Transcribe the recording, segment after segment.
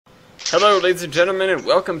Hello, ladies and gentlemen, and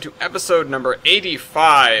welcome to episode number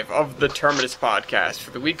 85 of the Terminus Podcast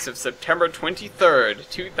for the weeks of September 23rd,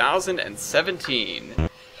 2017.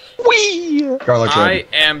 Whee! I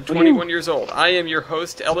am 21 years old. I am your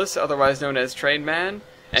host, Ellis, otherwise known as Train Man,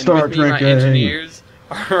 and Start with me, my drinking. engineers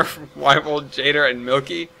are Wyvold, Jader, and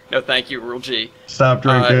Milky. No, thank you, Rule G. Stop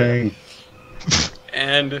drinking.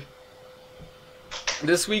 And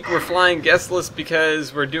this week we're flying guestless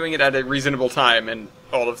because we're doing it at a reasonable time, and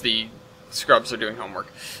all of the scrubs are doing homework.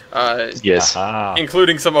 Yes.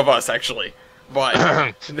 Including some of us, actually. But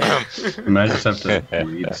I might just have to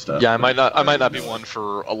read stuff. Yeah, I might not be one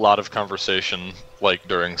for a lot of conversation, like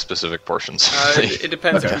during specific portions. it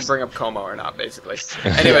depends if you bring up Como or not, basically.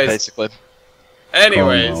 Yeah, Anyways, basically.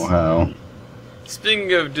 Oh, how?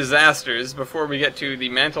 Speaking of disasters, before we get to the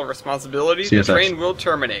mantle responsibility, CSX. the train will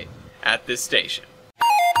terminate at this station.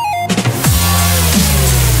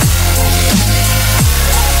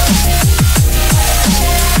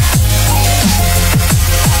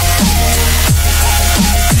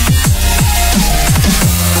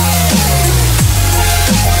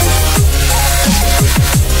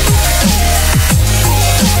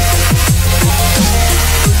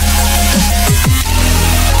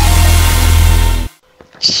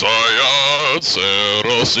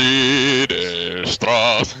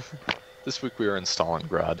 This week we are in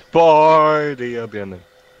Stalingrad.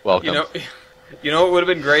 Welcome. You know what would have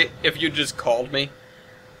been great if you just called me,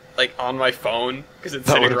 like on my phone, because it's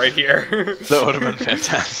That sitting would've- right here. That would have been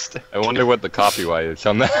fantastic. I wonder what the copyright is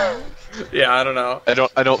on that. Yeah, I don't know.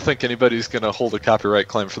 I don't think anybody's gonna hold a copyright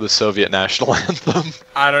claim for the Soviet national anthem.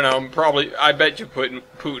 I don't know. Probably. I bet you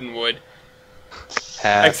Putin would.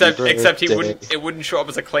 Happy Except he birthday. wouldn't. It wouldn't show up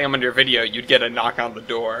as a claim on your video. You'd get a knock on the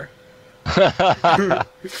door. That's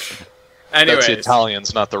Anyways, the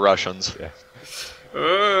Italians, not the Russians. Yeah.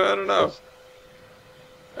 I don't know.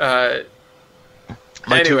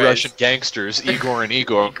 My two anyways. Russian gangsters, Igor and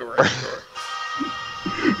Igor. Igor.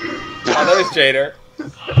 Oh, there's Jader.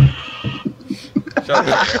 Shut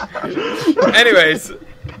up. Anyways,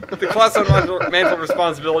 the class on mantle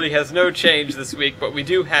responsibility has no change this week, but we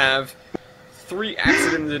do have 3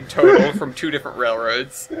 accidents in total from 2 different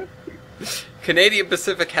railroads. Canadian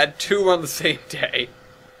Pacific had 2 on the same day.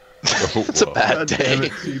 It's a bad God damn day.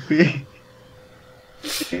 it,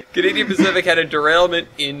 CP. Canadian Pacific had a derailment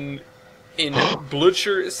in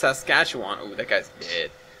Blucher, Saskatchewan. Oh, that guy's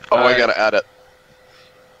dead. Oh, I gotta add it.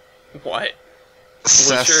 What?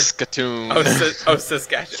 Saskatoon.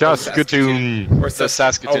 Saskatchewan. Saskatoon. Or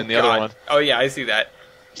Saskatoon, the other one. Oh yeah, I see that.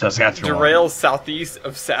 Saskatchewan. Derail southeast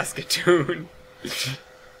of Saskatoon.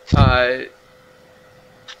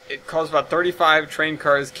 It caused about 35 train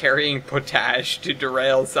cars carrying potash to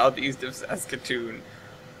derail southeast of Saskatoon.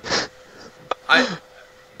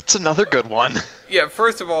 It's another good one. Yeah,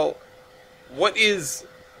 first of all, what is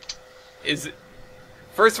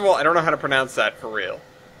first of all, I don't know how to pronounce that for real.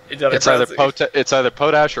 It's either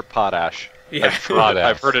potash or potash. Yeah.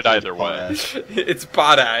 I've heard it either way. It's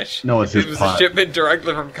potash. No, it's It just was pot. a shipment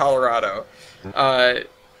directly from Colorado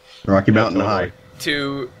Rocky Mountain High.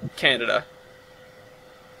 to Canada.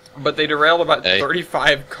 But they derailed about Hey.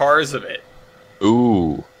 35 cars of it.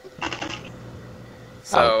 Ooh.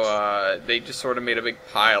 So they just sort of made a big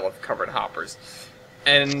pile of covered hoppers.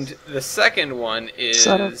 And the second one is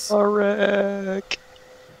wreck.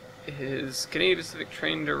 Canadian Pacific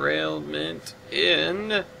train derailment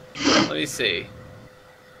in... Let me see.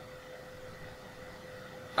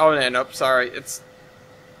 Oh, no, nope, sorry. It's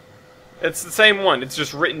the same one. It's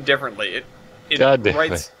just written differently. God damn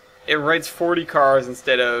It writes 40 cars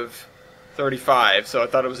instead of 35, so I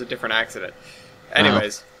thought it was a different accident.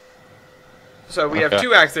 Anyways, so we have Okay.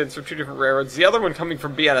 2 accidents from 2 different railroads. The other one coming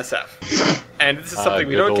from BNSF, and this is something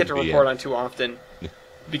we good don't get to old report on too often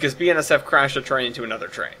because BNSF crashed a train into another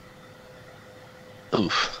train.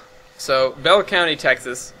 Oof. So Bell County,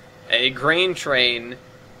 Texas, a grain train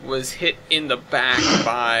was hit in the back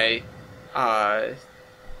by.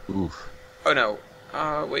 Oof. Oh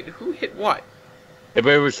no! Wait, who hit what? If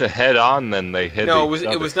it was a head-on, then they hit No, each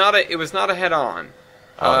other. it was not a head-on.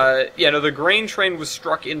 Oh. Yeah, no, the grain train was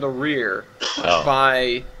struck in the rear Oh.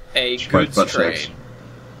 by a goods butt train. sex.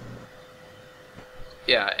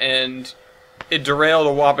 Yeah, and it derailed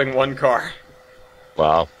a whopping 1 car.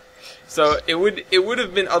 Wow. So it would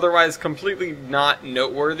have been otherwise completely not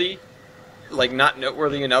noteworthy, like not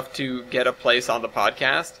noteworthy enough to get a place on the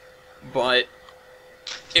podcast, but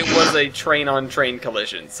it was a train-on-train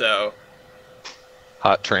collision, so...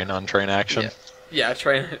 Hot train on train action. Yeah,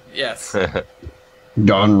 train... Yes.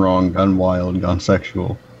 Gone wrong, gone wild, gone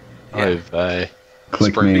sexual. Yeah.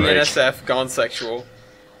 Click Spring me. break. BNSF gone sexual.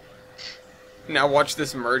 Now watch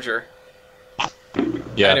this merger.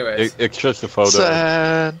 Yeah, Anyways. it's just a photo.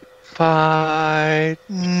 Sad fight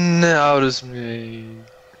notice me.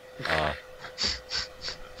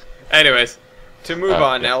 Anyways, to move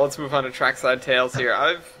on yeah. now, let's move on to Trackside Tales here.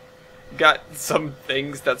 I've got some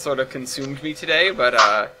things that sort of consumed me today, but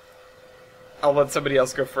I'll let somebody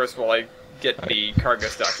else go first while I get the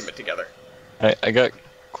Cargos document together. I got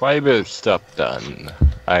quite a bit of stuff done.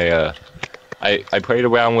 I played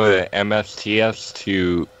around with an MSTS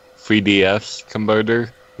to 3DS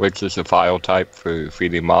converter, which is a file type for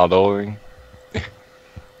 3D modeling.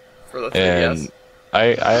 For the 3DS. And I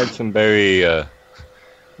had some very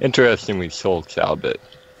interesting results out of it.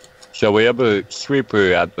 So we have a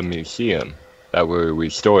sweeper at the museum that we're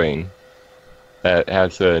restoring that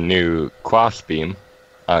has a new crossbeam.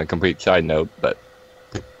 On a complete side note, but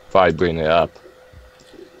if I bring it up.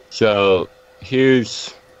 So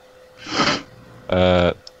here's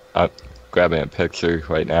I'm grabbing a picture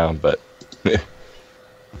right now, but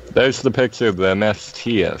there's the picture of the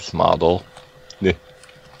MSTS model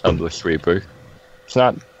of the sweeper. It's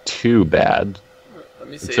not too bad. Let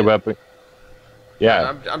me see. It's a weapon.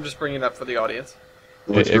 Yeah, I'm just bringing it up for the audience.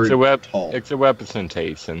 It's very tall. It's a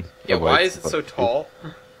representation. Yeah, of why what is it's it so tall?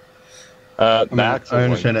 I Max,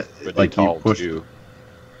 understand it. Like you push. too,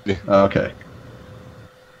 Okay.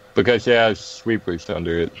 because it has sweepers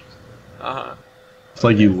under it. Uh-huh. It's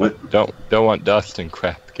like you Don't want dust and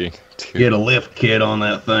crap getting to get a lift kit on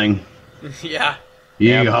that thing. Yeah.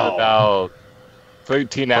 Yeah, for Yeehaw. about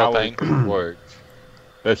 13 hours Propane. of work.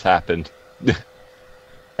 This happened.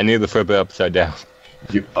 I need to flip it upside down.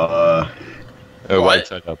 Uh, Or What? right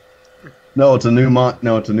side up. no, it's a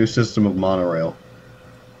new system of monorail.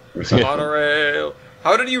 Or something. Monorail.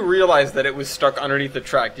 How did you realize that it was stuck underneath the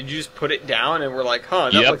track? Did you just put it down and we're like, huh,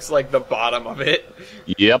 that Yep. looks like the bottom of it?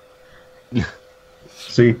 Yep.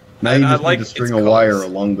 See, now you I just like need to string its a wire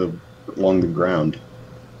colors. along the ground.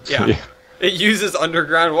 Yeah. Yeah. It uses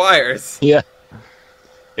underground wires. Yeah.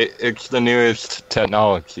 It's the newest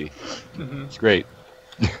technology. Mhm. It's great.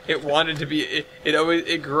 It wanted to be.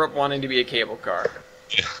 It grew up wanting to be a cable car.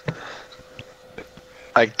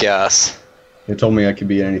 I guess. It told me I could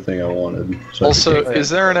be anything I wanted. So I Also, could is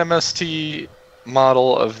there an MST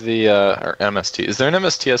model of the or MST? Is there an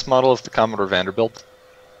MSTS model of the Commodore Vanderbilt?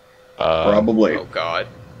 probably, Oh God.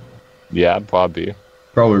 Yeah, probably.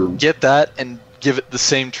 probably. Get that and give it the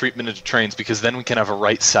same treatment as trains, because then we can have a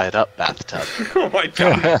right side up bathtub. Oh my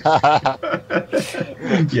God.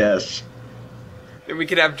 Yes. Then we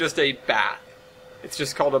could have just a bath. It's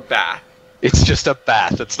just called a bath. It's just a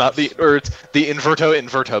bath. It's not the it's the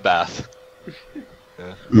inverto bath.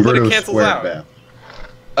 Inverto cancels square out. bath.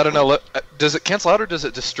 I don't know. Does it cancel out or does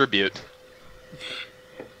it distribute?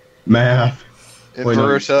 Math. Wait, no,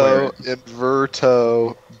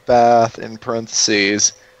 Inverto bath in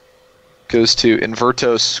parentheses goes to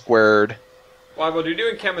inverto squared. Why? Well, you're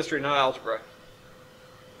doing chemistry, not algebra.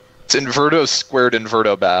 It's inverto squared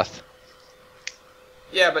inverto bath.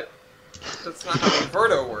 Yeah, but that's not how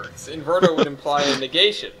inverto works. Inverto would imply a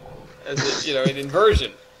negation, as an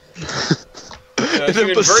inversion.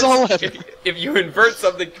 If you invert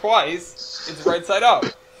something twice, it's right side up.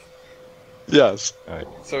 Yes. Alright.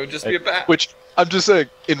 So it'd just be a bath. Which, I'm just saying,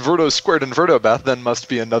 inverto squared inverto bath then must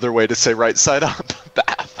be another way to say right side up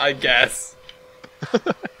bath. I guess.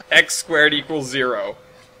 X squared equals 0.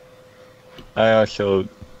 I also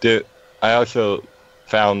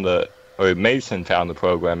found Mason found the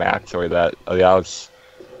program actually that allows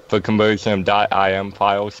for conversion of .im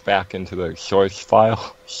files back into the source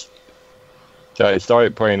files. So I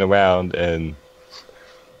started playing around, and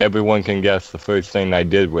everyone can guess the first thing I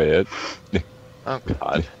did with it. Oh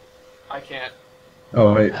God. I can't.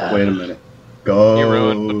 Oh wait a minute. Go. You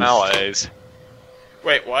ruined the malaise.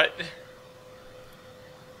 Wait, what?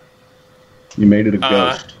 You made it a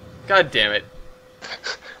ghost. God damn it.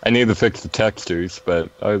 I need to fix the textures, but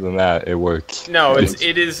other than that, it works. No,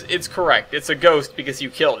 it's correct. It's a ghost because you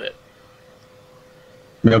killed it.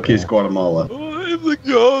 Milky's Guatemala. I'm the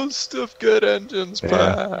ghost of good engines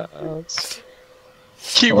past. I like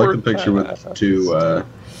Keyword the picture with past. two,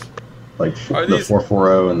 like Are the these-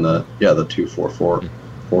 440 and the two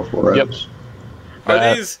 440s. Yep.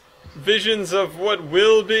 Are these visions of what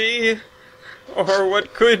will be, or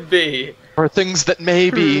what could be? Or things that may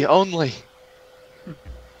be only.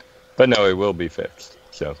 But no, it will be fixed.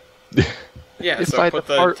 So Yeah, If so I put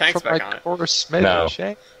the depart tanks from back my on it. course, may No. I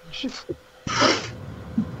change?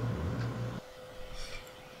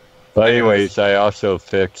 But anyways, I also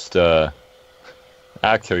fixed, the,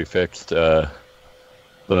 I think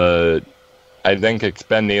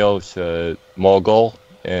Expendios, Mogul,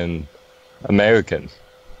 and American.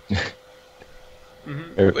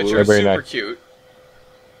 Mhm. They're Which are very super nice. cute.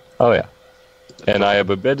 Oh yeah. And I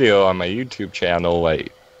have a video on my YouTube channel,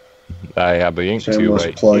 like I have a link to Shameless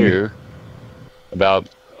right plug. here about.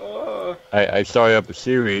 I started up a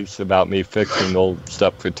series about me fixing old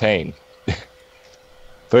stuff for Tane.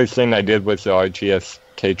 First thing I did was the RGS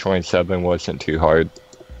K27 wasn't too hard.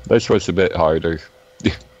 This was a bit harder.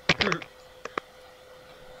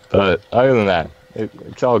 But other than that,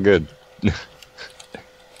 it's all good.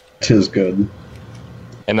 Tis good.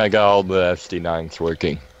 And I got all the SD9s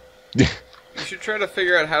working. You should try to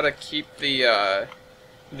figure out how to keep the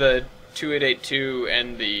 2882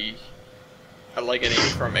 and the Allegheny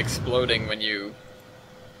from exploding when you...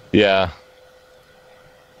 Yeah.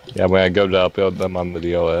 Yeah, when I go to upload them on the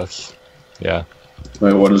DLS. Yeah.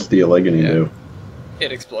 Wait, what does the Allegheny Yeah. do?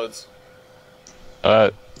 It explodes.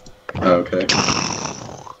 Okay.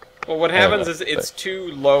 Well, what happens is it's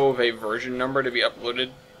too low of a version number to be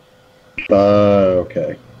uploaded.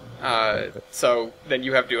 Okay. So then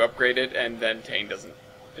you have to upgrade it, and then Tane doesn't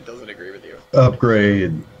agree with you.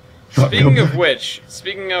 Upgrade. Speaking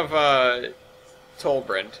of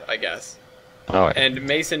Tolbrand, I guess, Alright. and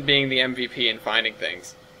Mason being the MVP in finding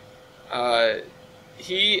things,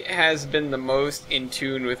 he has been the most in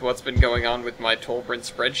tune with what's been going on with my Tolbrand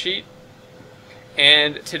spreadsheet,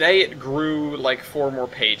 and today it grew like 4 more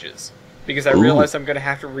pages, because I realized I'm going to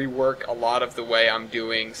have to rework a lot of the way I'm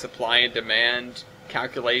doing supply and demand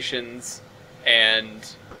calculations, and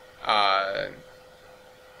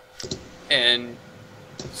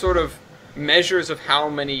sort of measures of how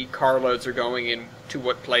many carloads are going into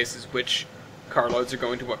what places, which carloads are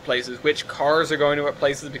going to what places, which cars are going to what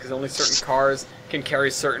places, because only certain cars can carry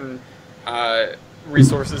certain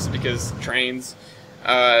resources, because trains,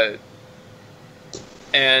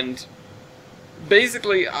 and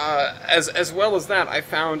basically, as well as that, I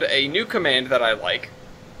found a new command that I like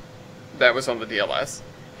that was on the DLS,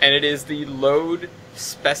 and it is the load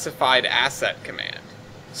specified asset command.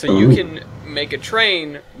 So you can make a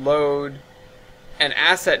train load an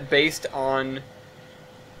asset based on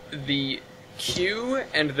the queue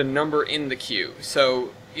and the number in the queue.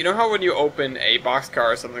 So, you know how when you open a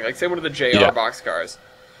boxcar or something, like say one of the JR boxcars,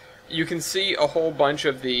 you can see a whole bunch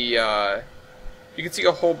of the, you can see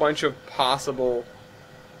a whole bunch of possible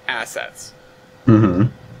assets. Mm-hmm.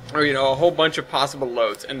 Or, you know, a whole bunch of possible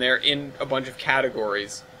loads, and they're in a bunch of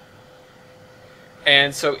categories.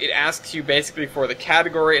 And so it asks you basically for the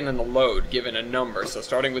category and then the load given a number. So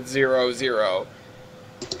starting with 0, 0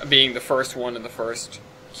 being the first one in the first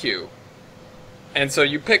queue. And so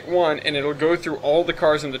you pick one, and it'll go through all the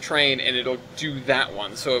cars in the train, and it'll do that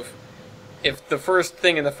one. So if the first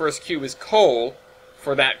thing in the first queue is coal,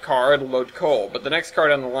 for that car, it'll load coal. But the next car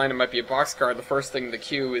down the line, it might be a boxcar. The first thing in the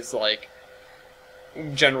queue is, like,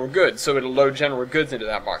 general goods. So it'll load general goods into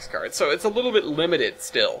that boxcar. So it's a little bit limited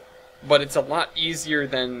still. But it's a lot easier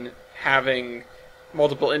than having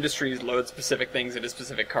multiple industries load specific things into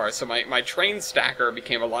specific cars. So my train stacker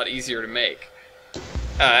became a lot easier to make.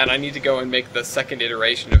 And I need to go and make the second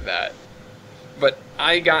iteration of that. But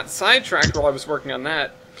I got sidetracked while I was working on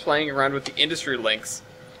that, playing around with the industry links.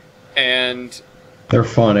 And They're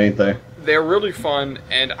fun, ain't they? they're really fun,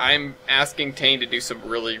 and I'm asking Tane to do some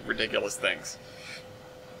really ridiculous things.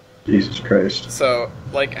 Jesus Christ. So,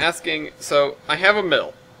 like asking... So, I have a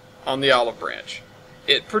mill on the olive branch.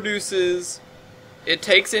 It produces... It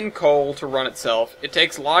takes in coal to run itself. It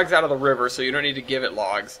takes logs out of the river, so you don't need to give it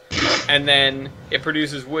logs. And then it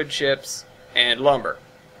produces wood chips and lumber.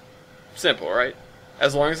 Simple, right?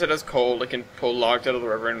 As long as it has coal, it can pull logs out of the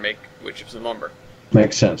river and make wood chips and lumber.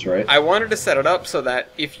 Makes sense, right? I wanted to set it up so that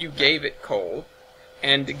if you gave it coal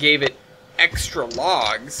and gave it extra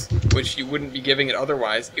logs, which you wouldn't be giving it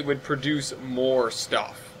otherwise, it would produce more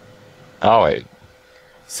stuff. Oh, wait.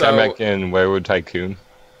 So, I'm back in Railroad Tycoon.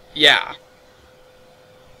 yeah.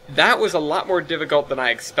 That was a lot more difficult than I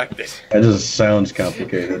expected. That just sounds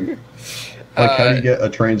complicated. Like, how do you get a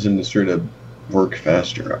trains industry to work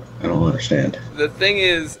faster? I don't understand. The thing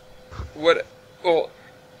is,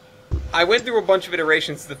 I went through a bunch of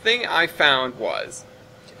iterations. The thing I found was,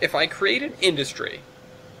 if I create an industry,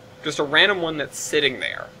 just a random one that's sitting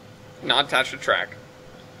there, not attached to track,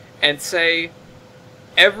 and say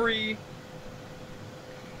every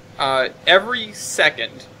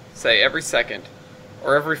second,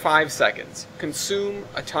 or every 5 seconds, consume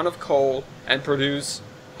a ton of coal and produce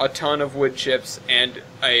a ton of wood chips and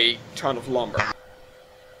a ton of lumber.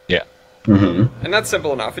 Yeah. Mm-hmm. And that's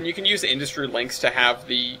simple enough, and you can use industry links to have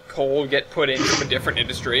the coal get put in from a different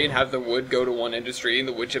industry, and have the wood go to one industry, and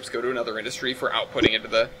the wood chips go to another industry for outputting into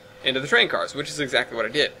the train cars, which is exactly what I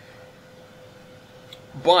did.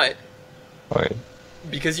 But Right.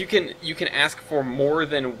 because you can ask for more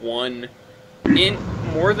than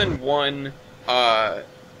more than one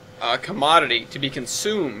commodity to be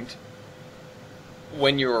consumed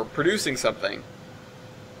when you're producing something,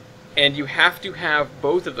 and you have to have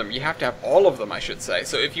both of them. You have to have all of them, I should say.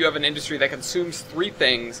 So if you have an industry that consumes 3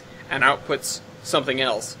 things and outputs something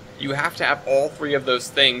else, you have to have all 3 of those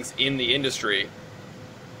things in the industry,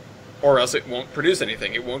 or else it won't produce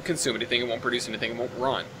anything. It won't consume anything, it won't produce anything, it won't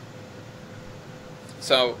run.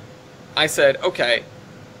 So I said, okay,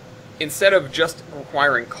 instead of just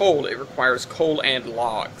requiring coal, it requires coal and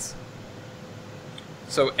logs.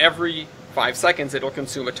 So every 5 seconds, it'll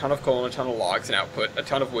consume a ton of coal and a ton of logs and output a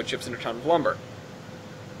ton of wood chips and a ton of lumber.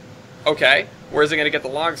 Okay, where's it going to get the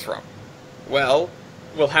logs from? Well,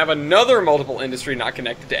 we'll have another multiple industry not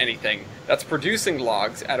connected to anything that's producing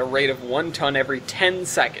logs at a rate of 1 ton every 10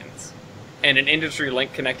 seconds, and an industry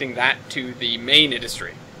link connecting that to the main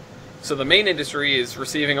industry. So the main industry is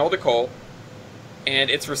receiving all the coal, and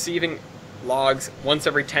it's receiving logs once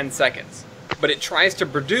every 10 seconds. But it tries to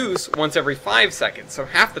produce once every 5 seconds, so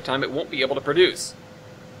half the time it won't be able to produce.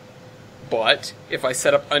 But if I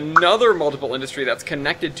set up another multiple industry that's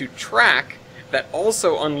connected to track, that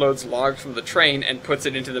also unloads logs from the train and puts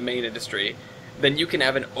it into the main industry, then you can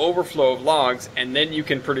have an overflow of logs, and then you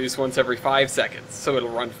can produce once every 5 seconds, so it'll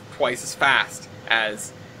run twice as fast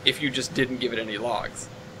as if you just didn't give it any logs.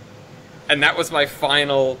 And that was my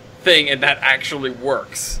final thing, and that actually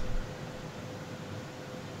works.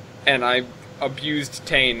 And I abused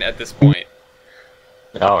Tane at this point.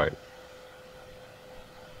 Alright.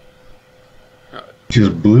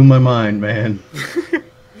 Just blew my mind, man.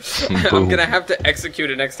 I'm gonna have to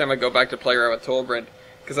execute it next time I go back to play around with Tolbrand,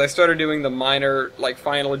 because I started doing the minor,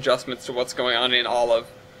 final adjustments to what's going on in Olive,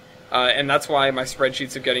 and that's why my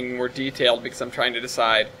spreadsheets are getting more detailed, because I'm trying to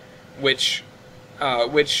decide which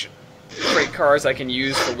freight cars I can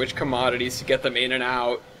use for which commodities to get them in and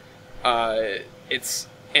out.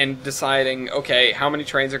 And deciding, okay, how many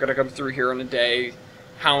trains are going to come through here in a day?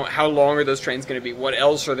 How long are those trains going to be? What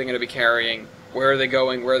else are they going to be carrying? Where are they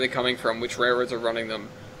going? Where are they coming from? Which railroads are running them?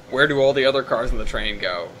 Where do all the other cars on the train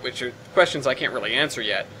go? Which are questions I can't really answer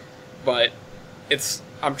yet, but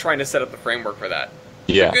I'm trying to set up the framework for that.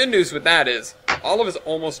 Yeah. The good news with that is, Olive is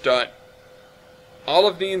almost done.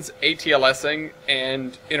 Olive needs ATLSing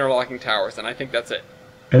and interlocking towers, and I think that's it.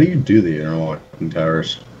 How do you do the interlocking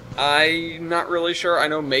towers? I'm not really sure. I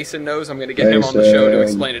know Mason knows. I'm going to get him on the show to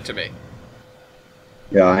explain it to me.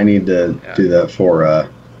 Yeah, I need to do that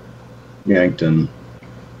for Yankton.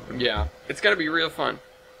 Yeah, it's going to be real fun.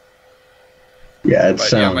 Yeah, it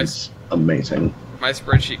sounds amazing. My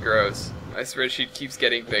spreadsheet grows. My spreadsheet keeps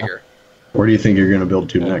getting bigger. Where do you think you're going to build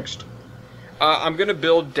to next? I'm going to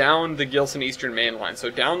build down the Gilson Eastern Main Line, so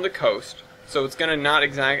down the coast. So it's going to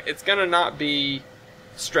not be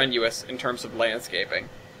strenuous in terms of landscaping.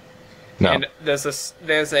 No. And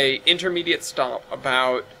there's a intermediate stop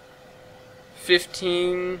about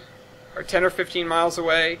 10 or 15 miles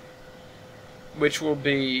away, which will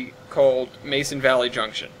be called Mason Valley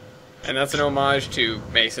Junction. And that's an homage to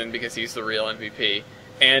Mason, because he's the real MVP,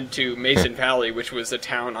 and to Mason Valley, which was a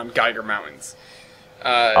town on Geiger Mountains.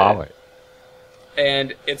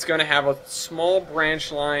 And it's going to have a small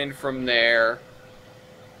branch line from there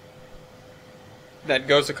that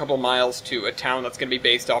goes a couple miles to a town that's going to be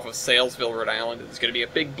based off of Salesville, Rhode Island. There's going to be a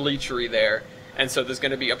big bleachery there, and so there's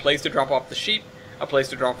going to be a place to drop off the sheep, a place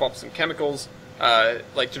to drop off some chemicals, to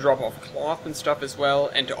drop off cloth and stuff as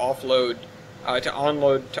well, and to offload,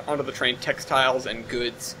 onto the train textiles and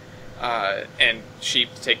goods, and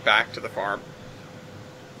sheep to take back to the farm.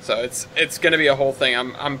 So it's going to be a whole thing.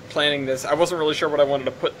 I'm planning this. I wasn't really sure what I wanted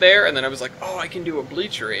to put there, and then I was like, oh, I can do a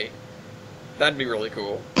bleachery. That'd be really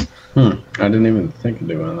cool. I didn't even think of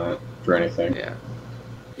doing that for anything.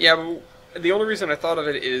 Yeah, but the only reason I thought of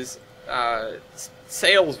it is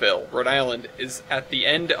Salesville, Rhode Island, is at the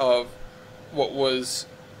end of what was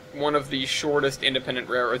one of the shortest independent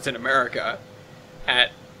railroads in America,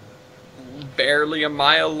 at barely a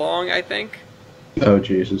mile long, I think. Oh,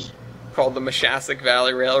 Jesus. Called the Mashasik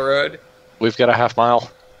Valley Railroad. We've got a half mile.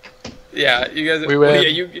 Yeah, you guys. We win. Yeah,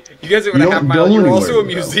 you guys have a half mile. You're also a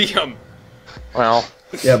museum. Well,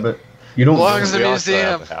 yeah, but you don't. As long as the We also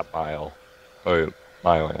museum. have a half mile. Or a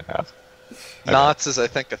mile and a half. Knots is, I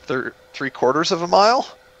think, a 3/4 of a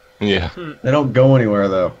mile. Yeah. They don't go anywhere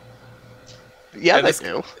though. Yeah, Yeah, they this-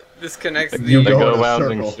 do. This connects You the. go They in go a around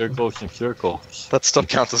in circle. circles and circles. That still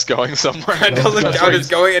counts as going somewhere. It doesn't count as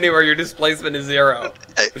going anywhere. Your displacement is 0.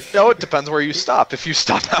 No, it depends where you stop. If you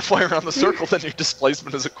stop halfway around the circle, then your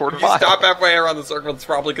displacement is a quarter If you mile. stop halfway around the circle, it's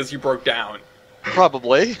probably because you broke down.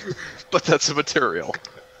 Probably, but that's immaterial.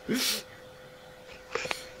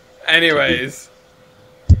 Anyways,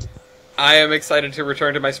 I am excited to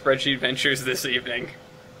return to my spreadsheet ventures this evening.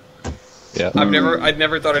 Yeah. I'd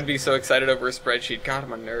never thought I'd be so excited over a spreadsheet. God,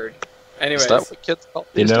 I'm a nerd. Anyways, Is that what kids call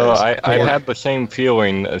You these know, days? I had the same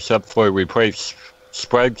feeling, except for replace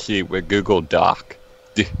spreadsheet with Google Doc.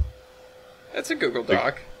 that's a Google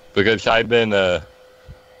Doc. Because I've been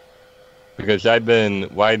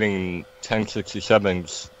writing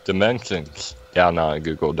 1067's dimensions down on a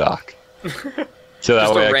Google Doc. So that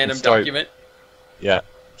Just way a I random can start, document. Yeah.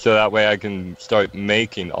 So that way I can start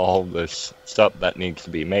making all this stuff that needs to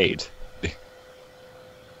be made.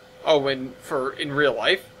 Oh, in real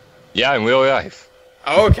life? Yeah, in real life.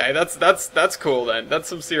 Oh, okay, that's cool then. That's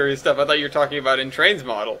some serious stuff. I thought you were talking about in Train's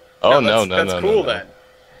model. Oh, that's cool then.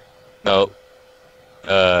 No.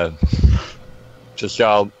 Just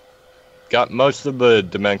got most of the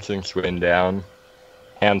dimensions written down.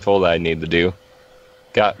 Handful that I need to do.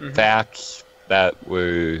 Got facts that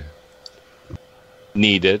were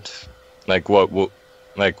needed, like what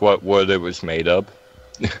wood it was made of.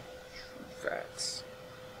 Facts.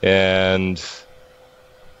 And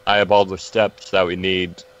I have all the steps that we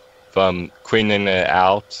need, from cleaning it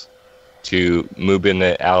out to moving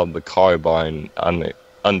it out of the car barn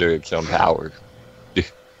under its own power.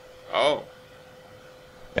 Oh.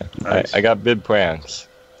 Yeah, Nice. I got big plans.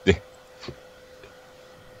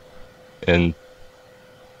 And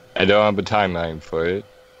I don't have a timeline for it,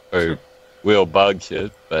 or real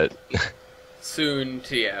budget, but Soon,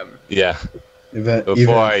 TM. yeah,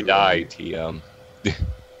 before I die, TM.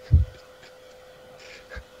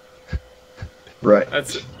 Right.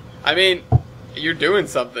 I mean, you're doing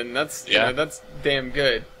something. That's that's damn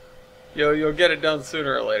good. You'll get it done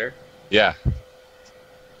sooner or later. Yeah,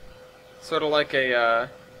 Sort of like a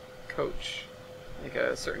coach, like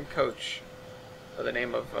a certain coach, by the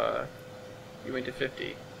name of You Into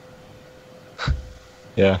 50.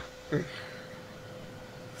 yeah.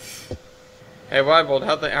 Hey, Wybold,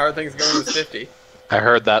 how are things going with 50? I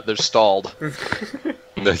heard that they're stalled.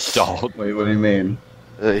 They're stalled. Wait, what do you mean?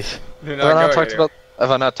 They're Have not I not going talked anywhere.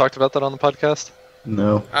 have I not talked about that on the podcast?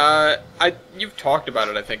 No. You've talked about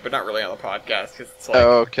it, I think, but not really on the podcast, because it's like...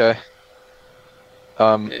 Oh, okay.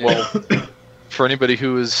 Well, for anybody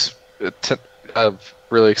who is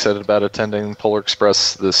really excited about attending Polar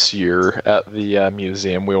Express this year at the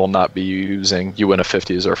museum, we will not be using UNA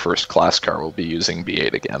 50 as our first class car. We'll be using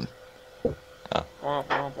B8 again. Womp,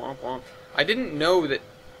 womp, womp, womp. I didn't know that...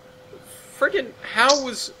 Friggin' how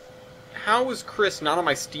was Chris not on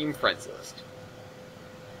my Steam friends list?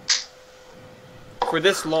 For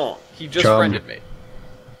this long. He just Chum. friended me.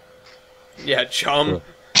 Yeah, chum.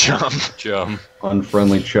 Chum.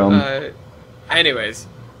 Unfriendly chum. Anyways.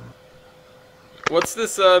 What's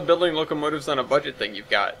this building locomotives on a budget thing you've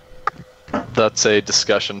got? That's a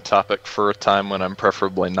discussion topic for a time when I'm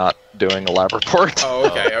preferably not doing a lab report. Oh,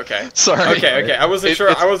 okay. Sorry. Okay. I wasn't sure.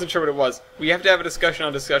 It's- I wasn't sure what it was. We have to have a discussion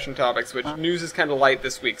on discussion topics, which news is kind of light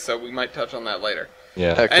this week, so we might touch on that later.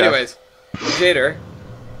 Yeah. Okay. Anyways, Jader,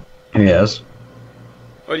 Yes.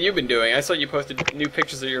 what have you been doing? I saw you posted new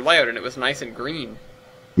pictures of your layout, and it was nice and green.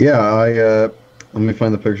 Yeah, let me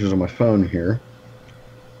find the pictures on my phone here.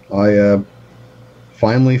 I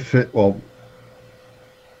finally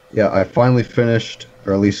I finally finished,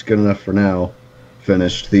 or at least good enough for now,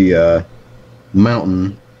 finished the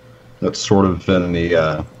mountain that's sort of in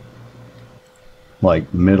the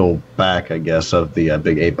middle back, I guess, of the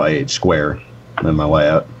big 8x8 square in my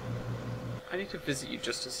layout. I need to visit you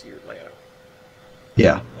just to see your layout.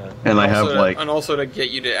 Yeah, and I have and also to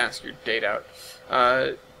get you to ask your date out.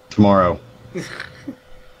 tomorrow.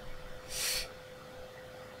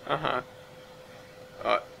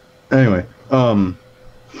 Anyway,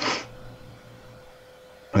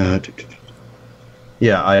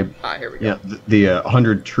 yeah, here we go. the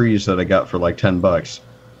 100 trees that I got for like $10.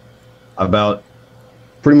 About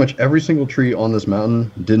pretty much every single tree on this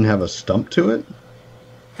mountain didn't have a stump to it.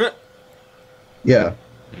 Yeah,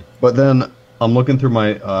 but then I'm looking through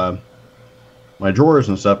my my drawers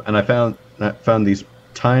and stuff, and I found these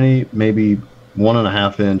tiny, maybe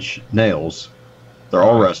 1.5 inch nails. They're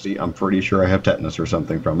all rusty. I'm pretty sure I have tetanus or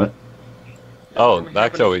something from it. Oh,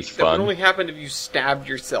 that's always That would fun. only happen if you stabbed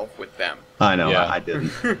yourself with them. I know, Yeah. I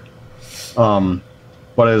didn't.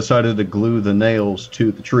 But I decided to glue the nails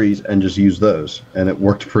to the trees and just use those, and it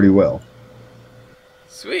worked pretty well.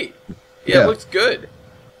 Sweet. Yeah, Yeah. it looks good.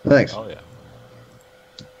 Thanks. Oh yeah.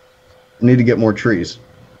 I need to get more trees.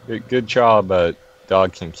 Good job at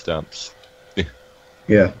dodging stumps.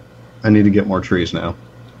 Yeah, I need to get more trees now.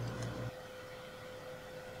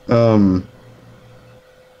 And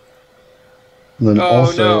then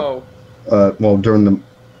also, no. well, during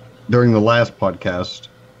the last podcast,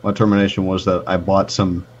 my termination was that I bought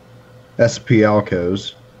some SP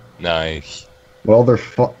Alcos. Nice. Well,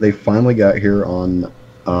 they finally got here on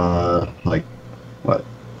like what?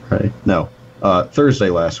 Friday? No, Thursday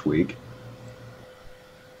last week.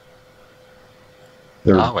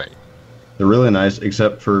 They're really nice,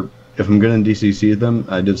 except for if I'm going to DCC them,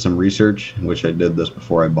 I did some research, which I did this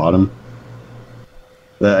before I bought them.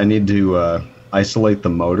 That I need to isolate the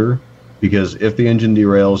motor, because if the engine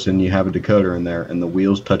derails and you have a decoder in there and the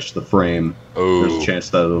wheels touch the frame, there's a chance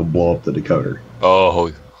that it'll blow up the decoder.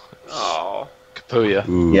 Oh,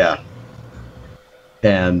 Kapuya. Yeah.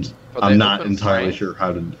 And I'm not entirely sure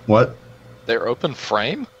how to... What? They're open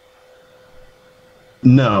frame?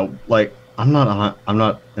 No, like, I'm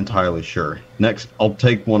not entirely sure. Next, I'll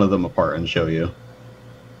take one of them apart and show you.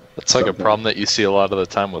 That's like a problem that you see a lot of the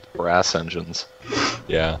time with brass engines.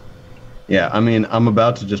 Yeah. Yeah, I mean, I'm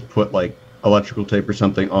about to just put, like, electrical tape or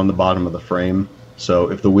something on the bottom of the frame, so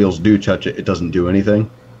if the wheels do touch it, it doesn't do anything.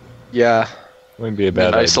 Yeah. Wouldn't be a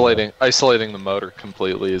bad idea. Isolating the motor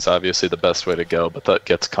completely is obviously the best way to go, but that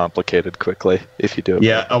gets complicated quickly if you do it.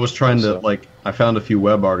 Yeah, I was trying to, like, I found a few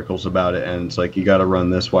web articles about it, and it's like, you gotta run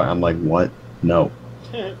this way. I'm like, what? No.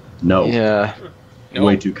 No. Yeah.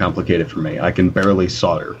 Way too complicated for me. I can barely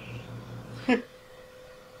solder.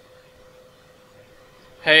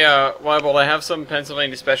 Hey, Weibel, I have some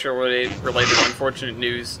Pennsylvania special related unfortunate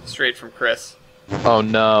news straight from Chris. Oh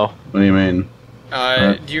no. What do you mean?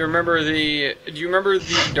 Do you remember the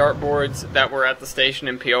dartboards that were at the station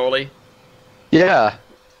in Pioli? Yeah.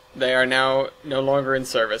 They are now no longer in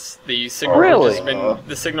service. The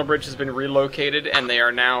signal bridge has been relocated, and they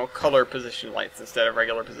are now color position lights instead of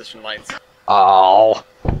regular position lights. Oh.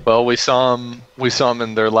 Well, we saw them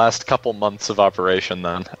in their last couple months of operation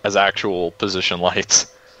then as actual position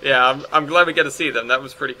lights. Yeah, I'm glad we get to see them. That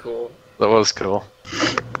was pretty cool. That was cool.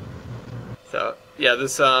 So yeah,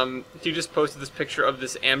 this you just posted this picture of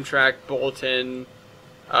this Amtrak bulletin,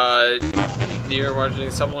 near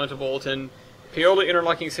Washington supplemental bulletin. Pioli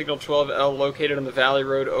interlocking signal 12L located on the Valley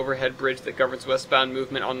Road overhead bridge that governs westbound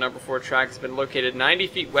movement on number 4 track has been located 90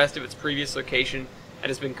 feet west of its previous location and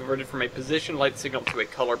has been converted from a position light signal to a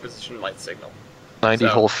color position light signal. 90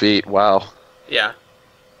 whole feet. Wow. Yeah.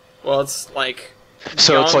 Well, it's like.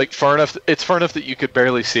 So it's like far enough. It's far enough that you could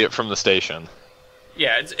barely see it from the station.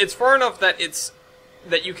 Yeah, it's far enough that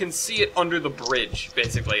that you can see it under the bridge.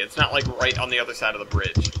 Basically, it's not like right on the other side of the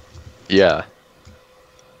bridge. Yeah.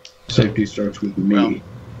 Safety starts with me. Well,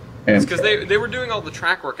 it's because they were doing all the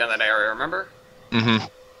track work on that area. Remember? Mm-hmm.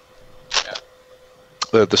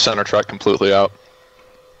 Yeah. The center track completely out.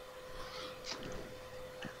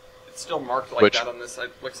 It's still marked like that on this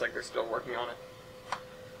side. Looks like they're still working on it.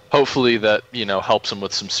 Hopefully that, helps them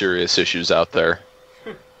with some serious issues out there.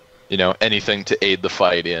 Anything to aid the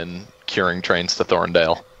fight in curing trains to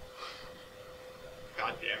Thorndale.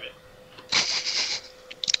 God damn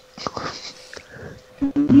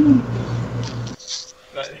it.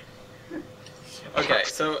 Okay,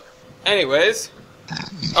 so, anyways.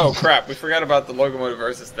 Oh crap, we forgot about the locomotive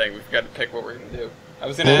versus thing. We forgot to pick what we're going to do. I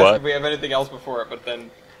was going to ask if we have anything else before it, but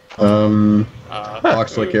then...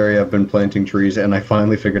 Fox Lake area, I've been planting trees, and I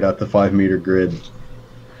finally figured out the 5-meter grid.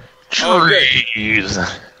 Trees!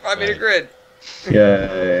 5-meter grid!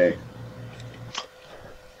 Yay.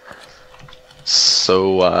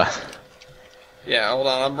 So, Yeah, hold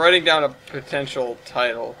on, I'm writing down a potential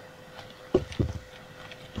title.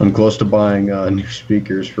 I'm close to buying new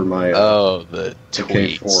speakers for my the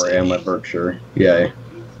K4 and my Berkshire. Yay.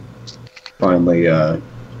 Finally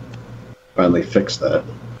fixed that.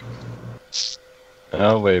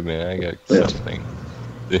 Oh, wait a minute, I got something.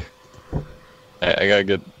 I got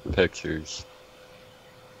good pictures.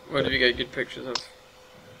 What have you got good pictures of?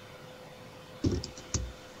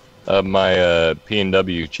 Of my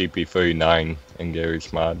P&W GP39 in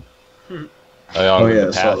Gary's mod. Along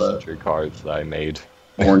with the passenger cars that I made.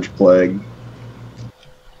 Orange Plague.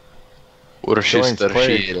 It's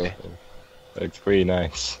pretty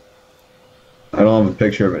nice. I don't have a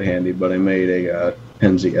picture of it handy, but I made a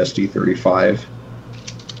Penzi SD35.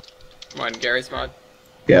 Come on, Gary's mod?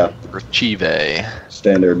 Yeah. Rechieve.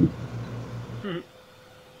 Standard.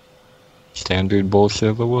 Standard bullshit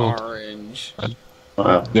of the world. Orange.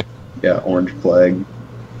 Yeah, Orange Plague.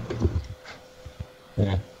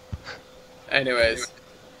 Yeah. Anyways.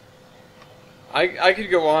 I could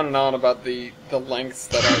go on and on about the lengths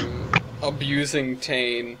that I'm abusing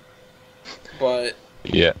Tane, but...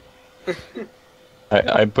 Yeah.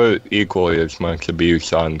 I put equally as much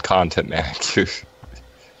abuse on content managers.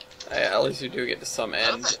 At least you do get to some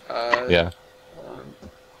end. Yeah.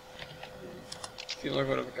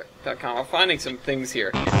 Locomotive.com. I'm finding some things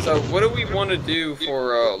here. So, what do we want to do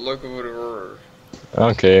for locomotive?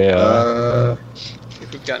 Okay.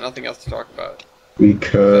 If we've got nothing else to talk about. We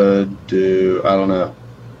could do. I don't know.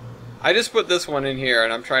 I just put this one in here,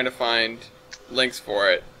 and I'm trying to find links for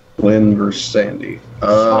it. Lynn versus Sandy.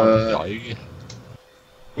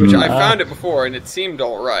 Which I found it before, and it seemed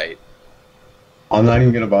alright. I'm not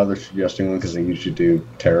even gonna bother suggesting one because I usually do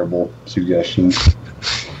terrible suggestions.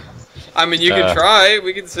 I mean, you can try.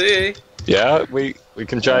 We can see. Yeah, we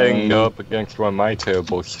can try and go up against one of my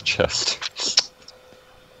terrible suggestions.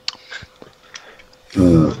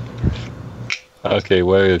 Okay,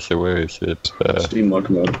 where is it?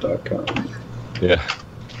 SteamLocomotive.com. Yeah.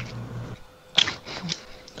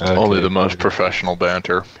 Okay. Only the most professional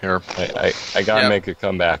banter here. I gotta make a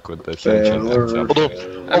comeback with this engine. Although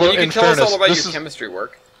I mean, you can in tell us all fairness, about this your is- chemistry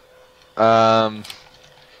work. I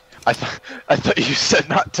thought you said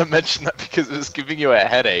not to mention that because it was giving you a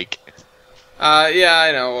headache. Yeah,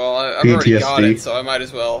 I know. Well, I've already got PTSD. it, so I might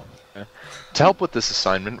as well. To help with this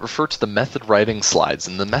assignment, refer to the method writing slides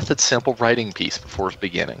and the method sample writing piece before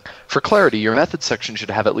beginning. For clarity, your method section should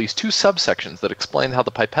have at least 2 subsections that explain how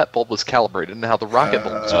the pipette bulb was calibrated and how the rocket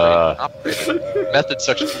bulb was rated and operated. Method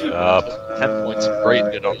section should have 10 points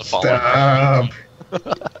graded on the following.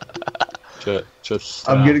 Stop! Just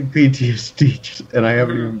I'm getting PTSD, and I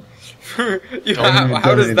haven't even.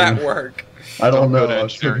 How does that work? I don't know. Go to I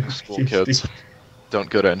was engineering getting school, PTSD. kids. Don't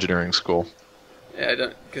go to engineering school. Yeah, I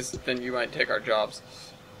don't, because then you might take our jobs.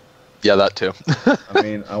 Yeah, that too. I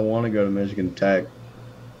mean, I want to go to Michigan Tech,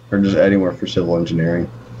 or just anywhere for civil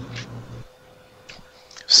engineering.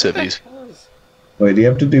 Civies. Wait, do you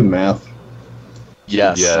have to do math?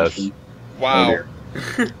 Yes. Yes. Wow. dear.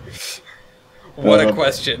 What a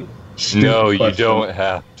question. Stupid No, you question. don't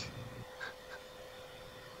have.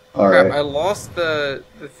 All Crap, right. I lost the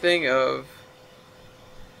thing of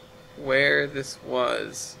where this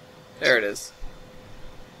was. There it is.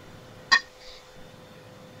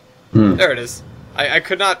 There it is. I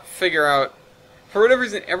could not figure out, for whatever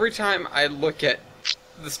reason, every time I look at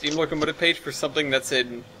the Steam Locomotive page for something that's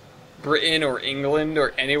in Britain or England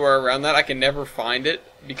or anywhere around that, I can never find it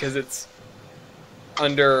because it's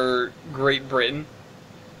under Great Britain,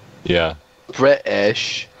 Yeah.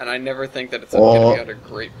 British. and I never think that it's going to Oh. be under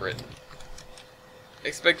Great Britain.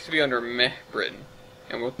 Expect it to be under Meh Britain,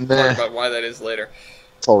 and we'll Meh. talk about why that is later.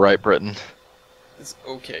 It's all right, Britain. It's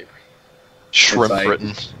okay. Shrimp It's like-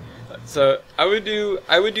 Britain. So I would do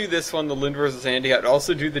this one, the Lynn versus Andy. I'd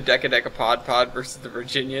also do the Deca Pod versus the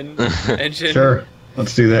Virginian engine. Sure.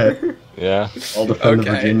 Let's do that. Yeah. I'll defend the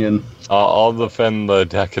Okay. Virginian. I'll defend the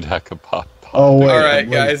Deca Pop. Oh wait. All right,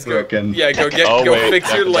 the link's guys, go. broken. Yeah, go Oh, wait,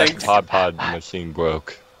 fix your Deca links. Pod machine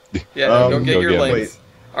broke. Yeah, no, go get go your get 'em. links.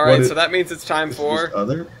 Wait, All right, what so that means it's time Is for this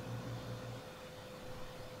other?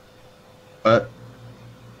 What?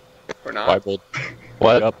 or not. Bible.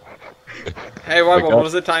 What? Up. Hey, Wyble, Wake what up.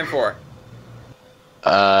 is it time for?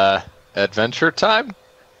 Adventure time?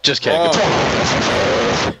 Just kidding.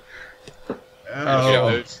 Oh. Oh.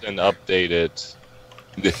 There's an updated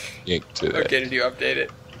link to it. Okay, did you update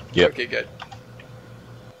it? Yep. Okay, good.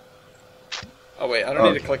 Oh wait, I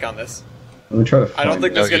don't need to click on this. Let me try to. I don't find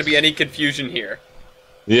think it. there's going to be any confusion here.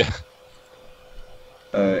 Yeah.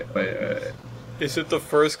 Wait. Is it the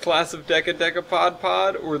first class of Deca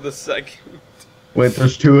Pod or the second? Wait,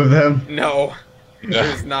 there's 2 of them. No,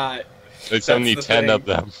 there's not. There's That's only the 10 thing. of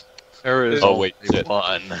them. There is Oh, wait, only shit.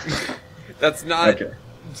 one. That's not. Okay.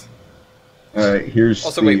 All right. Here's.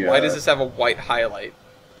 Also, the, wait, why does this have a white highlight?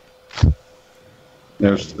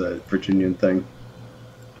 There's the Virginian thing.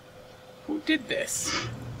 Who did this? Is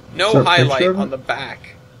No there a picture highlight of it? on the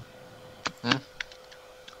back. Is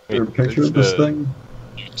there a picture of There's this a thing?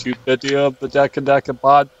 YouTube video of the Deca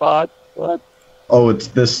Pod. What? Oh, it's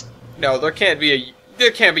this. No, there can't be a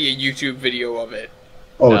YouTube video of it.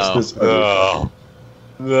 Oh, No. it's this. Other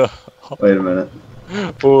No. thing. Wait a minute.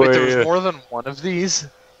 Wait, there was more than one of these?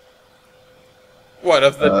 What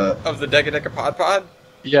of the Uh, Deca Pod?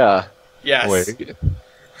 Yeah. Yes. Wait.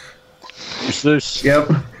 Is this? Yep.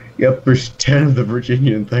 There's 10 of the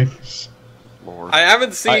Virginian things. Lord. I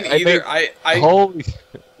haven't seen I either. think- I Holy.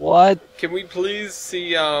 What? can we please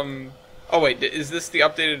see? Oh wait, is this the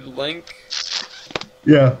updated link?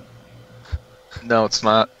 Yeah. No, it's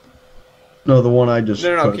not. No, the one I just.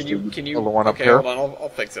 No. posted. Can you? Oh, the one up okay, here? hold on. I'll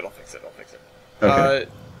fix it. Okay.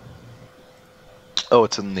 Oh,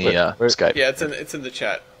 it's in the Wait. Skype. Yeah, it's in the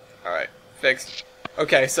chat. All right, fixed.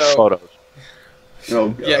 Okay, so Photos. Oh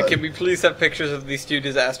God. yeah, can we please have pictures of these 2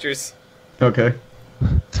 disasters? Okay.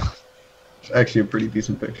 It's actually a pretty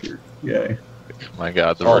decent picture. Yay. Oh my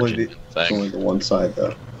god, the Only Virginian It's only thing. the one side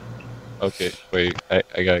though. Okay, wait. I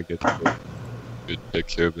gotta get a good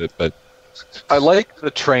picture of it, but I like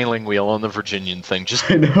the trailing wheel on the Virginian thing, just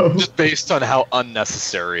I know. just based on how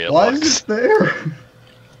unnecessary it Why looks. is it there?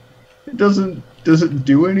 It doesn't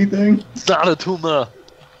do anything. It's not a tuna.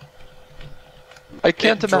 I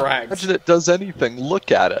can't It drags. imagine it does anything.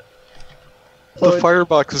 Look at it. The But-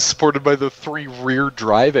 firebox is supported by the 3 rear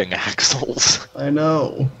driving axles. I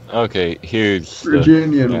know. Okay, here's the-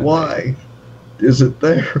 Virginian, yeah. why is it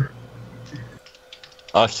there?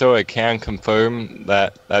 Also, I can confirm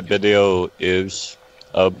that that video is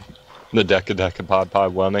of the Decapod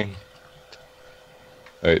Pod running.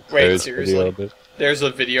 Right, Wait, there's seriously? video of it. There's a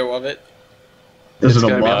video of it. Is It's it a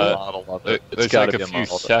gotta be model? model of it. It's There's gotta like be a a few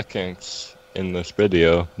model of it. seconds in this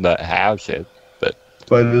video that has it, but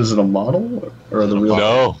But is it a model or the real?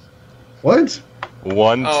 no, What?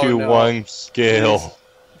 1-to-1 scale.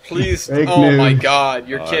 Please. Fake Oh my news. god,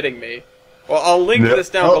 you're kidding me. Well, I'll link No. this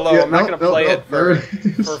down Oh, below. yeah, I'm not going to play it there for, it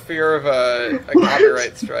is. for fear of a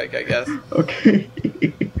copyright strike, I guess. Okay,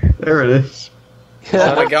 there it is.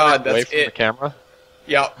 Oh my god, Away that's from the it. camera?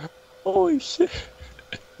 Yep. Holy shit.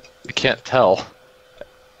 You can't tell.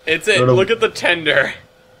 It's it. Sort of- Look at the tender.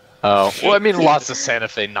 Oh, well, I mean, lots of Santa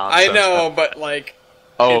Fe nonsense. I know, but like...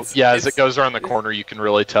 Oh, It's- yeah, as it's- it goes around the corner, you can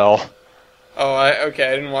really tell. Oh, okay,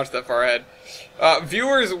 I didn't watch that far ahead.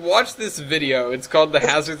 Viewers, watch this video. It's called The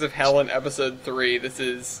Hazards of Hell in Episode 3. This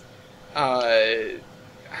is,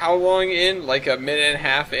 how long in? Like a minute and a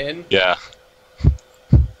half in? Yeah.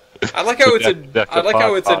 I like how it's a, Deca I like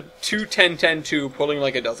how it's a pod. 2-10-10-2 pulling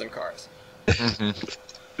like a dozen cars.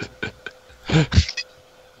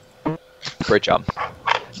 Great job.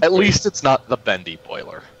 At least it's not the bendy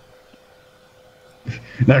boiler.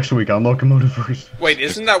 Next week on Locomotive First. Wait,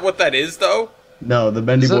 isn't that what that is, though? No, the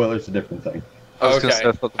bendy Is it? boiler's a different thing. I was gonna Okay. say,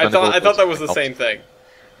 I thought the I bendy thought boiler that was was the same thing.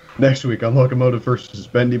 Next week on Locomotive versus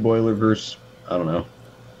bendy boiler versus I don't know.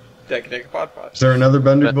 Pod Pod. Is there another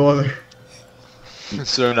bendy Ben- boiler?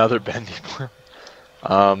 So another bendy boiler.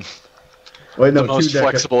 Wait, no, The most two deca.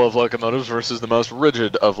 flexible of locomotives versus the most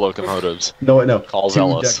rigid of locomotives. No, wait, no. Calls Two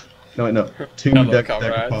Ellis. No, wait, no. Two Hello,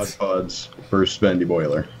 decapod comrades. pods versus bendy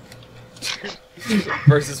boiler.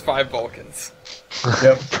 Versus 5 Vulcans.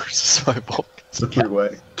 Yep, Versus 5 volt. it's a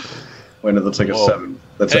 3-way. Wait, no, that's like Whoa. a 7.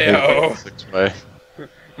 That's a Heyo. 6-way.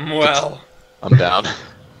 Well, I'm down.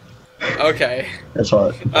 okay. That's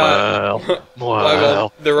hot.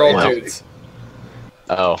 Well, they're all Well. dudes.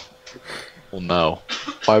 Oh. Well, no.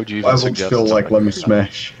 Why would you even Why would suggest feel like something? let me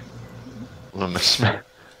smash? Let me smash.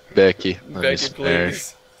 Becky, let me Becky, smash.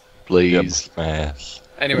 please. Yep, Please. smash.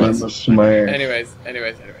 Let Anyways, me smash. anyways.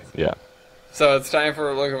 Yeah. So it's time for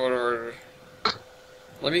a look at order.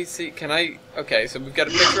 Let me see. Can I? Okay, so we've got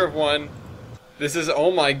a picture of one. This is,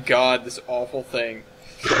 oh my god, this awful thing.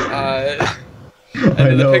 And I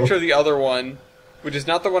then the know. picture of the other one, which is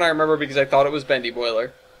not the one I remember because I thought it was Bendy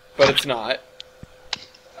Boiler, but it's not.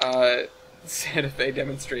 Santa Fe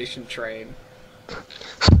demonstration train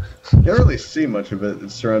You don't really see much of it.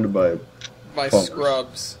 It's surrounded by. by Foamers.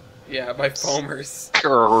 Scrubs. Yeah, by foamers.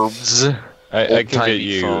 Curbs. I can get Old-timey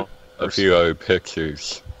you phone. a few other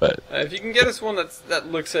pictures, but If you can get us one that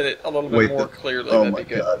looks at it a little bit Wait, more the- clearly, Oh that'd my be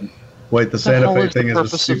good. god. Wait, the Santa hell Fe is the thing is a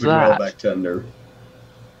purpose of stupid that? whaleback tender.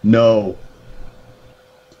 No.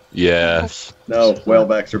 yes. No,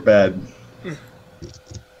 whalebacks are bad.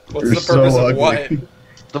 What's They're the purpose so of what? ugly.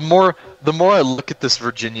 The more I look at this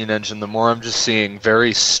Virginian engine, the more I'm just seeing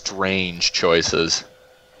very strange choices.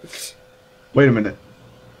 Wait a minute.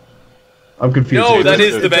 I'm confused. No, It that doesn't-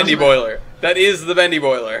 is the it Bendy doesn't- boiler. That is the Bendy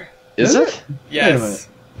boiler. Is Is it? Yes. minute.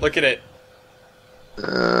 Look at it. What?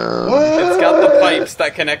 It's got the pipes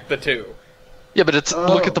that connect the two. Yeah, but it's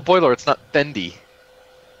look at the boiler. It's not bendy.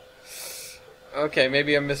 Okay,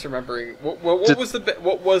 maybe I'm misremembering. What Did-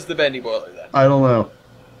 was the Bendy boiler then? I don't know.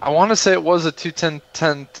 I want to say it was a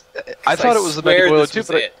 21010. I 'Cause thought it was the bendy swear boiler this too, was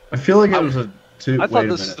but it. I feel like it was a two. I wait thought a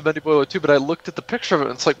this was minute. the bendy boiler too. But I looked at the picture of it,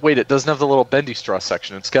 and it's like, wait, it doesn't have the little bendy straw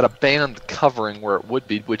section. It's got a band covering where it would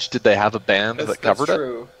be. Which did they have a band That's that covered it?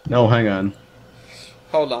 true. No, hang on.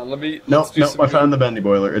 Hold on, let me. No, let's do no, some I found the bendy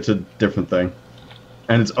boiler. It's a different thing,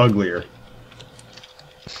 and it's uglier.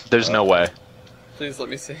 There's no way. Please let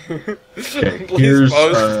me see. Okay, Please here's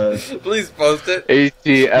post. Please post it. I need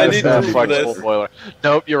to ATSF read flexible this. boiler.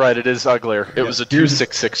 Nope, you're right. It is uglier. It Yeah, was a here's-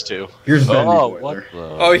 2662. here's bendy Oh, boiler. what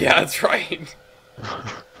the? Oh yeah, that's right.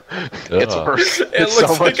 It's Ugh. worse. It It's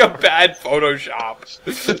looks so like much, a bad Photoshop.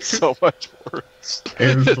 It's so much worse.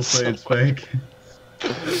 Here's will It's say so it's fake.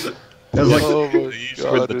 It was like, Oh my These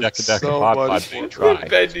God, were the it's Deca so Pod much being worse. tried.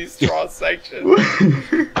 Bendy straw section.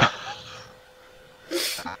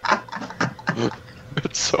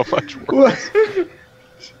 It's so much worse. what?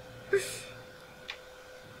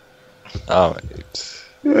 Alright.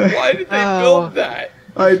 Why did they build that?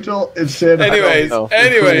 I don't. It said. Anyways, We'll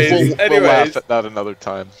laugh at that another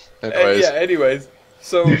time. Anyways. Anyways.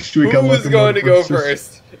 So, Next week I'll who look is at going to go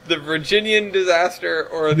versus- first? The Virginian disaster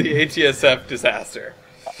or the ATSF disaster?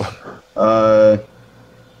 I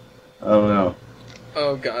don't know.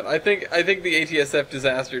 Oh god, I think the ATSF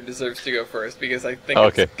disaster deserves to go first because I think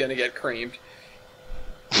Okay. it's gonna get creamed.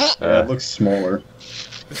 Yeah, it looks smaller.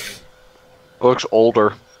 Looks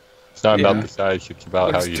older. It's not Yeah. about the size, it's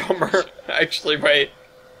about Looks how you... dumber. Actually, wait.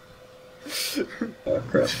 Oh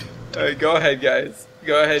crap! Alright, go ahead, guys.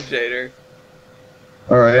 Go ahead, Jader.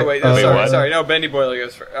 All right. Oh wait, Wait, what? sorry. No, Bendy Boiler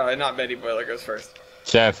goes first. Not Bendy Boiler goes first.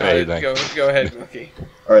 Santa Fe, then. Go ahead, Milky.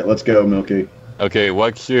 All right, let's go, Milky. Okay,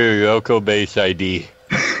 what's your local base ID?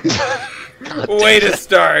 Way to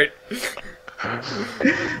start.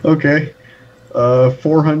 Okay.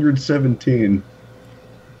 417.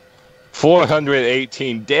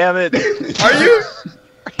 418, damn it! Are you?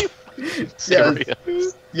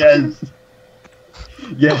 Serious. Yes.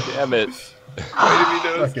 Yes. Damn it. Why did we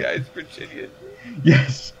know this Okay. guy's Virginian?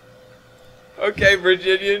 Yes. Okay,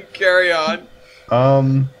 Virginian, carry on. All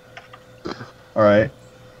right.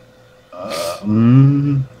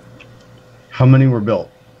 How many were built?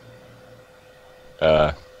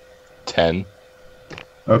 10.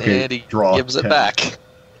 Okay. And he draw. gives it 10. back.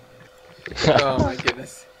 Oh my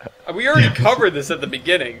goodness. We already covered this at the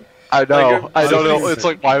beginning. I know. Like, I don't know. Jesus. It's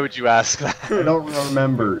like, why would you ask that? I don't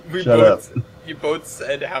remember. We Shut both, up. You both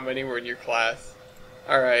said how many were in your class.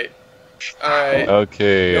 Alright. Alright.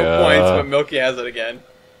 Okay, No points, but Milky has it again.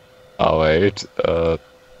 oh wait,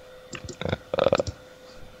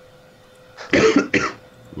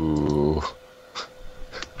 ooh.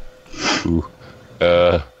 Ooh.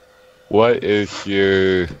 What is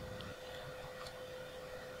your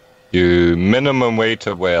minimum weight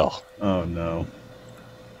of whale? Oh no.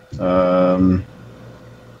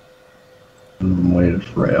 Weight of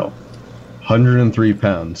frail. 103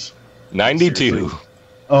 pounds. 92. Seriously.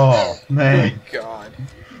 Oh man. God.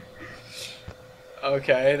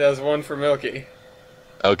 Okay, that was one for Milky.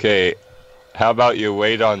 Okay, how about your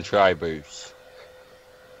weight on tribers?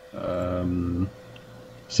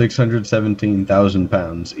 617,000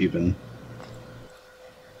 pounds even.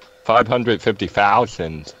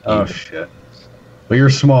 550,000. Oh shit. But you're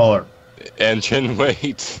smaller. Engine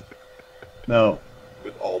weight. No.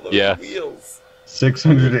 With all those Yeah. wheels.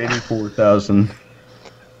 684,000.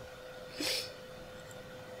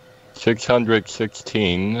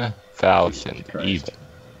 616,000 Christ. even.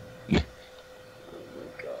 Oh my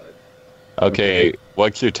god. Okay,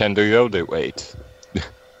 what's your tender loader weight? You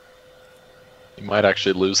might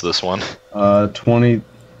actually lose this one.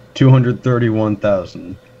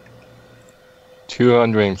 231,000.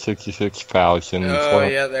 266,000. Oh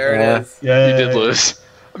yeah, there Yeah. it is. Yeah. You did lose.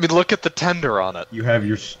 I mean, look at the tender on it. You have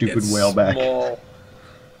your stupid It's whale back.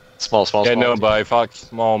 small. Small. Yeah, no, but I thought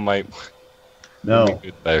small might No. make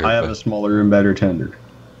it better. I have a smaller and better tender.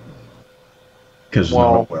 Because it's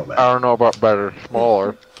not a whale back. I don't know about better,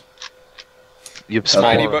 smaller. You have smaller,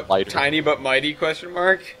 Tiny and but lighter. tiny but mighty? Question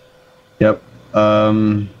mark. Yep.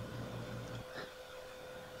 Let's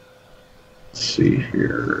see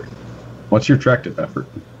here. What's your tractive effort?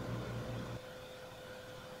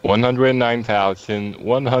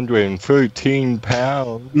 109,113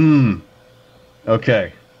 pounds.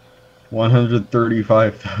 Okay.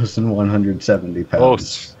 135,170 Oh,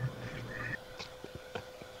 pounds.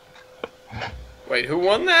 Wait, who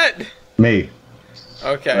won that? Me.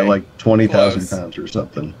 Okay. By like 20,000 Close. pounds or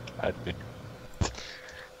something. I think-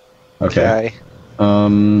 Okay.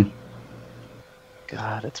 God,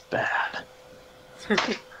 it's bad.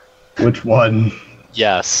 Which one?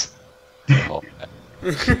 Yes. oh,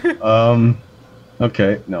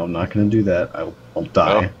 Okay. No, I'm not gonna do that. I'll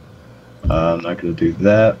die. I'm not gonna do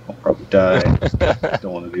that. I'll probably die.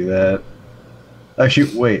 Don't want to do that.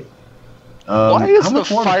 Actually, wait. Why is how the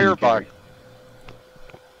much water can you firebug? carry?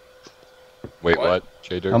 Wait, What? what?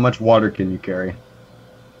 Shader? How much water can you carry?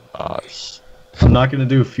 Uh, I'm not gonna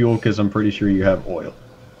do fuel because I'm pretty sure you have oil.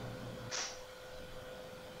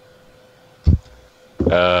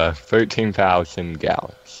 13,000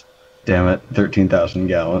 gallons. Damn it, 13,000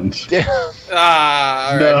 gallons.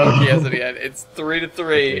 Ah, alright, No. Milky has it again. It's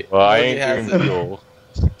 3-3. Well, I Milky ain't has doing it. fuel.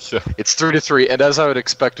 So, It's 3-3, and as I would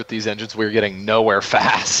expect with these engines, we're getting nowhere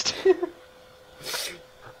fast.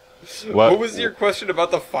 What was your question about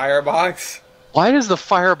the firebox? Why is the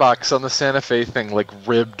firebox on the Santa Fe thing like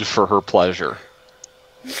ribbed for her pleasure?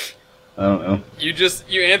 I don't know.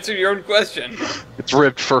 You answered your own question. It's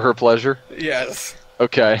ribbed for her pleasure? Yes.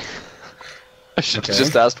 Okay. I should have Okay.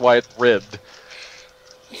 just asked why it's ribbed.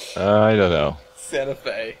 I don't know. Santa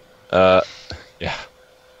Fe. Yeah.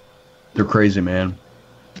 They're crazy, man.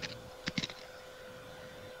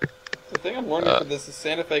 The thing I'm learning for this is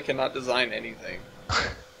Santa Fe cannot design anything.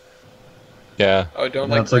 Yeah. Oh, don't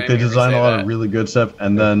No, like it's like they Grammy when we design say a lot that. of really good stuff,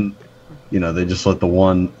 and then, they just let the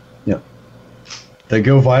one, they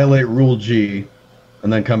go violate Rule G,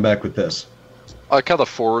 and then come back with this. I like how the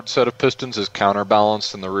forward set of pistons is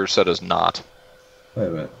counterbalanced and the rear set is not. Wait a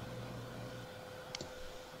minute.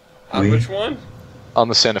 On which one? On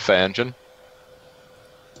the Santa Fe engine.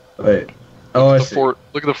 Wait. Oh, I see. Look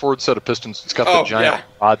at the forward set of pistons. It's got the giant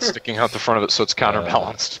rod sticking out the front of it, so it's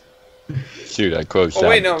counterbalanced. Shoot, I closed Oh down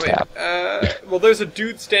wait, the no, wait. tap. Well, there's a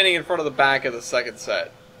dude standing in front of the back of the second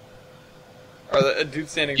set, or a dude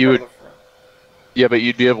standing in You front of the front. Yeah, but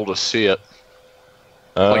you'd be able to see it.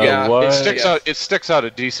 yeah, what? It sticks Yeah. out. It sticks out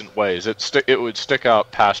a decent ways. It would stick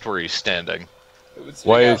out past where he's standing. It would stick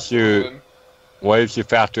Why out is your- through him. What is your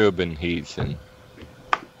factor of adhesion?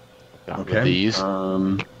 With these.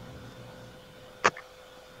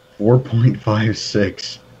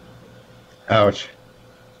 4.56. Ouch.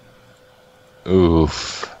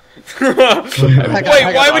 Oof. Wait,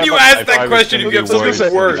 why would you ask that question if you have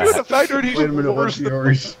something worse? What's the factor Wait a adhesion minute, what's worse than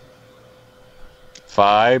yours?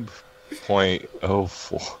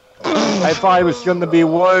 5.04. I thought it was going to be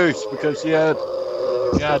worse because you had.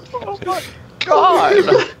 Oh my god!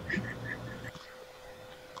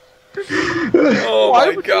 Oh Why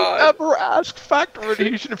my would god! you ever ask factor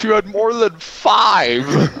adhesion if you had more than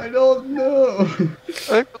 5? I don't know. I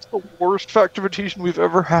think that's the worst factor adhesion we've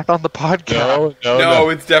ever had on the podcast. No,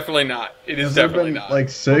 it's definitely not. It is Has there definitely been, not. like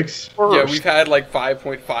 6? Yeah, we've had like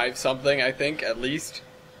 5.5 something, I think, at least.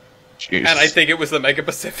 Jesus. And I think it was the Mega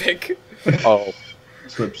Pacific. Oh,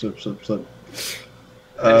 Slip.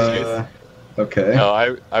 Anyways. Okay.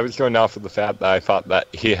 No, I was going off of the fact that I thought that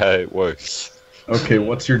he had it worse. Okay,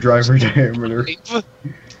 what's your driver diameter?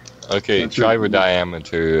 Okay, That's your- driver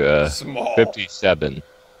diameter Small. 57.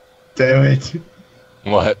 Damn it.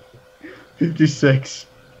 What? 56.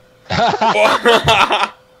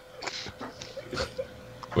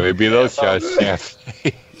 Way below Chef.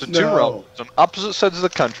 the two No. realms on opposite sides of the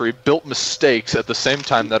country built mistakes at the same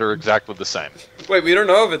time that are exactly the same. Wait, we don't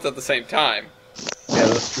know if it's at the same time. Yeah,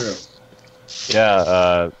 that's true.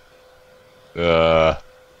 Yeah,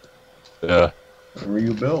 When were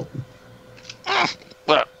you built?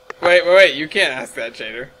 Wait, you can't ask that,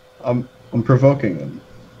 Shader. I'm provoking him.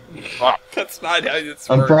 That's not how it's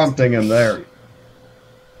I'm works. prompting him there.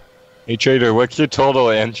 Hey Trader, what's your total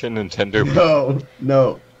engine and tender? No.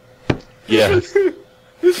 Yes. You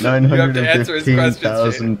have to answer his questions,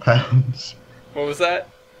 915,000 pounds. What was that?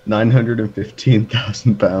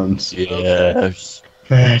 915,000 pounds. Yes.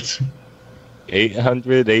 Fat.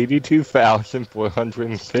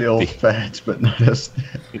 882,450. Still fat, but not as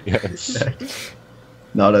thick. Yes.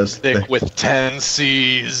 Not as Thick thick. with 10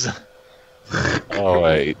 C's. All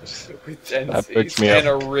right. With 10 That Cs puts me and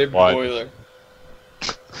a up rib one. boiler.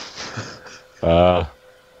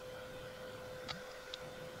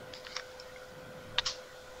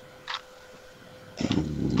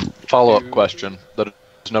 Follow-up question that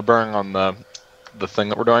is no bearing on the thing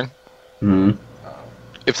that we're doing. Hmm.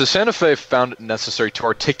 If the Santa Fe found it necessary to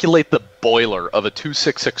articulate the boiler of a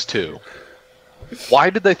 2662, why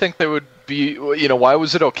did they think they would be, why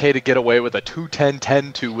was it okay to get away with a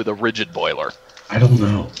 210-10-2 with a rigid boiler? I don't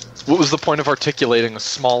know. What was the point of articulating a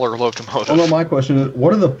smaller locomotive? Well, no, my question is,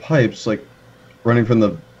 what are the pipes, like, running from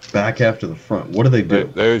the back half to the front? What do they do?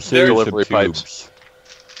 There's They're series delivery of tubes.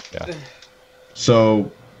 Yeah.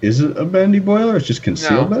 So, is it a bendy boiler? It's just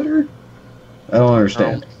concealed No. better? I don't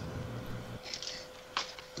understand.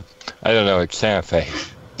 I don't know. It's Santa Fe.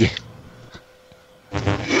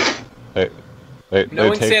 they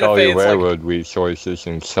Knowing take Santa all Fe, your it's like- railroad resources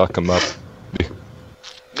and suck them up.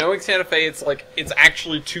 Knowing Santa Fe, it's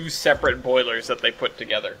actually two separate boilers that they put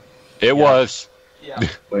together. It was. Yeah.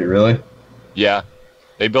 Wait, really? Yeah.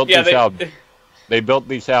 They built Yeah, these out. They built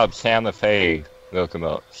these out Santa Fe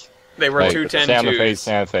locomotives. They were Like, 210 Santa Fe, twos.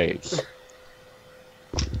 Santa Fe's.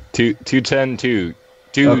 210-2.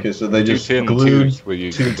 Two Okay, so they just 210 glued twos were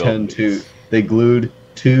used to build 210-2. They glued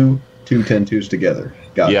two 210-2s together.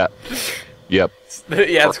 Got Yeah. Yep.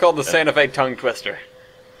 Yeah, it's called the Santa Fe tongue twister.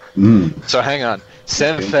 it. Mm. So hang on.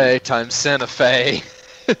 Santa Fe times Santa Fe.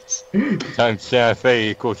 Times Santa Fe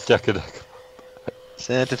equals Santa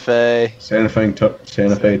Santa Fe. Santa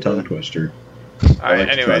Fe tongue twister. Alright, I'd like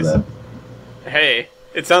to try anyways. that. Hey,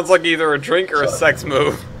 it sounds like either a drink or a sex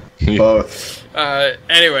move. Both.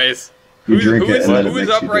 Anyways. You drink it and then it Who's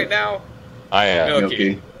makes up you right do- now? I am. Milky.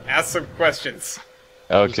 Milky. Ask some questions.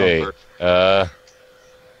 Okay. Who's up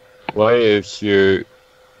What is your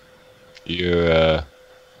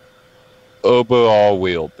overall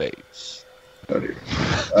wheelbase. Oh, dear.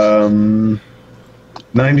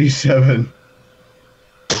 97.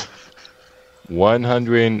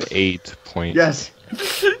 108. Yes.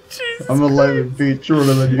 Jesus I'm 11 feet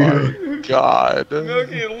shorter than you. God.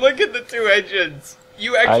 Milky, look at the two engines.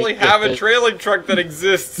 You actually I- have a trailing truck that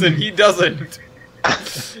exists, and he doesn't.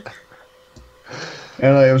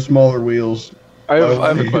 And I have smaller wheels. I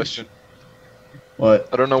have a question. What?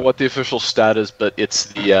 I don't know what the official stat is, but it's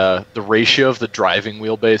the ratio of the driving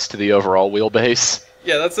wheelbase to the overall wheelbase.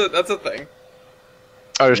 Yeah, that's a thing.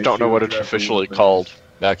 I just don't know Ratio what of it's driving officially wheelbase. called.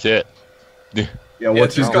 That's it. Yeah,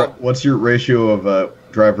 it's just called- what's your ratio of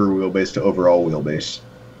driver wheelbase to overall wheelbase?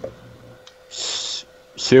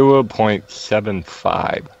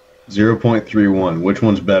 0.75. 0.31. Which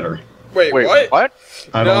one's better? Wait, what?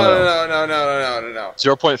 I No, don't know. no.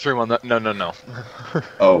 0.31. No.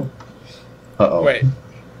 Oh. Uh-oh. Wait.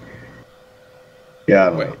 Yeah, I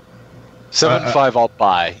don't Wait. know. 7.5 I'll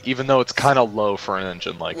buy, even though it's kind of low for an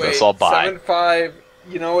engine like Wait, this. I'll buy. 7.5.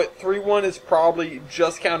 You know what? 3.1 is probably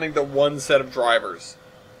just counting the one set of drivers.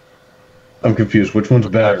 I'm confused. Which one's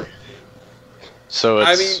better? So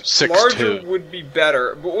I it's mean, 6.2. larger would be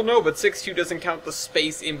better. But, well, no, but 6.2 doesn't count the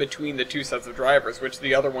space in between the two sets of drivers, which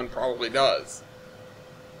the other one probably does.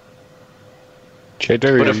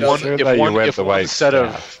 Chater, But are if you one, sure if that you one, read if the one right set stat?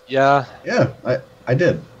 of yeah, Yeah, I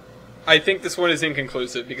did. I think this one is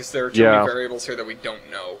inconclusive because there are too Yeah. many variables here that we don't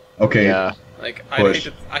know. Okay, yeah. Like, Push.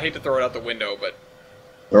 I hate to throw it out the window, but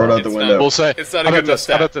throw it out the It's window. We'll say. It's not a how good about this?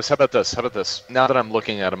 How enough about this? How about this? How about this? Now that I'm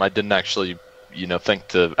looking at him, I didn't actually, think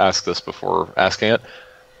to ask this before asking it.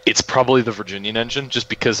 It's probably the Virginian engine, just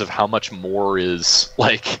because of how much more is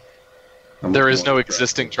like. There is no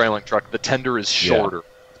existing trailing truck. The tender is Yeah. shorter,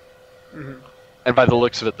 Mhm. and by the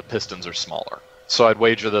looks of it, the pistons are smaller. So I'd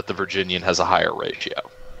wager that the Virginian has a higher ratio.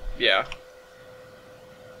 yeah.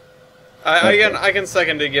 Okay. I can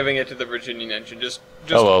second to giving it to the Virginian engine, just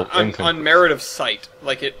Oh, well, on incon- merit of sight.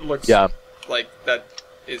 Like, it looks Yeah. like that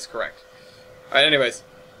is correct. Alright, anyways.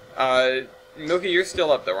 Milky, you're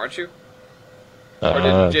still up though, aren't you? Or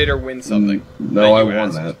did Jader win something? No, that I you won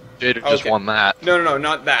asked? that. Jada just Okay. won that. No,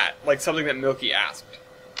 not that. Like something that Milky asked.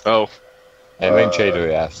 Oh, I think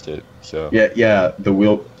Chater asked it, so. Yeah,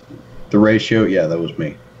 the ratio, yeah, that was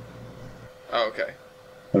me. Oh, okay.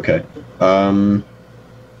 Okay.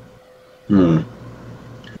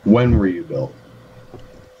 When were you built?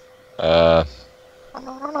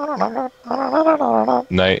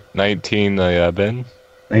 1911.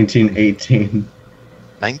 1918.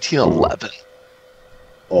 1911.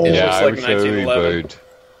 Oh, It Yeah, looks I like was early 1911. bird,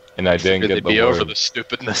 and I didn't Figured get they'd the be over word. the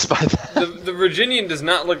stupidness by then. The Virginian does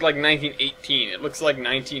not look like 1918. It looks like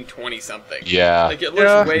 1920 something. Yeah, Like it looks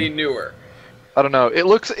Yeah. way newer. I don't know. It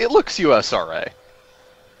looks USRA.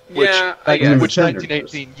 Which, Yeah, I guess. Which Tender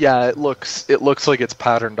 1918? Yeah, it looks like it's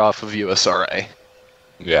patterned off of USRA.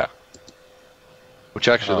 yeah. Which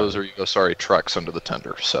actually, those are USRA trucks under the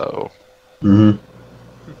tender. So Mm-hmm.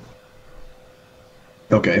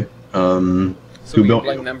 Okay. So who we built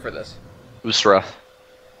blame you? them for this. Usra.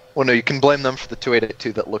 Well, no, you can blame them for the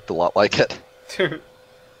 2882 that looked a lot like it.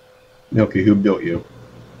 Milky, who built you?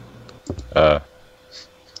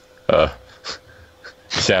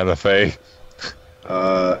 Santa Fe.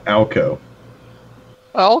 Alco.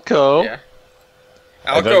 Alco. Yeah.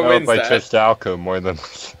 I don't Alco know wins if I that. trust Alco more than.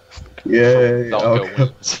 Yay, Alco Alco.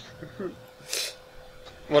 wins.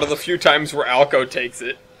 One of the few times where Alco takes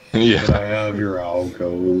it. Can Yeah. I have your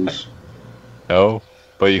Alcos? No,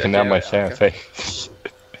 but you can Yeah, have my yeah, Santa okay. Fe.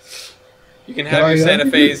 You can Can have I your have Santa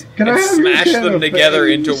your- Fe's can I and have your smash them Santa together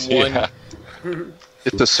Fe's? into one. Yeah.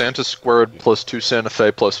 It's a Santa squared plus 2 Santa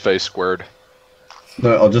Fe plus Fe squared.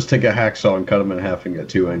 No, I'll just take a hacksaw and cut them in half and get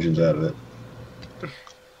 2 engines out of it.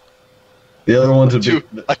 The other one's A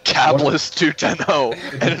cabless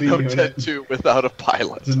 210 and a an B unit. Octet 2 without a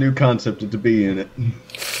pilot. It's a new concept. It's a B unit.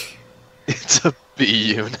 It's a B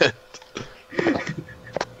unit.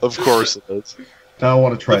 Of course it is. I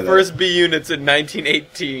want to try The that. first B unit's in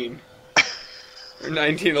 1918 or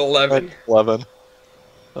 1911. 11.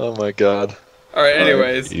 Oh my god. All right.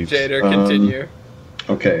 Anyways, Jeez. Jader, continue.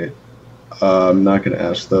 Okay. I'm not going to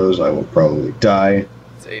ask those. I will probably die.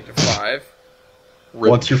 It's 8-5.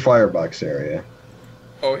 What's your firebox area?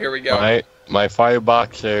 Oh, here we go. My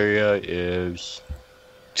firebox area is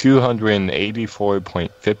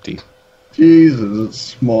 284.50. Jesus, it's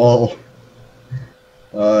small.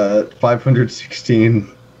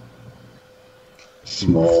 516.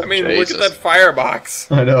 Small. I mean, Jesus. look at that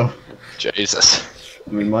firebox. I know. Jesus.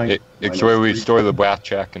 I mean, mine. It's mine where is we three- store the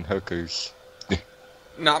blackjack and hookers.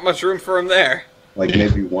 Not much room for him there. Like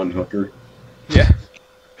maybe one hooker. Yeah.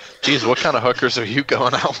 Jeez, what kind of hookers are you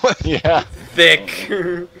going out with? Yeah. Thick.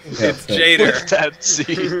 It's thick. Jader. Dead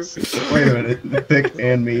seas. Wait a minute. Thick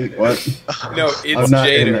and meat. What? No, it's I'm not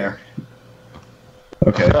in Jader. there.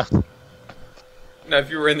 Okay. Now, if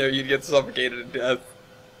you were in there, you'd get suffocated to death.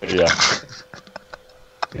 Yeah.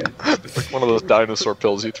 It's like one of those dinosaur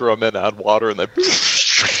pills. You throw them in, add water, and then.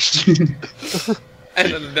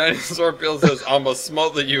 And then the dinosaur pill says, "I'ma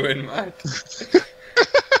smother you in mine."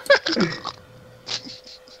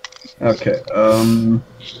 Okay.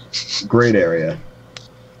 Grade area.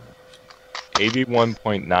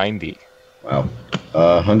 81.90. Wow.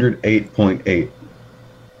 108.8.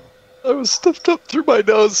 I was stuffed up through my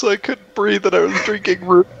nose, so I couldn't breathe, and I was drinking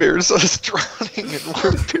root beer, so I was drowning in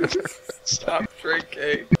root beer. Stop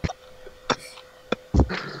drinking.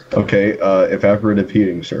 Okay. Evaporative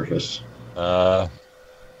heating surface.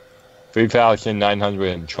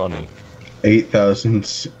 3,920.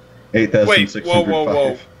 8,000. Wait,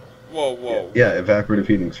 8,605. whoa. Yeah, evaporative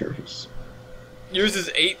heating surface. Yours is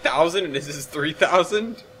 8,000 and this is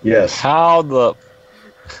 3,000? Yes. How the...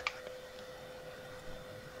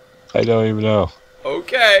 I don't even know.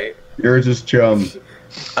 Okay. Yours is chum.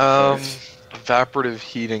 Evaporative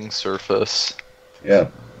heating surface. Yeah.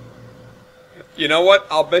 You know what?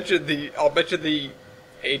 I'll bet you the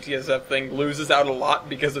ATSF thing loses out a lot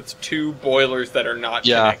because it's two boilers that are not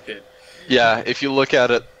connected. Yeah, if you look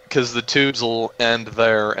at it, because the tubes will end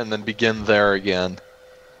there and then begin there again.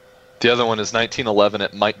 The other one is 1911.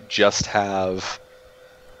 It might just have,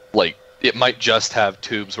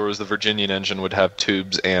 tubes, whereas the Virginian engine would have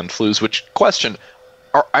tubes and flues. Which, question,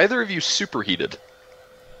 are either of you superheated?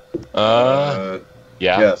 Yeah.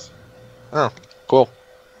 Yes. Oh, cool.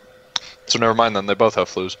 So never mind then, they both have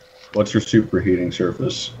flues. What's your superheating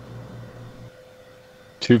surface?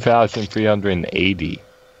 2,380.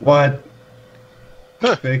 What?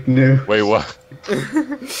 Fake news. Wait, what?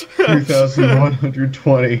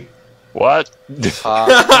 2,120. What?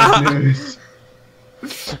 Fake news.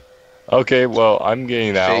 Okay, well, I'm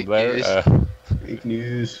getting out Fake there. news. Fake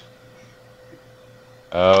news.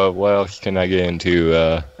 What else can I get into?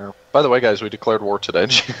 By the way, guys, we declared war today.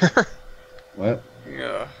 Did you hear? What?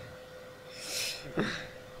 Yeah.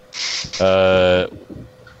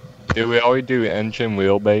 Did we already do engine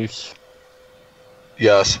wheelbase?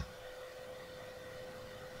 Yes.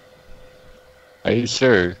 Are you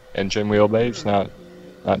sure? Engine wheelbase, not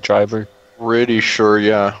driver? Pretty sure,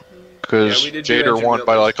 yeah. Because Yeah, we did do Jader engine won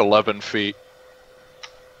by wheelbase. like 11 feet.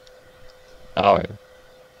 Alright.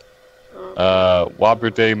 Whopper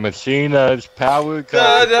de Messina's power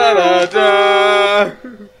Da cut. da da da!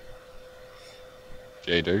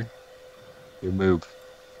 Jader, you move.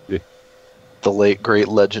 The late, great,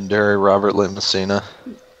 legendary Robert Lee Messina.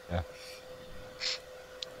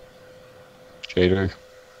 Jader,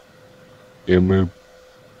 you move.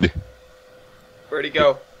 Where'd he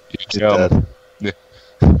go? Jump. Jader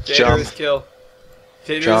Chum. is kill.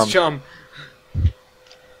 Jader Chum. is chum.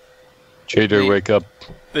 Jader, wake up.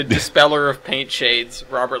 The dispeller of paint shades,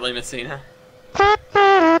 Robert Lee Messina.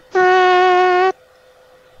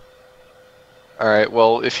 Alright,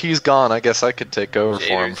 well, if he's gone, I guess I could take over for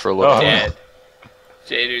him Jader's for a little while. dead.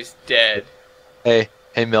 Jader's dead. Hey,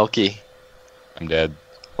 Milky. I'm dead.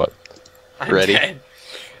 What? I'm Ready? dead.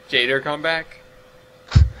 Jader, come back.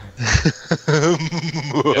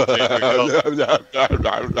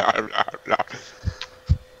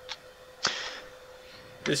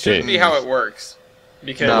 This shouldn't be how it works.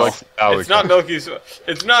 Because No. it's not Milky's.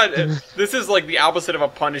 It's not. This is like the opposite of a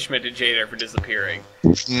punishment to Jader for disappearing.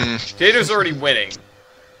 Jader's already winning.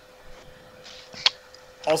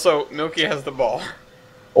 Also, Milky has the ball.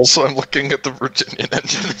 Also, I'm looking at the Virginian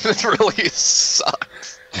engine, and it really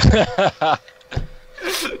sucks.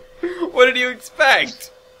 What did you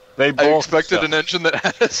expect? They I both expected suck. an engine that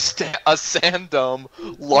had a sand dome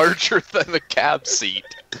larger than the cab seat.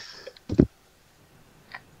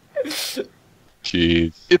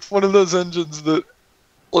 Jeez. It's one of those engines that,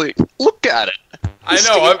 like, look at it. I The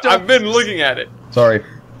know. steam I've dome- been looking at it. Sorry.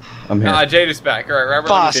 I'm here. Jader's back. All right, Robert.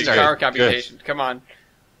 Let me see Foster. power computation. Come on.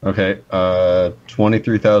 Okay.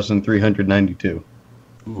 23,392.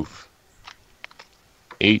 Oof.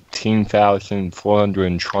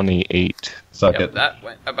 18,428. Suck Yep, it. that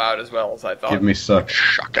went about as well as I thought. Give me suck.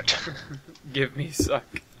 Shuck it. Give me suck.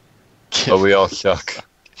 But we all suck.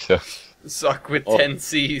 So, Suck with Oh. 10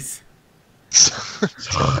 C's. That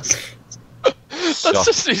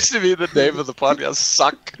just needs to be the name of the podcast.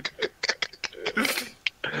 Suck.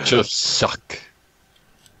 just suck.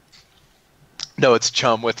 No, it's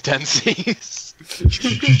chum with 10 C's.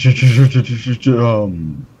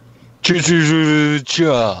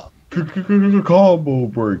 Combo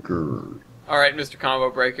breaker. All right, Mr.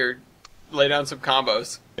 Combo Breaker, lay down some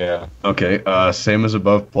combos. Yeah. Okay, same as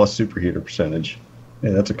above plus superheater percentage. Hey,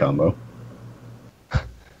 that's a combo. It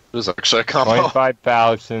is actually a combo.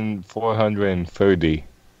 25,430.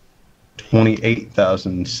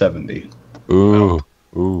 28,070. Ooh.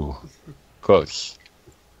 Close.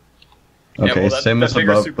 Okay, same as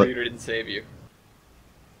above, but superheater didn't save you.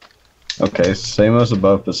 okay, same as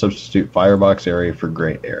above, but substitute firebox area for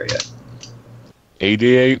gray area.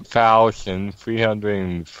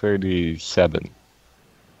 88,337.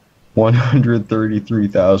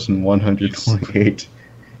 133,128.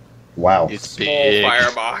 Wow. It's Small big.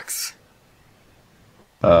 firebox.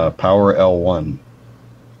 Power L1.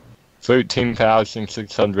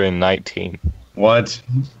 13,619. What?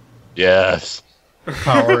 Yes.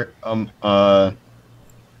 Power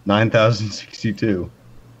 9,062.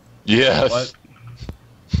 Yes. What?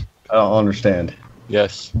 I don't understand.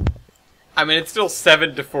 Yes. I mean, it's still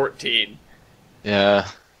 7 to 14. Yeah.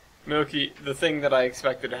 Milky, the thing that I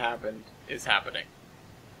expected to happen is happening.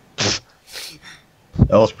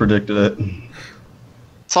 Ellis predicted it.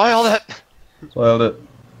 Saw that. Soiled it.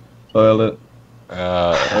 Soiled it.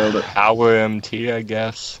 Power MT, I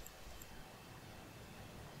guess.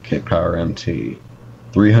 Okay, Power MT.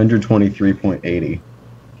 323.80.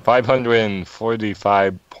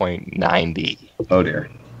 545.90. Oh dear.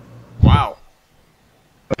 Wow.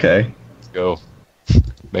 Okay. Let's go.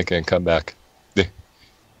 Making a comeback.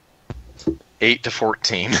 8 to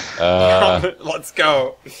 14. Let's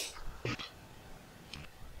go.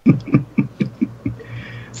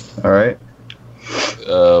 All right.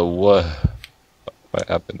 What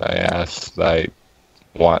happened? I asked. I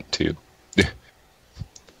want to.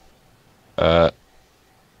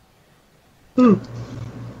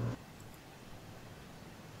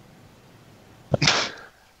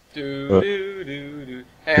 Do. Hey,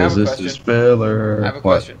 I have a This question. is filler. I have a What?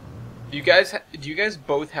 question. Do you guys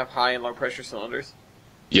both have high and low pressure cylinders?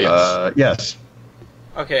 Yes. Yes.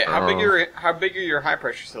 Okay, how big are your high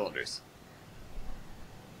pressure cylinders?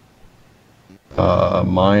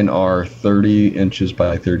 Mine are 30 inches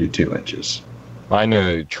by 32 inches. Mine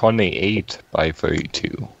are 28 by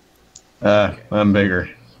 32. I'm bigger.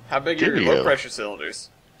 How big are your low pressure cylinders?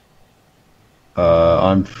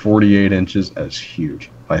 I'm 48 inches. That's huge.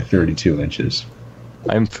 By 32 inches.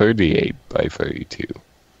 I'm 38 by 32.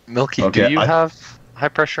 Milky, Okay, do you have high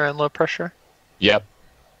pressure and low pressure? Yep.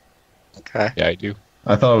 Okay. Yeah, I do.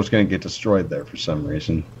 I thought I was going to get destroyed there for some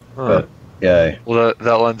reason. Huh. But, yeah. Well,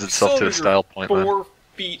 that lends itself to a Cylinders are style point, man. 4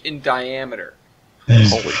 feet in diameter.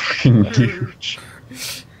 It's Holy freaking huge.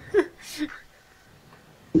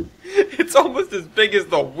 It's almost as big as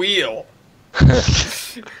the wheel.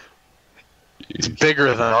 It's bigger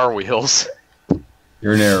than our wheels.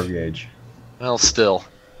 You're narrow gauge. Well, still.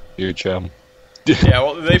 You chum. Yeah,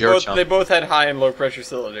 well, Your chunk. they both had high and low pressure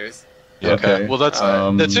cylinders. Okay. Well, that's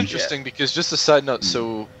Um, interesting because just a side note.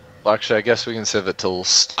 So, well, actually, I guess we can save it till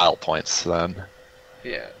style points then.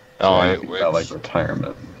 Yeah. Oh, I I think about like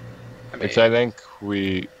retirement. I mean, which I think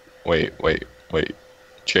we... Wait.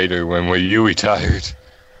 Jader, when were you retired?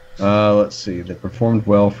 Let's see. They performed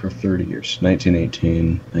well for 30 years.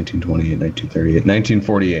 1918, 1928, 1938,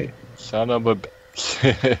 1948. Son of a...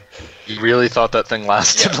 You really thought that thing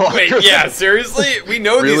lasted longer? wait, yeah, seriously? We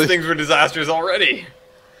know Really? these things were disasters already.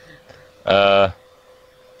 The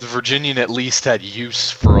Virginian at least had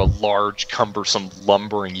use for a large, cumbersome,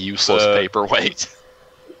 lumbering, useless paperweight.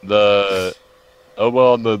 the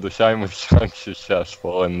design was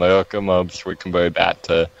unsuccessful, and the locomotives were converted back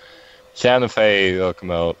to Santa Fe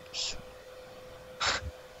locomotives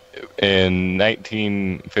in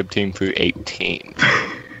 1915 through 18.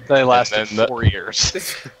 They lasted And then 4 years.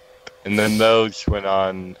 And then those went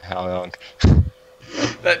on how long?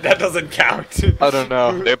 That doesn't count. I don't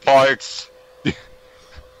know. Their parts. They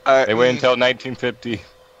went until 1950.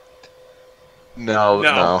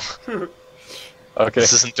 No. Okay,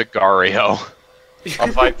 This isn't Dagario. I'll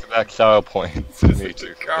fight for that style point. This Me is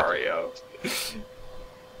too. Lucario.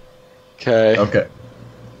 Okay. Okay.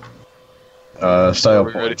 Are Style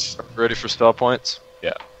we points. ready for style points?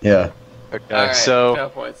 Yeah. Okay. Alright, So style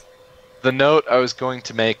points. the note I was going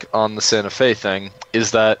to make on the Santa Fe thing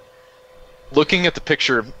is that looking at the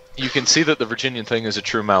picture, you can see that the Virginian thing is a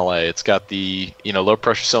true Mallet. It's got the low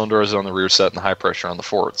pressure cylinders on the rear set and the high pressure on the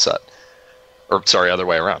forward set. Or sorry, other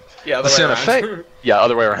way around. Yeah, The Santa way Fe. Yeah,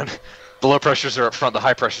 other way around. The low pressures are up front, the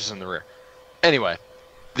high pressures in the rear. Anyway,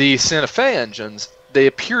 the Santa Fe engines, they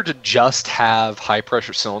appear to just have high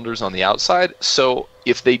pressure cylinders on the outside. So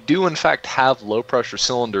if they do in fact have low pressure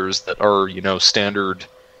cylinders that are, standard,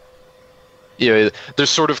 they're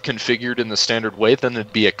sort of configured in the standard way, then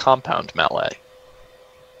it'd be a compound Mallet.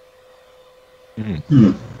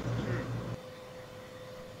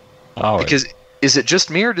 All right. Because is it just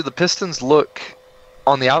me, or do the pistons look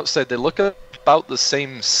on the outside? They look about the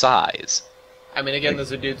same size. I mean, again,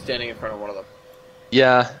 there's a dude standing in front of one of them.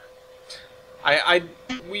 Yeah.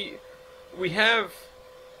 We have.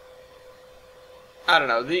 I don't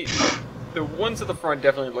know, the ones at the front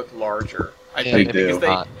definitely look larger. I Yeah, think they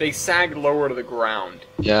because do. they sag lower to the ground.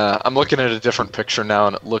 Yeah, I'm looking at a different picture now,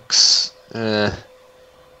 and it looks. Can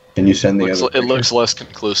you send the other? It looks less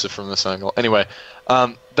conclusive from this angle. Anyway,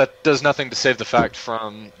 that does nothing to save the fact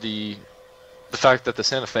from the fact that the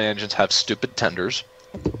Santa Fe engines have stupid tenders.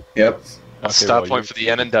 Yep. Okay, Stop well, point you- for the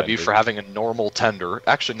N and W for having a normal tender.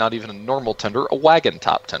 Actually, not even a normal tender, a wagon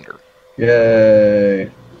top tender. Yay!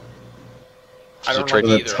 I don't It's a like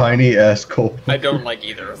With a either. tiny ass coal. I don't like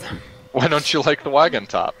either of them Why don't you like the wagon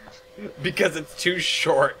top? because it's too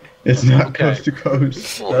short. It's not Okay. coast to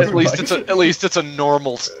coast. Well, That's at least it's a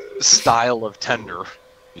normal style of tender.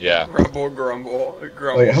 Yeah. Grumble, grumble,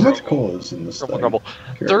 grumble. Like, how much grumble. coal is in this Grumble, thing? grumble.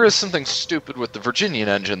 There is something stupid with the Virginian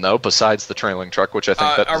engine, though, besides the trailing truck, which I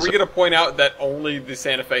think that. Are we going to point out that only the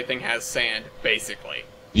Santa Fe thing has sand, basically?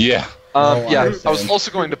 Yeah. Oh, I Yeah, I understand. was also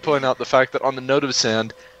going to point out the fact that on the note of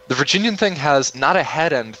sand, the Virginian thing has not a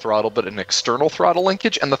head end throttle, but an external throttle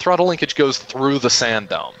linkage, and the throttle linkage goes through the sand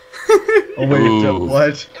dome. Oh wait, Ooh.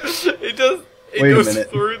 what? It does. It Wait a goes minute.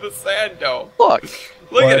 through the sand dome. Look,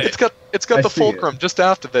 Look What? at it's it. got I the see it. fulcrum just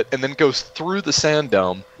aft of it, and then goes through the sand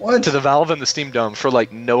dome What? to the valve in the steam dome for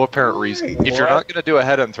like no apparent reason. Why? If you're What? not going to do a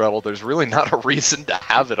head end throttle, there's really not a reason to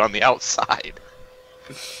have it on the outside.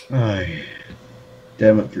 Ay.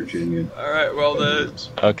 Damn it, Virginia. All right. Well, the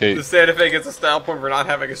Okay. Santa Fe gets a style point for not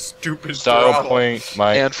having a stupid Style throttle. point,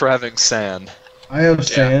 my And for having sand. I have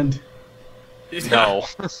sand. No.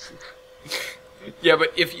 Yeah,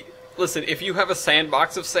 but if you have a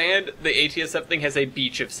sandbox of sand, the ATSF thing has a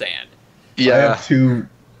beach of sand. I Yeah. have two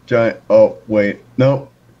giant. Oh wait, no.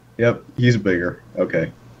 Yep, he's bigger.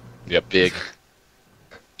 Okay, Yep. Big.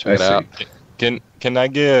 I Check it see. out. Can I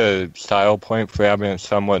get a style point for having a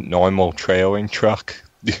somewhat normal trailing truck?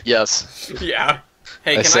 Yes. Yeah.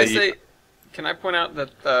 Hey, I can say- can I point out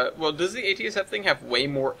that, well, does the ATSF thing have way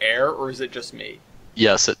more air, or is it just me?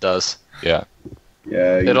 Yes, it does. Yeah.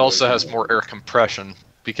 Yeah. It also has more air compression,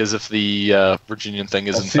 because if the Virginian thing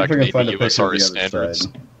is I'll in see if fact I can find a maybe picture of USRA the other standards,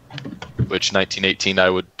 side. which 1918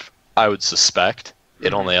 I would suspect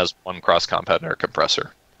it only has one cross-compound air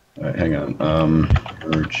compressor. All right, hang on.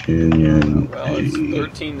 Virginian. Well, it's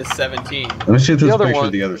 13 to 17. Let me see if The there's a other picture one-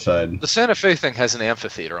 of the other side. The Santa Fe thing has an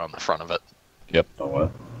amphitheater on the front of it. Oh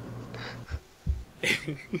what?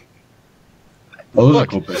 Oh, those are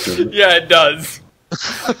cool pictures. Yeah, it does.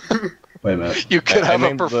 Wait a minute. You could I have a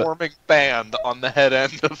mean, the- performing band on the head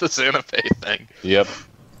end of the Santa Fe thing. Yep.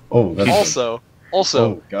 Oh, that's Also,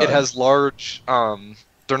 Oh, God. it has large.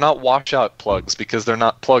 They're not washout plugs because they're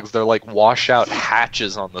not plugs. They're like washout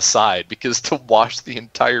hatches on the side because to wash the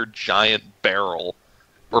entire giant barrel,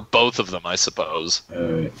 or both of them, I suppose.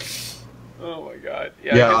 Oh my god.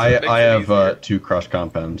 Yeah, guess it makes I it have easier. 2 cross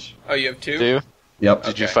compounds. Oh, you have two? Do you? Yep.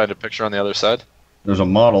 Did you Okay. find a picture on the other side? There's a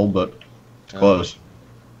model, but it's close.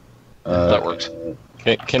 That works.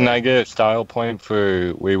 Can I get a style point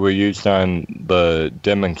for we were used on the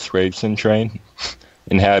demonstration train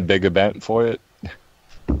and had a big event for it?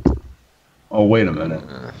 Oh, wait a minute.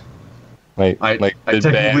 Like I the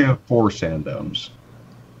technically band- have 4 sand domes.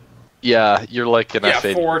 Yeah, you're like an Yeah,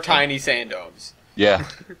 F81. 4 tiny sand domes. Yeah.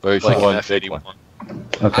 Versus Like an one F81. big one.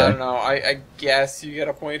 Okay. I don't know. I guess you get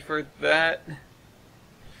a point for that.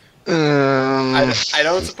 Um, I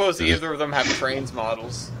don't suppose either of them have trains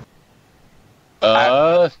models.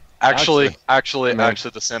 actually, man.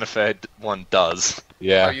 the Santa Fe one does. Are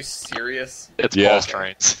Yeah. you serious? It's Yeah. Paul's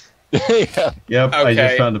trains. Yeah. Yep, I Okay.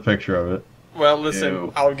 just found a picture of it. Well, listen,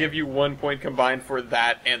 Ew. I'll give you 1 point combined for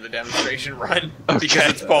that and the demonstration run because Okay.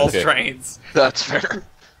 it's Paul's Okay. trains. That's fair.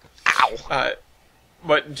 Ow.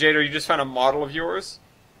 But Jader, you just found a model of yours?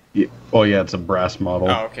 Yeah. Oh yeah, it's a brass model.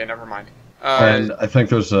 Oh, okay, never mind. And I think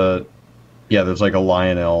there's there's like a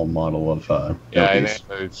Lionel model of Yeah, I Illies. think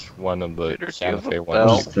there's one of the Do you Santa have a Fe bell?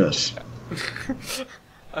 What's ones. this?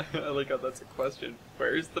 I like how that's a question.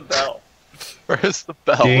 Where's the bell? Where's the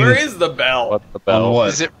bell? Ding. Where is the bell? What the On bell? what?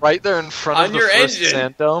 Is it right there in front On of the your first engine.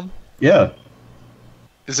 sand dome? Yeah.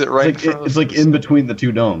 Is it right in It's front like, of it's the like in between the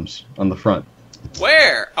 2 domes on the front.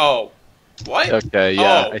 Where? Oh. What? Okay,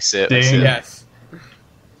 yeah, Oh. I see it. I see Ding. it. Yes.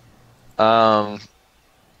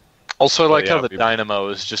 Also, I like yeah, how the we- dynamo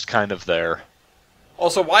is just kind of there.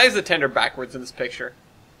 Also, why is the tender backwards in this picture?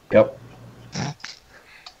 Yep.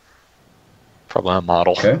 Probably a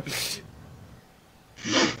model. Okay.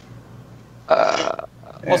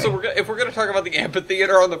 Also, if we're gonna talk about the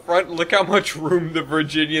amphitheater on the front, look how much room the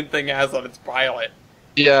Virginian thing has on its pilot.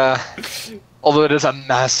 Yeah. Although it is a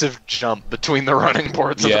massive jump between the running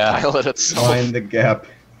boards and the pilot itself. Find the gap.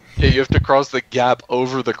 Yeah, you have to cross the gap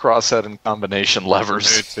over the crosshead and combination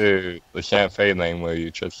levers. To the Santa Fe lane where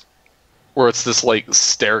you just... Where it's this, like,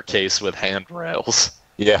 staircase with handrails.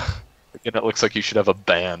 Yeah. And it looks like you should have a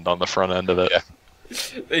band on the front end of it.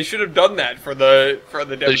 Yeah. They should have done that for the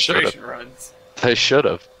demonstration runs. They should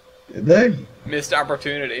have. Did they? Missed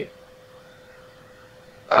opportunity.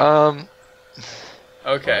 Okay.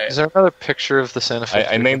 Is there another picture of the Santa Fe?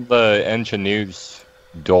 I made the engineer's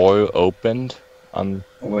door opened Oh,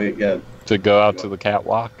 wait, yeah. to go out to the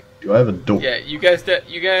catwalk. Do I have a door? Yeah, you guys.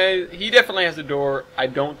 He definitely has a door. I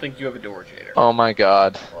don't think you have a door, Jader. Oh my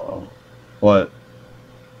god. Oh. What?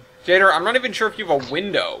 Jader, I'm not even sure if you have a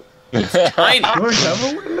window. It's tiny. Do I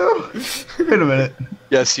have a window? Wait a minute.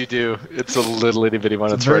 Yes, you do. It's a little itty bitty one.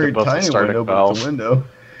 It's It's a right very above the tiny starting window, but it's a valve.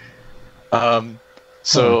 window.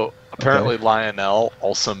 So apparently okay. Lionel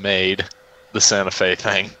also made the Santa Fe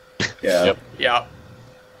thing. Yeah. Yep. Yeah.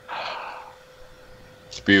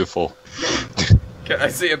 It's beautiful. Can I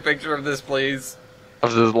see a picture of this, please?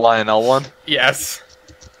 Of the Lionel one? Yes.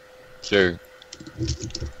 Sure.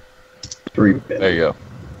 3 There you go.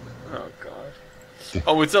 Oh god.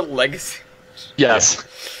 Oh, it's a legacy.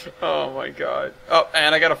 Yes. Oh my god. Oh,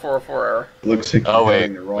 and I got a 404 error. Looks like Oh, you're wait.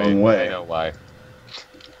 going the wrong way. I know why. I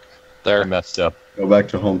There. messed up. Go back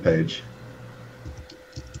to homepage.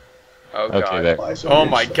 Oh Okay, god. there. Apply some Oh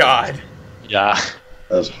new my stuff. god. Yeah.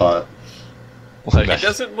 That's hot. Like, It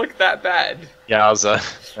doesn't look that bad. Yowza.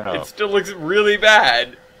 Oh, It still looks really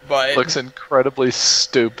bad, but Looks incredibly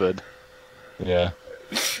stupid. yeah.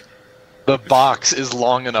 The box is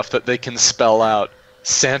long enough that they can spell out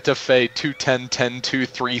Santa Fe 210-10-2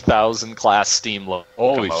 3000 class steam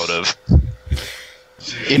Holy locomotive.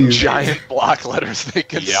 In Huge. giant block letters, they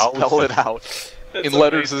can Yeah. spell it out. that's In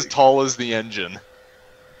letters amazing. as tall as the engine.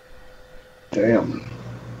 Damn.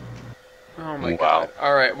 Oh my Wow. god.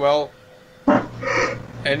 Alright, well.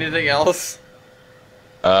 Anything else?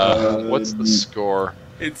 What's the score?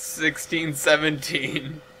 It's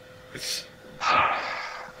 16-17.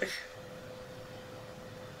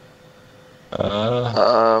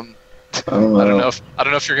 Uh, I don't know. I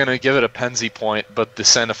don't know if you're gonna give it a Penzi point, but the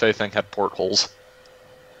Santa Fe thing had portholes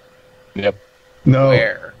yep. No.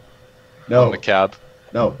 Where? No. on the cab.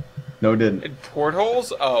 No. No, it didn't. In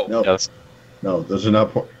portholes? Oh. No. Yes, No, those are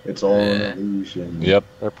not. It's all an Eh. illusion. Yep.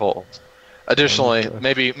 they're portholes. Additionally,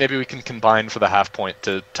 Okay. maybe we can combine for the half point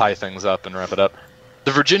to tie things up and wrap it up.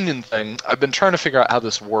 The Virginian thing, I've been trying to figure out how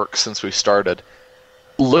this works since we started.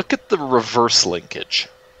 Look at the reverse linkage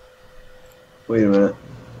Wait a minute.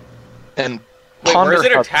 and Wait, ponder where is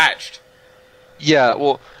it how- attached? Yeah,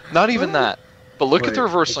 well, not even that. But look at the Wait.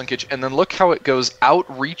 reverse linkage, and then look how it goes out,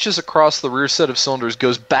 reaches across the rear set of cylinders,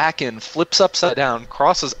 goes back in, flips upside down,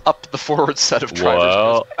 crosses up the forward set of drivers,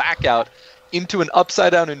 Well- goes back out into an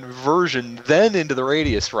upside down inversion, then into the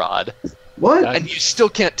radius rod, What? That- and you still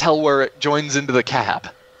can't tell where it joins into the cab.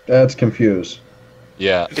 That's confused.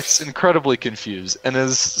 Yeah. It's incredibly confused, and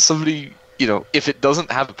as somebody, if it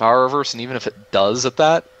doesn't have a power reverse, and even if it does at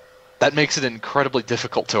that makes it incredibly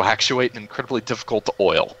difficult to actuate and incredibly difficult to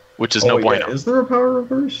oil, which is no yeah. bueno. Is there a power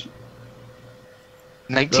reverse?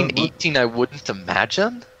 1918, I wouldn't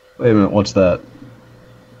imagine. Wait a minute. What's that?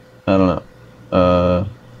 I don't know.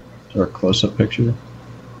 Is there a close-up picture?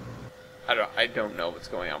 I don't know what's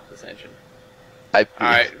going on with this engine. I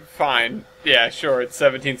Alright, fine. Yeah, sure, it's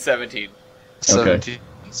 17-17. 17.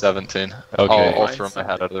 Okay. I'll throw my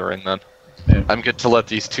hat out of the ring then. Yeah. I'm good to let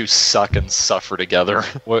these two suck and suffer together.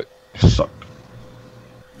 What? Suck.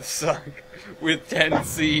 Suck. With 10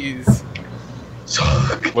 C's.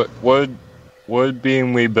 Suck. What? Would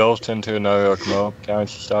being rebuilt into another locomotive count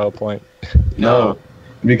as a style point? No.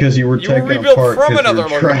 Because you were You were taken rebuilt apart from 'cause another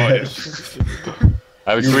you're locomotive. trash.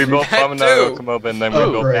 I was You- rebuilt That from another too. locomotive and then Oh,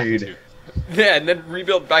 rebuilt back great. to. Yeah, and then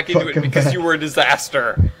rebuilt back into it Fucking because bad. you were a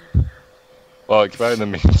disaster. Well, it's better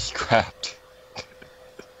than being scrapped.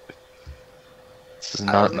 This is I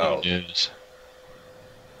not don't know. news.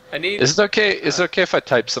 I need... Is it okay? Is it okay if I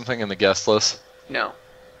type something in the guest list? No.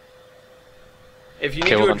 If you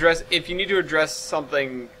Okay, need well to then- address... If you need to address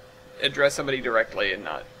something... Address somebody directly and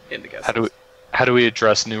not in the guest list. How do we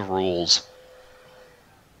address new rules?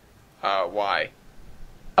 Why?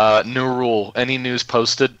 New rule: any news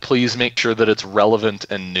posted, please make sure that it's relevant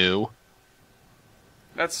and new.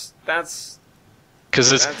 That's... Because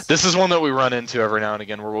That's- this is one that we run into every now and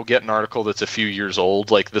again, where we'll get an article that's a few years old.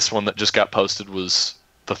 Like this one that just got posted was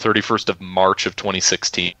the 31st of March of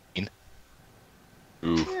 2016.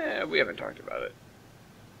 Ooh. Yeah, we haven't talked about it.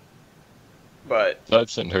 but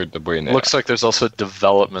Doesn't hurt to bring it. Looks like there's also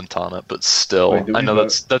development on it, but still, Wait, do I we know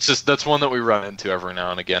vote? that's one that we run into every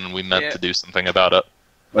now and again, and we meant Yeah. to do something about it.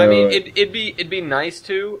 I mean, Wait. it'd be nice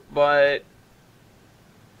to, but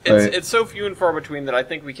Wait. it's so few and far between that I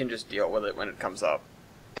think we can just deal with it when it comes up.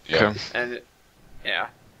 Yeah. Okay. And yeah,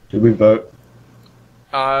 Did we vote?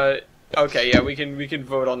 okay, yeah, we can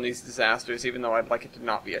vote on these disasters, even though I'd like it to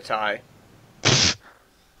not be a tie.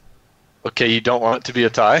 Okay, you don't want it to be a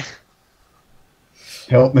tie?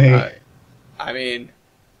 Help me. I mean,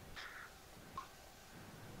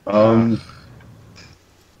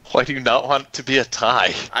 Why do you not want it to be a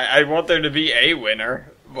tie? I want there to be a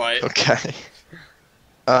winner, but Okay.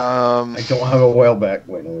 I don't have a whaleback.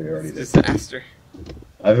 Wait, no, we already did. disaster.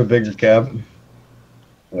 I have a bigger cab.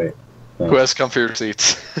 Wait. Who has comfier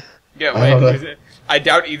seats? Yeah, I don't wait. know. I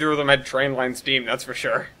doubt either of them had train line steam. That's for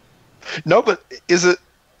sure. No, but is it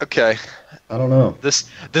okay? I don't know. This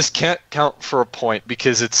can't count for a point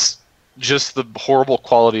because it's just the horrible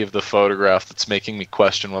quality of the photograph that's making me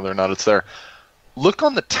question whether or not it's there. Look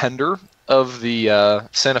on the tender of the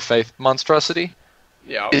Santa Fe monstrosity.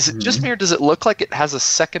 Yeah. Is it just me, or does it look like it has a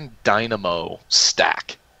second dynamo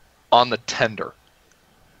stack on the tender?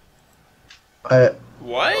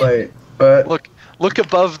 What? Wait, but Look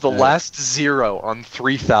above the Yeah. last zero on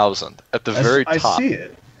 3000 at the very I top. see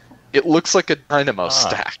it. It looks like a dynamo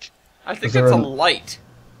stack. I think Is there it's a an- light.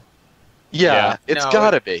 Yeah, Yeah. it's No,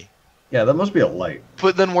 gotta be. Yeah, that must be a light.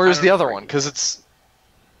 But then I where's don't the other freaking- one? Because it's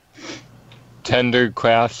Tender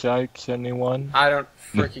crash lights, anyone? I don't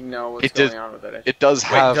freaking know what's It going did- on with it. it does Wait,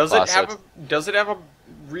 have does it class have lights. does it have a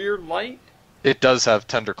rear light? It does have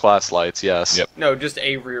tender class lights. Yes. Yep. No, just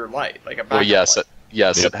a rear light, like a backup Well, yes, light.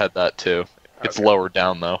 yes, Yep. it had that too. It's Okay. lower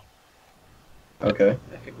down though. Okay.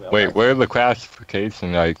 I think we all Wait, have- where are the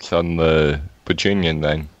classification lights on the Virginian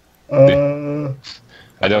then?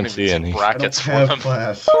 I don't see even any. I don't brackets for have them.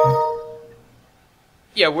 class.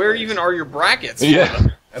 Yeah, where even are your brackets? for Yeah.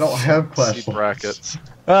 them? I don't have class. See brackets.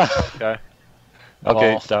 Ah, Okay.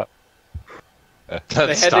 okay, Oh. stop. That They had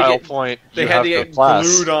to style get- point. They you had have to to get class.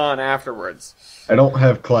 glued on afterwards. I don't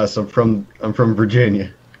have class. I'm from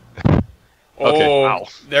Virginia. Okay, Oh, wow.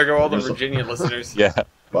 there go all the There's a- Virginia listeners. Yeah.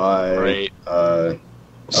 By Great. uh,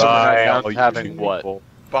 So Bye, we're now all you having what? people.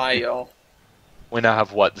 Bye, y'all. We now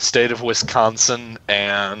have what? The state of Wisconsin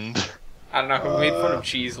and I don't know who made fun of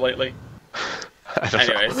cheese lately. I don't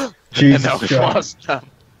know. Anyways, And Jesus now we Christ. lost them.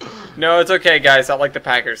 no, it's okay, guys. I like the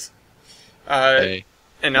Packers. Hey.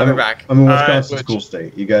 And now they're back. I mean, Wisconsin's a which- cool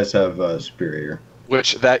state. You guys have Superior.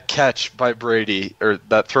 Which that catch by Brady, or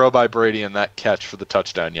that throw by Brady and that catch for the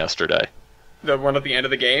touchdown yesterday. The one at the end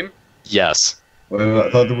of the game. Yes. Wait, I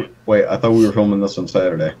thought we were filming this on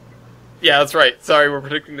Saturday. Yeah, that's right. Sorry, we're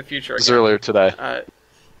predicting the future. It was Again. earlier today. Uh,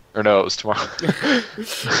 Or no, it was tomorrow.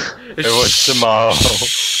 It was tomorrow.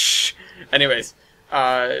 Anyways,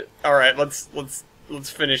 all right. Let's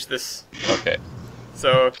finish this. Okay.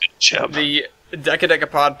 So Jim. the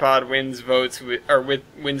Decadecapod wins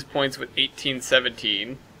wins points with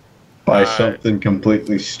 18-17. By Uh, something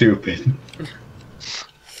completely stupid.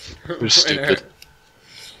 You're stupid.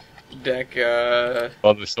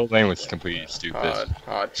 Well, this whole thing was completely stupid.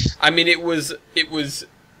 Pod. I mean, it was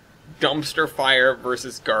dumpster fire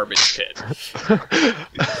versus garbage pit.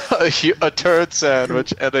 A turd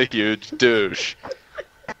sandwich and a huge douche.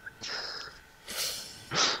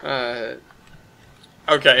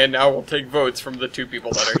 Okay, and now we'll take votes from the two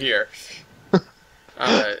people that are here.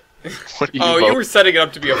 What do you Oh, vote? you were setting it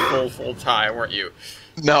up to be a full tie, weren't you?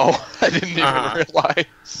 No, I didn't even Uh-huh.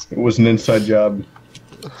 realize. It was an inside job.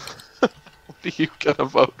 What are you gonna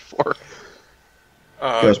vote for?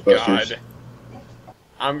 Oh Ghostbusters.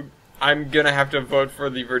 God. I'm gonna have to vote for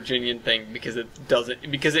the Virginian thing because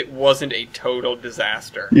it wasn't a total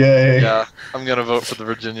disaster. Yay! Yeah, I'm gonna vote for the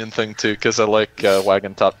Virginian thing too because I like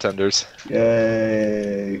wagon top tenders.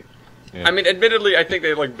 Yay! Yeah. I mean, admittedly, I think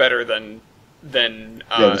they look better than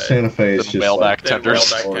Yeah, the Santa Fe is the just whaleback like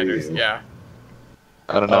tenders. whaleback Oh, tenders. you. Yeah.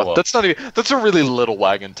 I don't know. Oh, well. That's not even. That's a really little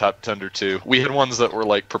wagon top tender too. We had ones that were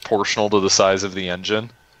like proportional to the size of the engine.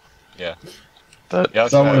 Yeah. But Yeah,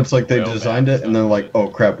 Some it's like they designed it and they're like, oh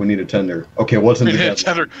crap, we need a tender. Okay, what's in the headline?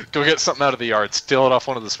 tender, go get something out of the yard. Steal it off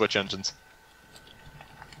one of the switch engines.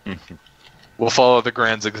 We'll follow the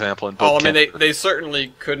Grand's example and build. Oh, I mean, Kent. they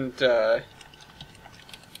certainly couldn't.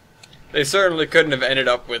 They certainly couldn't have ended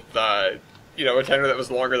up with a tender that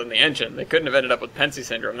was longer than the engine. They couldn't have ended up with Pensy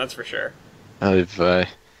syndrome. That's for sure.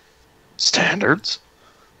 Standards.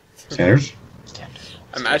 Sanders?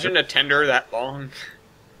 Imagine a tender that long.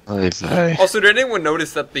 I've, Also, did anyone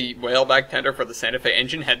notice that the whaleback tender for the Santa Fe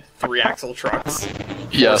engine had 3-axle trucks?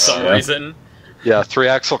 yes. For some reason. Yeah,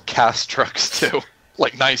 3-axle cast trucks too.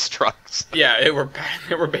 Like nice trucks. Yeah, they were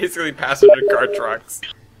basically passenger car trucks.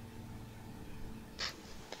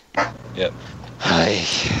 Yep. Hi.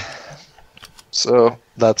 So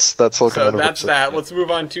that's looking. So that's that. Let's move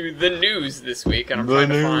on to the news this week, and I'm trying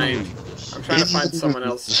to find someone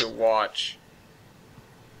else to watch.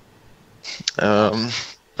 I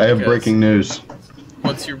have breaking news.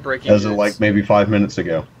 What's your breaking As news? of like maybe 5 minutes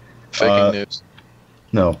ago. faking news.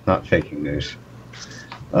 No, not faking news.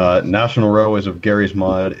 National Railways of Gary's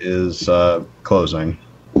Mod is closing.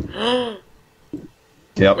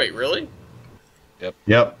 Yep. Wait, really?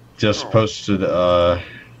 Yep. Just posted.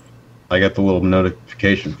 I got the little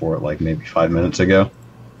notification for it like maybe 5 minutes ago.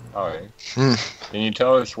 All right. Can you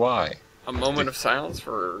tell us why? A moment of silence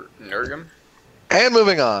for Nurgum. And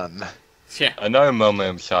moving on. Yeah. Another moment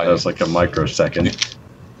of That was silence. like a microsecond.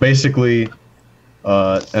 Basically,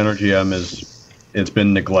 NRGM it's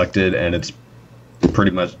been neglected, and it's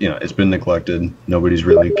pretty much it's been neglected. Nobody's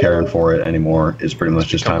really caring for it anymore. It's pretty much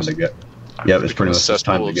just time to go. Yep, it's pretty much just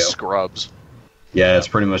time to go. Scrubs. Yeah, it's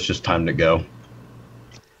pretty much just time to go.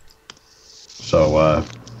 So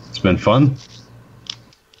it's been fun.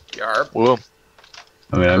 Yarp. Whoa.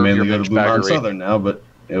 I mean, I Curb mainly your go to Blue Mountain bitch-baggery. Southern now, but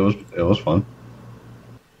it was fun.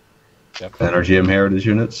 Yep. NRGM Heritage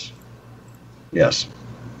units. Yes.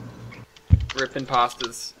 Ripping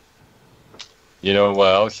pastas. You know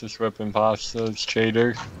what else is ripping pastas,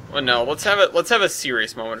 Chader? Well, no. Let's have a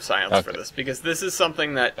serious moment of silence for Okay. this, because this is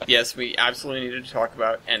something that yes, we absolutely needed to talk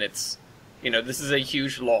about, and it's this is a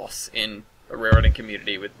huge loss in a railroading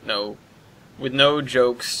community with no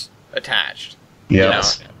jokes attached. Yeah.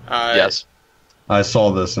 Yes. Uh, Yes. I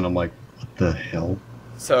saw this and I'm like, what the hell?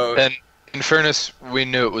 So And in fairness, we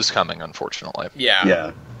knew it was coming. Unfortunately. yeah.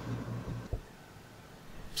 Yeah.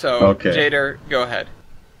 So Okay. Jader, go ahead.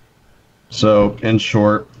 So, in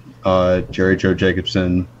short, Jerry Joe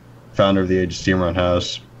Jacobson, founder of the Age of Steam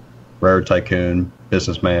Roundhouse, railroad tycoon,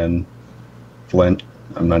 businessman, Flint.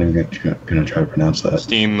 I'm not even going to try to pronounce that.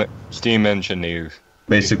 Steam engineer.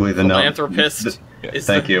 Basically, the Philanthropist. is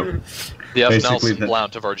Thank the- you. The F. Basically, Nelson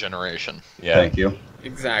Blount of our generation. Yeah. Thank you.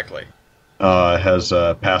 Exactly. Has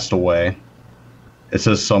passed away. It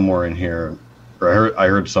says somewhere in here, or I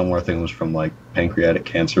heard somewhere, I think it was from like pancreatic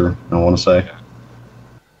cancer, I want to say.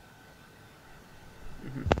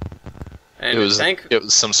 And It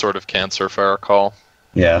was some sort of cancer, if I recall.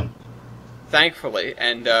 Yeah. thankfully,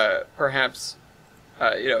 and perhaps,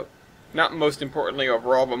 not most importantly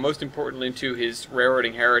overall, but most importantly to his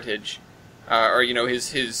railroading heritage, or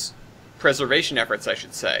his preservation efforts, I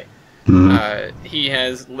should say. Mhm. He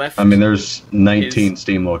has left. I mean, there's 19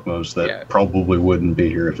 steam locomotives that Yeah. probably wouldn't be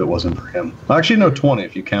here if it wasn't for him. Actually, no, 20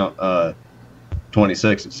 if you count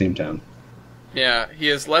 26 at Steamtown. Yeah, he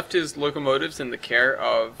has left his locomotives in the care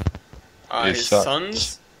of his sons.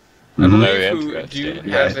 sons, I Mhm. Very believe, who interesting. do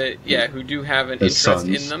have it. Yeah, who do have an His interest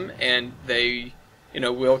sons. in them, and they,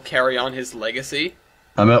 will carry on his legacy.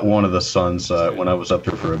 I met one of the sons when I was up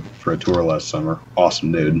there for a tour last summer.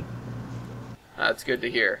 Awesome dude. That's good to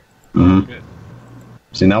hear. hmm Good.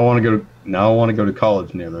 See, now I want to go to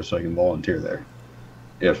college near there so I can volunteer there,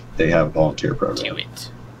 if they have a volunteer program. Do it.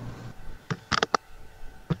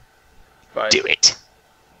 But, Do it.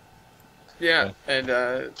 yeah,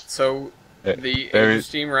 and so the Very- Age of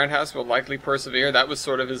Steam Roundhouse will likely persevere. That was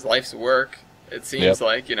sort of his life's work, it seems Yep.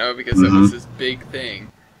 like, because it was his big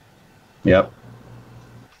thing. Yep.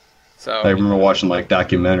 So I remember watching like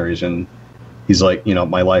documentaries, and he's like,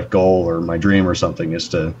 my life goal or my dream or something is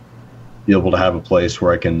to be able to have a place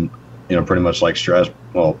where I can, pretty much like have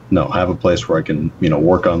a place where I can,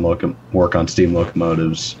 work on steam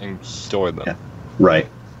locomotives. And store them. Yeah. Right.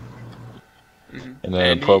 mhm. And then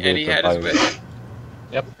and probably he had his wish.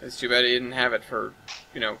 Yep. It's too bad he didn't have it for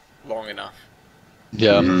long enough.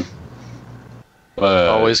 Yeah. Mhm. But,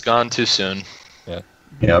 Always gone too soon.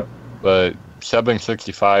 Yep. But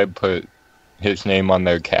 765 put his name on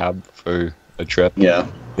their cab for a trip. Yeah.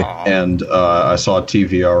 Aw. And I saw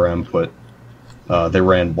TVRM put they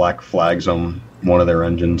ran black flags on one of their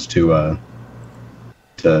engines to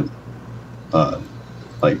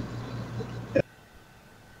like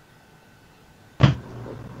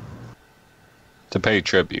To pay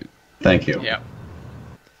tribute. thank you. Yeah.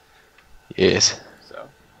 Yes. So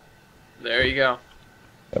there you go.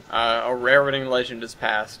 A railroading legend has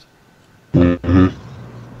passed. hmm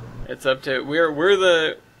It's up to we're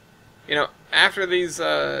the after these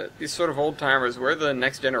sort of old timers, we're the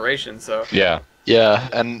next generation. So Yeah. Yeah,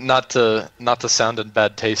 and not to sound in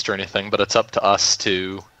bad taste or anything, but it's up to us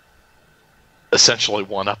to essentially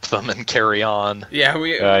one up them and carry on. yeah,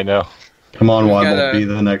 we I know. Come on, We've Wyble, got be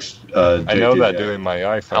the next. I know that JTJ. during my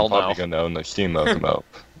life, Hell I'm no. probably going to own a steam locomotive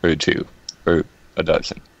or two or a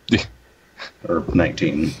dozen. Or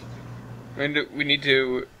 19. We need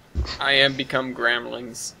to. I am become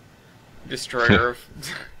Gramling's destroyer of.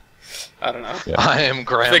 I don't know. Yeah. I am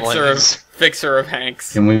Gremlins. Fixer of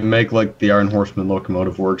Hanks. Can we make like the Iron Horseman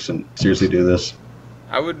locomotive works and seriously do this?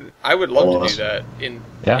 I would love to do that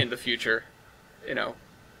in the future. You know,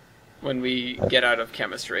 when we get out of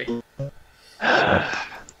chemistry.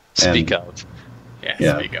 Speak And- of.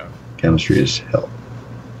 Yeah. Speak of. Chemistry is hell.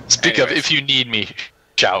 Speak of. Anyways. If you need me,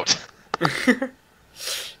 shout.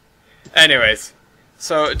 Anyways,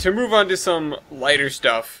 so to move on to some lighter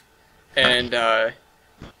stuff, and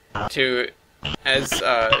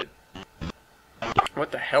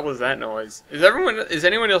what the hell is that noise? Is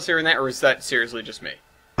anyone else hearing that, or is that seriously just me?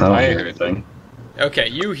 I don't I hear heard anything. Okay,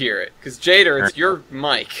 you hear it, because Jader, it's your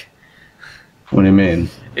mic. What do you mean?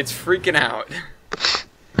 It's freaking out. It's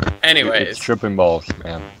Anyways, tripping balls,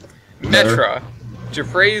 man. Metra, to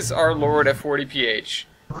praise our Lord F40PH,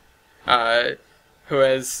 who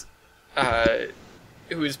is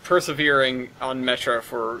persevering on Metra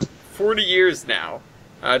for 40 years now,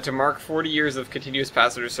 to mark 40 years of continuous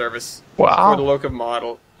passenger service for the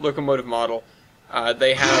locomotive model.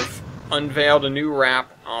 They have unveiled a new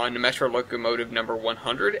wrap on Metra locomotive number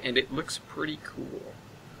 100, and it looks pretty cool.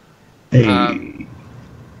 Hey.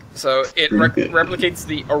 So it Pretty good. replicates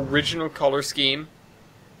the original color scheme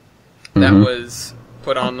that Mhm. was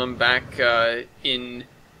put on them back in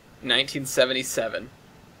 1977.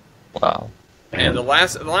 Wow. And the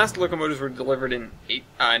last locomotives were delivered in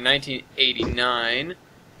 1989,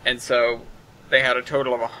 and so they had a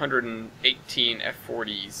total of 118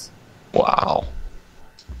 F40s. Wow.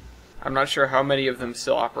 I'm not sure how many of them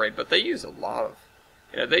still operate, but they use a lot of.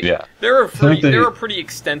 Yeah. They're think they're a pretty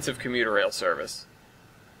extensive commuter rail service.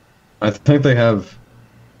 I think they have,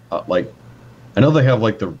 I know they have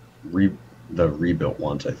like the rebuilt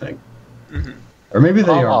ones. I think, Mhm. or maybe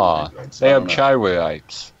they Ah, are. rebuilts, they I have don't know. Chaiway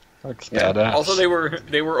lights. That's Yeah. badass. Also, they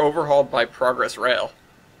were overhauled by Progress Rail.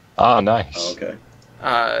 Ah, nice. Oh, okay.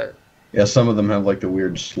 Yeah, some of them have like the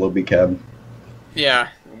weird slopey cab. Yeah,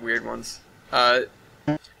 weird ones.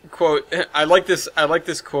 Quote. I like this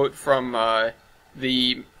quote from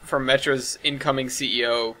Metra's incoming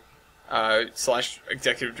CEO /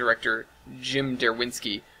 executive director Jim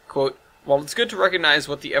Derwinski. Quote. While it's good to recognize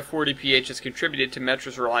what the F40PH has contributed to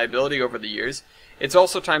Metra's reliability over the years, it's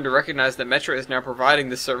also time to recognize that Metra is now providing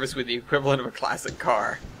this service with the equivalent of a classic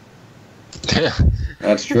car.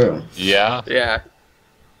 That's true. Yeah. Yeah.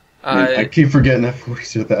 I keep forgetting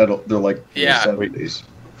F40s are that. They're like Yeah. 70s.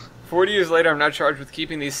 40 years later, I'm now charged with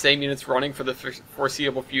keeping these same units running for the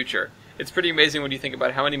foreseeable future. It's pretty amazing when you think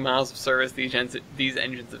about how many miles of service these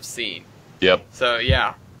engines have seen. Yep. So,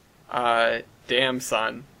 yeah. Damn,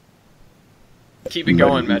 son. Keep it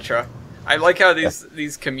going, Metra. I like how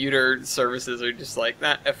these commuter services are just like,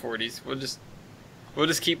 F40s. We'll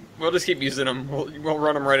just keep using them. We'll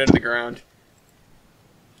run them right into the ground.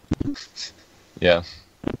 Yeah.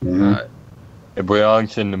 Mhm. It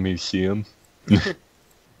belongs in the museum. I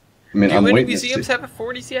mean, Do I'm any waiting to museums see. have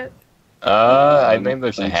F40s yet? I don't think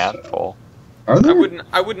there's a think so. handful. Are there?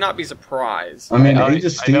 I would not be surprised. I mean, I- Age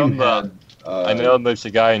of I know Steam had. I know there's a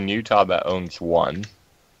guy in Utah that owns one.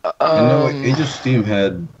 I know Age of Steam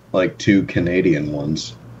had like 2 Canadian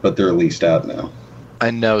ones, but they're leased out now.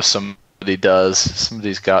 I know somebody does.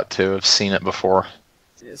 Somebody's got to. I've seen it before.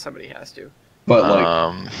 Yeah, somebody has to. But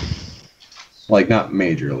like not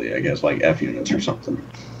majorly, I guess, like F units or something.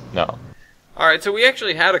 No. Alright, so we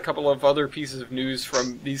actually had a couple of other pieces of news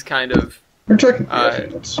from these kind of They're technically F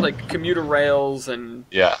units. like commuter rails and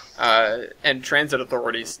Yeah. transit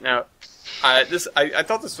authorities. Now, I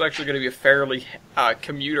thought this was actually going to be a fairly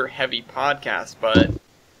commuter heavy podcast, but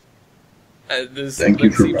this Thank you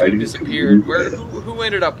link for seems to have writing disappeared. commuter Who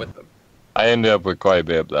ended up with them? I ended up with quite a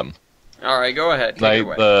bit of them. All right, go ahead. Take it Like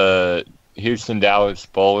away. the Houston Dallas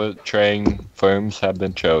bullet train firms have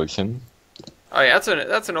been chosen. Oh yeah,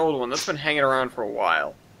 that's an old one. That's been hanging around for a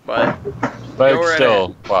while, but But Go it's right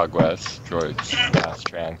still progress towards mass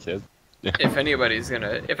transit. if anyone's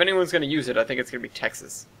gonna use it, I think it's gonna be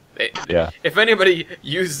Texas. Yeah. If anybody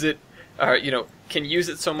uses it, can use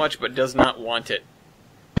it so much but does not want it,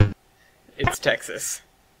 it's Texas.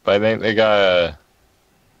 But I think they got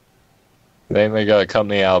a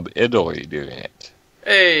company out of Italy doing it.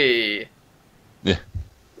 Hey. Yeah.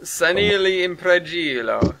 Sanili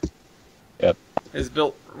Impregilo. Yep. Has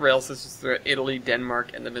built rail systems throughout Italy,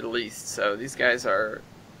 Denmark, and the Middle East. So these guys are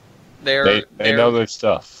They know their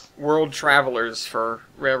stuff. world travelers for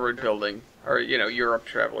railroad building, or Europe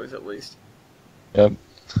travelers at least. Yep.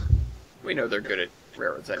 We know they're good at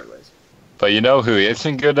railroads anyways. But you know who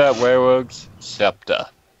isn't good at railroads? SEPTA.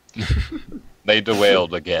 They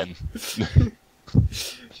derailed again.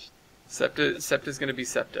 SEPTA's gonna be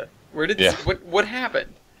SEPTA. What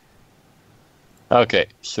happened? Okay,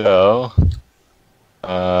 so...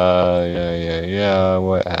 what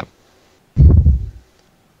happened?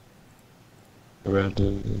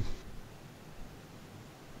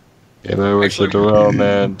 Yeah, there was a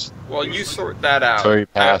derailment. While you sort that out... 30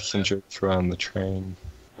 passengers were on the train.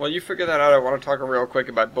 While you figure that out, I want to talk real quick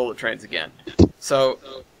about bullet trains again. So,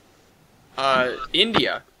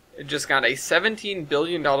 India just got a $17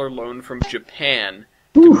 billion loan from Japan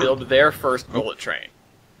to build their first bullet train.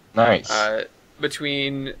 Nice.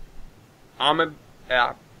 Between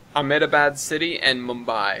Ahmedabad City and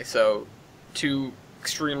Mumbai, so two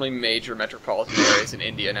extremely major metropolitan areas in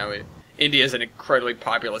India. Now, India is an incredibly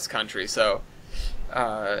populous country, so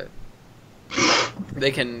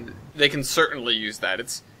they can certainly use that.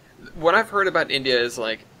 It's what I've heard about India is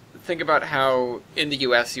like, think about how in the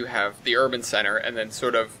U.S. you have the urban center and then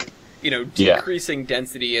sort of, decreasing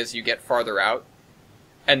density as you get farther out,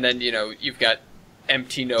 and then you've got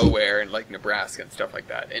empty nowhere in like Nebraska and stuff like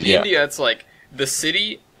that. In India, it's like the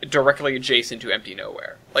city directly adjacent to empty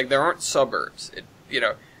nowhere. Like there aren't suburbs.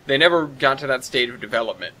 They never got to that stage of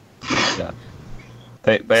development. Yeah.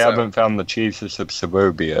 They haven't found the Jesus of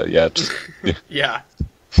suburbia yet. Yeah.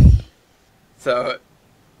 So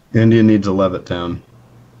India needs a Levittown.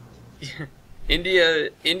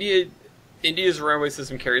 India's railway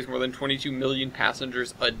system carries more than 22 million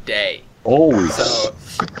passengers a day. Oh, so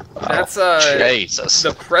that's Jesus.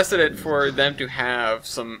 The precedent for them to have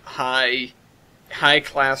some high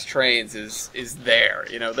class trains is there.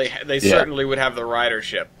 They certainly would have the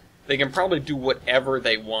ridership. They can probably do whatever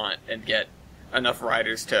they want and get enough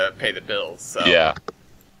riders to pay the bills. So yeah.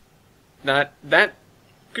 That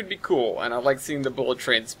could be cool, and I like seeing the bullet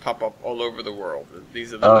trains pop up all over the world.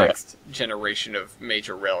 These are the next generation of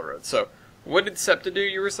major railroads. So, what did SEPTA do,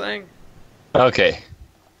 you were saying? Okay.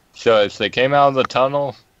 So, as they came out of the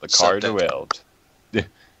tunnel, the car derailed.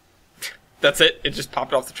 That's it? It just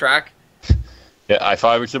popped off the track? Yeah, I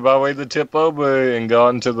thought I was about ready to tip over and go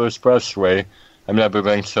onto the expressway. I've never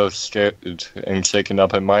been so scared and shaken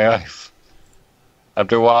up in my life.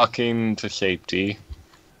 After walking to safety,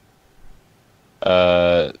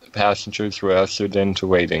 passengers were ushered into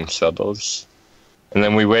waiting shuttles, and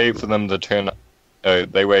then we waited for them to turn.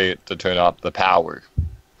 They waited to turn off the power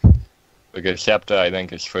because SEPTA, I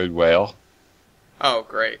think, is third rail. Oh,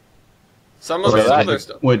 great! Some of their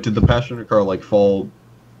stuff. Wait, did the passenger car fall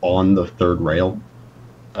on the third rail?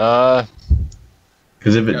 Because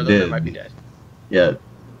if it did, it might be dead. Yeah,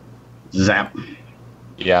 zap.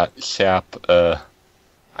 Yeah, sap.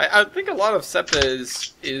 I think a lot of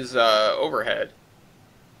SEPTA is overhead.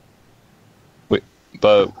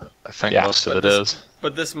 But I think most of it is.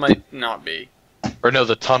 But this might not be. Or no,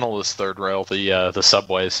 the tunnel is third rail. The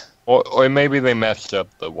subways. Or maybe they messed up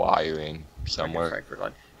the wiring somewhere. Frankfurt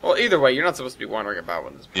line. Well, either way, you're not supposed to be wondering about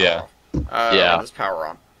when there's power off. When there's power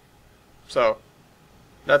on. So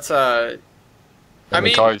that's I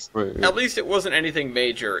mean, at least it wasn't anything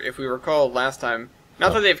major. If we recall last time,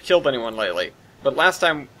 not that they've killed anyone lately, but last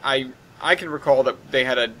time I can recall that they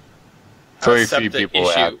had a very few SEPTA people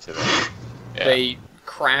issue. Yeah. They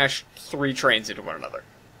crashed 3 trains into one another.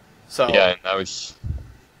 So yeah, and that was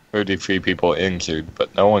 33 people injured,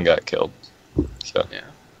 but no one got killed. So yeah,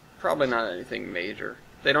 probably not anything major.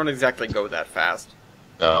 They don't exactly go that fast.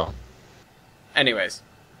 No. Anyways,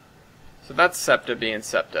 so that's SEPTA being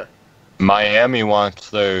SEPTA. Miami wants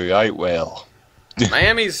their right whale.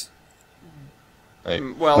 Miami's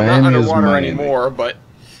Miami not underwater anymore, but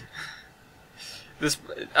this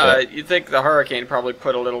you'd think the hurricane probably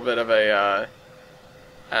put a little bit of a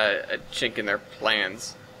chink in their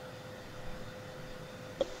plans.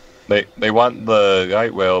 They want the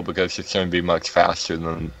right whale because it's going to be much faster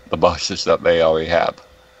than the buses that they already have.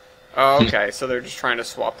 Oh, okay, so they're just trying to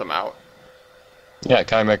swap them out. Yeah,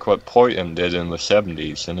 kind of like what Portland did in the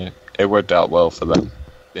 70s, and it worked out well for them.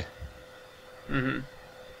 Yeah. Mm-hmm.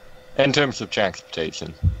 In terms of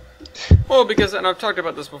transportation. Well, because, and I've talked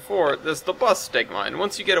about this before, there's the bus stigma, and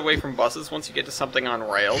once you get away from buses, once you get to something on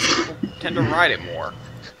rails, people tend to ride it more.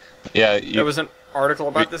 Yeah, there was an article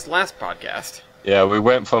about this last podcast. Yeah, we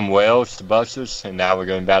went from rails to buses, and now we're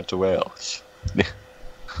going back to rails.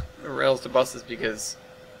 Rails to buses because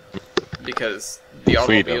the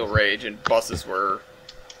automobile rage and buses were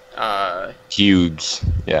huge.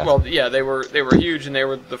 Yeah. Well, yeah, they were huge and they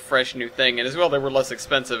were the fresh new thing, and as well they were less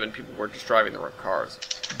expensive and people were just driving the wrong cars.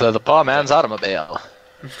 The poor man's automobile.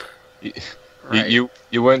 Right. You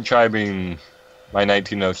weren't driving my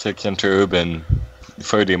 1906 Interurban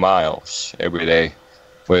 30 miles every day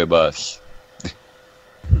with a bus.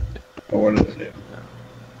 What did they do?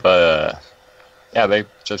 But, yeah, they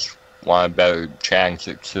just want a better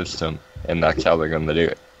transit system, and that's how they're going to do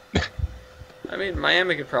it. I mean,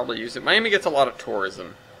 Miami could probably use it. Miami gets a lot of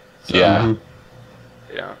tourism. So, Yeah.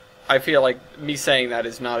 You know, I feel like me saying that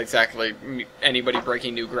is not exactly anybody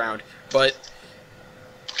breaking new ground, but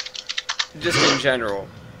just in general,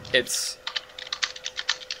 it's...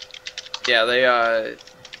 Yeah,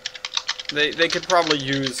 they could probably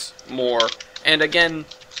use more. And again,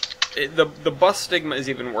 the bus stigma is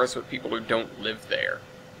even worse with people who don't live there.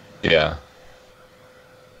 Yeah.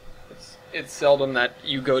 It's seldom that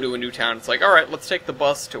you go to a new town, it's like, alright, let's take the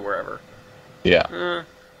bus to wherever. Yeah.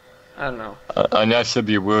 I don't know. Unless if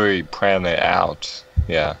you really plan it out.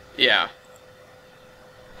 Yeah. Yeah.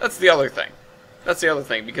 That's the other thing.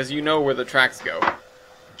 Because you know where the tracks go.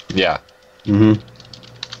 Yeah. Mm-hmm.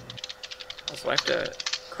 Also, I have to...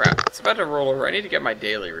 Crap, it's about to roll over. I need to get my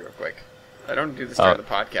daily real quick. I don't do this during the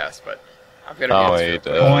podcast, but I've got to Oh, get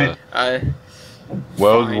wait.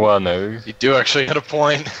 World Fine. Runner. You do actually get a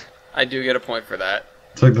point. I do get a point for that.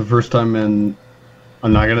 It's like the first time in...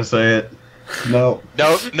 I'm not gonna say it. No.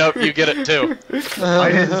 Nope, you get it too.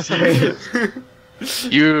 I didn't say it.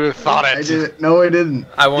 You thought it. I didn't. No, I didn't.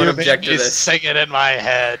 I won't You object made to me this. sing it in my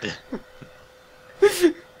head.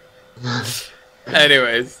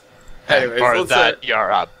 Anyways, For let's that, you're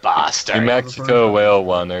a bastard. New Mexico Rail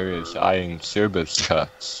Runner is eyeing service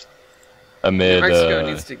cuts amid. Mexico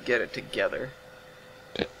needs to get it together.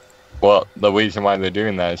 Well, the reason why they're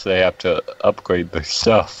doing that is they have to upgrade their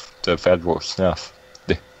stuff to federal stuff.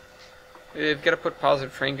 They've got to put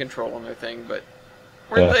positive train control on their thing, but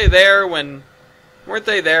weren't they there when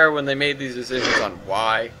they made these decisions on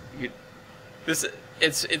why?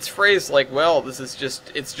 It's phrased like, well, it's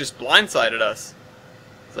just blindsided us.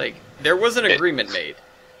 It's like there was an agreement made.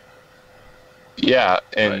 Yeah,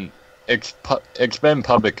 and it's been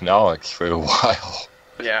public knowledge for a while.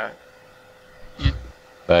 Yeah.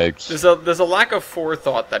 Like, There's a lack of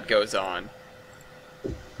forethought that goes on.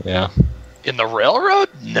 yeah. In the railroad?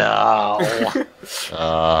 No.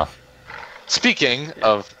 Speaking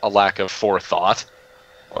of a lack of forethought,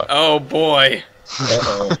 Oh boy.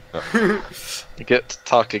 Uh-oh. I get to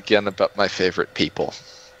talk again about my favorite people.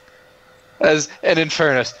 And in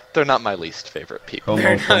fairness, they're not my least favorite people.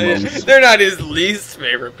 They're not his least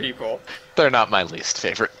favorite people. They're not my least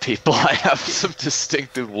favorite people. I have some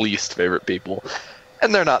distinctive least favorite people.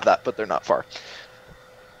 And they're not that, but they're not far.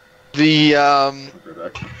 The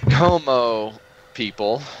Como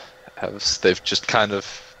people, they've just kind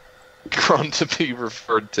of grown to be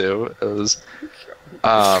referred to as...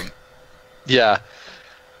 yeah.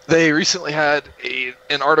 They recently had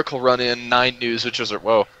an article run in 9 News, which was...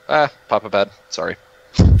 Whoa. Papa bad. Sorry.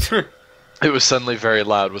 It was suddenly very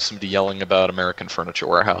loud with somebody yelling about American Furniture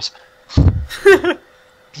Warehouse.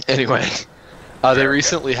 Anyway, they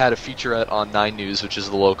recently had a featurette on 9 News, which is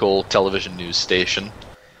the local television news station,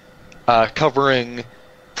 covering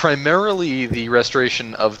primarily the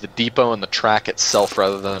restoration of the depot and the track itself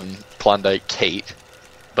rather than Klondike Kate,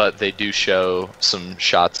 but they do show some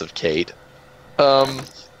shots of Kate.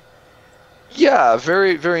 Yeah,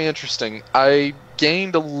 very, very interesting. I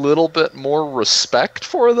gained a little bit more respect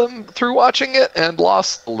for them through watching it, and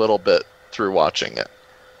lost a little bit through watching it.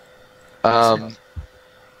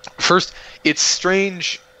 First, it's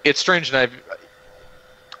strange. It's strange, and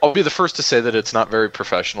I'll be the first to say that it's not very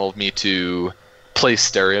professional of me to place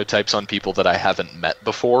stereotypes on people that I haven't met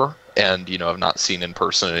before, and have not seen in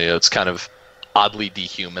person. It's kind of oddly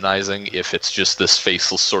dehumanizing if it's just this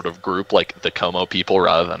faceless sort of group like the Como people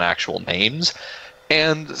rather than actual names.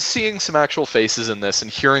 And seeing some actual faces in this and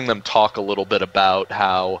hearing them talk a little bit about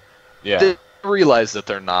how they realize that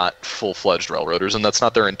they're not full-fledged railroaders, and that's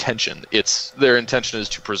not their intention. Their intention is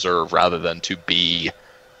to preserve rather than to be,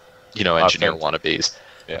 engineer wannabes.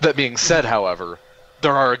 Yeah. That being said, however,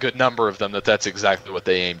 there are a good number of them that's exactly what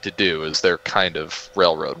they aim to do, is they're kind of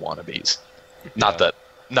railroad wannabes. Yeah.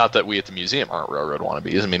 Not that we at the museum aren't railroad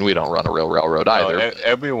wannabes. I mean, we don't run a real railroad either. No,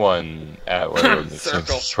 everyone at railroad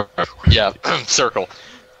Circle. Yeah, circle.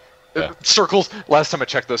 Yeah. Circles. Last time I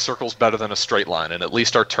checked, those circles better than a straight line, and at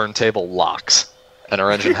least our turntable locks, and our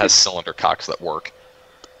engine has cylinder cocks that work.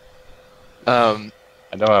 And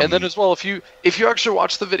then as well, if you actually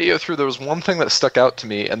watch the video through, there was one thing that stuck out to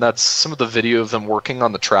me, and that's some of the video of them working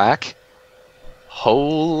on the track.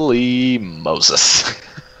 Holy Moses!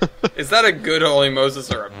 Is that a good Holy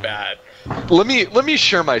Moses or a bad? Let me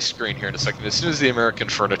share my screen here in a second. As soon as the American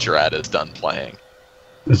Furniture ad is done playing.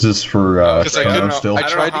 Is this for I don't know, still? I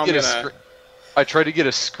tried to get a screen. I tried to get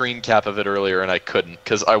a screen cap of it earlier and I couldn't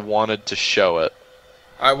because I wanted to show it.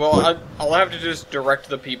 Alright, well, I'll have to just direct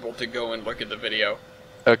the people to go and look at the video.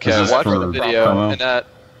 Okay, This is I watched for the video, promo? and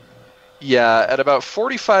at about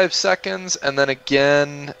 45 seconds, and then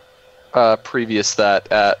again, previous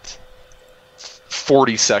that at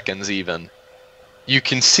 40 seconds even, you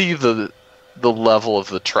can see the level of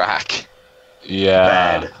the track. Yeah.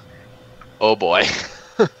 Bad. Oh boy.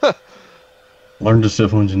 Learn to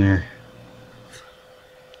civil engineer.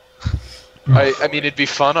 I mean, it'd be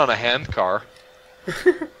fun on a hand car.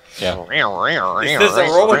 Yeah. Is this a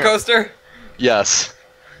roller coaster? Yes.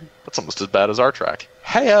 That's almost as bad as our track.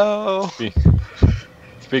 Heyo!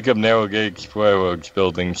 Speak of narrow gauge railroads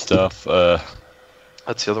building stuff,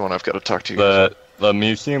 That's the other one I've got to talk to you guys the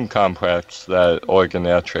museum complex that Oregon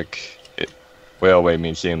Electric Railway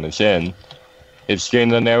Museum is in, it's getting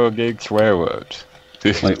the narrow gauge railroad.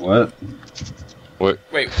 Wait, what?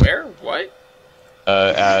 Wait, where? What?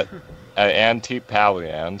 At Antique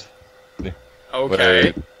Powerland, Okay.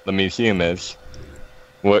 where the museum is,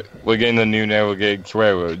 we're getting the new narrow gauge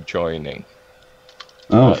railroad joining.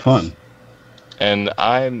 Oh, fun. And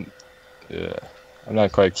I'm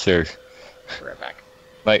not quite sure. Right back.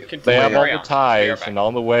 Like, Continue they have all on. the ties Back. and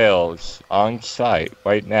all the whales on site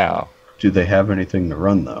right now. Do they have anything to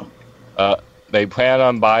run, though? They plan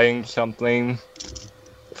on buying something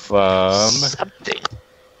from... Something.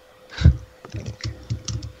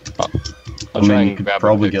 I mean, you could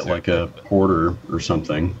probably get like a porter or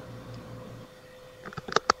something.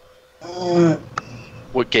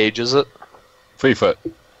 What gauge is it? 3 foot.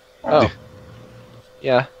 Oh.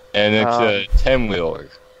 Yeah. And it's a 10-wheeler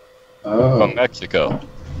from Mexico.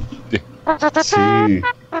 See.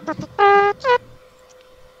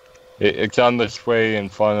 It's on display in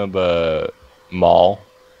front of a mall.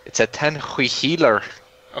 It's a 10-wheeler.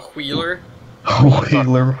 A wheeler? Oh,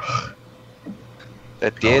 Wheeler.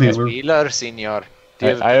 The Wheeler. 10-wheeler, senor. Do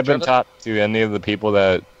you have a I picture haven't of it? talked to any of the people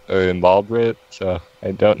that are involved with it, so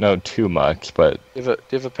I don't know too much, but Do you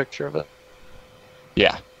have a picture of it?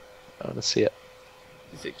 yeah. I want to see it.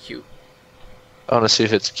 Is it cute? I want to see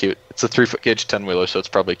if it's cute. It's a 3-foot gauge 10-wheeler, so it's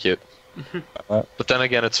probably cute. But then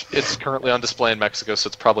again, it's currently on display in Mexico, so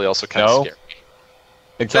it's probably also kind of No. scary.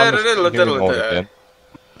 It's on display here in Oregon.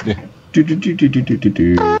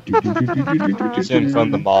 It's in front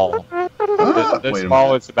of the mall. This Wait a mall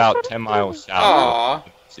minute. is about 10 miles south.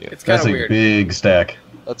 Aww. It's kind That's of a weird. big stack.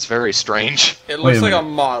 That's very strange. It Wait looks a like a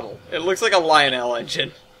minute. model. It looks like a Lionel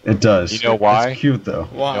engine. It does. You know why? It's cute, though.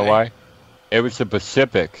 Why? You know why? It was the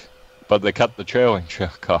Pacific, but they cut the trailing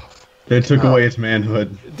truck off. They took away its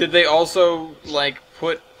manhood. Did they also, like,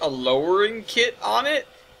 put a lowering kit on it?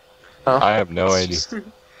 I have no idea.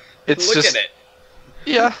 It's Look just at it.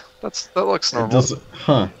 yeah, that looks It normal. does,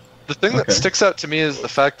 huh? The thing that Okay. sticks out to me is the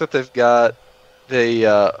fact that they've got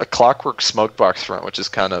a clockwork smoke box front, which is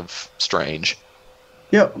kind of strange.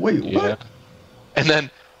 Yeah, wait, Yeah. what? And then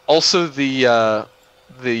also the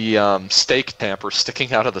stake tamper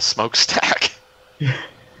sticking out of the smokestack.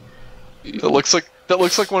 That looks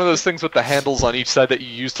like one of those things with the handles on each side that you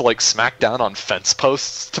use to like smack down on fence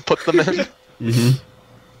posts to put them in. Mm-hmm.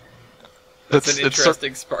 That's It's an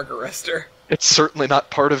interesting spark arrestor. it's certainly not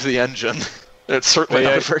part of the engine. It's certainly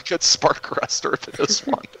Well, not yeah. a very good spark arrestor if it is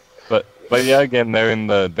one. But yeah, again, they're in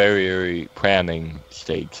the very early planning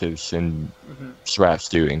stages and scratch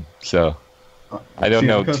doing, so I don't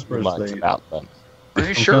know too much about them. Are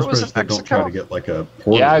you sure it was in They don't try Mexico? to get like a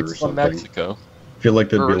porter Yeah, or it's from something. Mexico. I feel like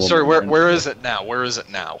there'd be a little Sorry, more where interest. is it now? Where is it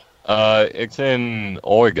now? It's in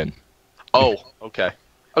Oregon. Oh, okay.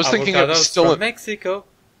 I was thinking it was still from in Mexico.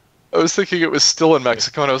 I was thinking it was still in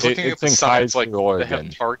Mexico, and I was looking at It's the in signs Kaiser, like they Oregon.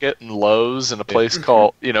 have Target and Lowe's and a place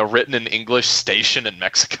called, written in English, Station in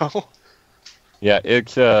Mexico. Yeah,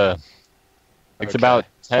 it's Okay. about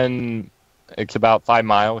 5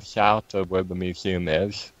 miles south of where the museum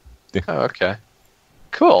is. Oh, okay.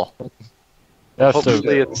 Cool. That's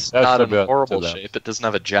Hopefully it's that's not in about horrible to them. shape. It doesn't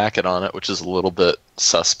have a jacket on it, which is a little bit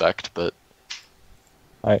suspect, but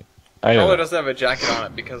I Probably know. doesn't have a jacket on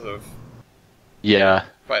it because of yeah,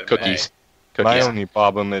 vitamin cookies. My Cookies. only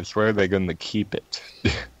problem is where they're going to keep it.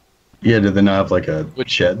 Yeah, do they not have like a Which-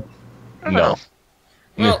 shed? No. A.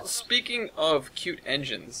 Well, speaking of cute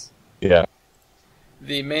engines, Yeah.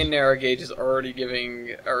 the main narrow gauge is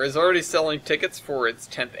already selling tickets for its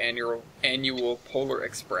 10th annual Polar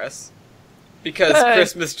Express because Hey.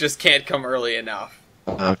 Christmas just can't come early enough.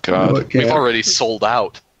 Oh god, Okay. we've already sold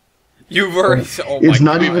out. You've already. Oh my It's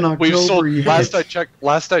not God. even We've October sold. yet.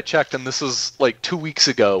 Last I checked, and this was like 2 weeks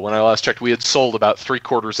ago when I last checked. We had sold about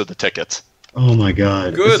 3/4 of the tickets. Oh my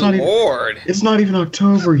god. Good it's not even, lord! it's not even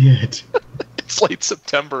October yet. It's late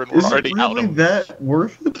September and we're Is it already out really of. that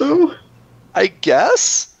worth it though? I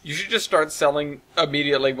guess. You should just start selling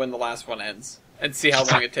immediately when the last one ends, and see how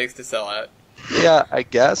long it takes to sell out. Yeah, I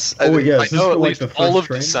guess. Oh, yeah, I is this know for, at like, least the first all of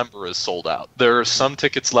train? December is sold out. There are some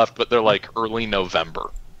tickets left, but they're like early November.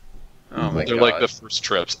 Oh my They're god. like the first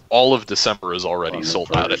trips. All of December is already On the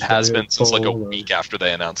sold out. It first has day been of since like a Polar. week after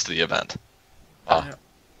they announced the event.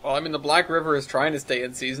 Well, I mean, the Black River is trying to stay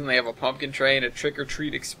in season. They have a pumpkin train, a Trick or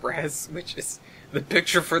Treat Express, which is the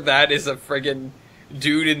picture for that is a friggin'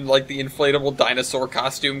 dude in like the inflatable dinosaur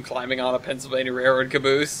costume climbing on a Pennsylvania Railroad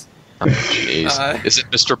caboose. Jeez. Is it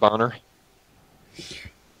Mr. Bonner?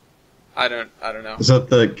 I don't know. Is that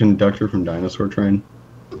the conductor from Dinosaur Train?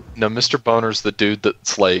 No, Mr. Boner's the dude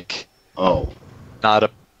that's like Oh. not a.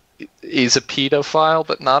 He's a pedophile,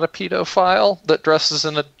 but not a pedophile that dresses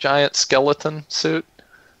in a giant skeleton suit.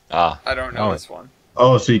 Ah, I don't know Oh. this one.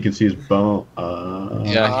 Oh, so you can see his bone.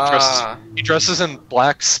 Yeah, Ah. he dresses in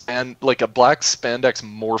like a black spandex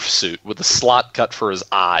morph suit with a slot cut for his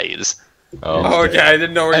eyes, oh, Oh, okay, I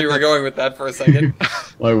didn't know where you were going with that for a second.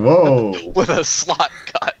 Like, whoa. with a slot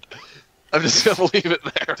cut. I'm just gonna leave it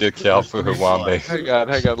there. Look out for Harambe. Hang on.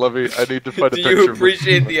 I need to find a Do picture. you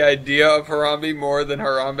appreciate the idea of Harambe more than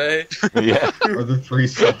Harambe? Yeah. Or the three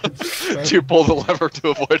sides. Do you pull the lever to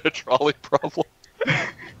avoid a trolley problem?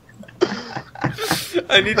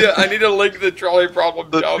 I need to link the trolley problem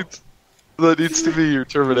jump. That needs to be your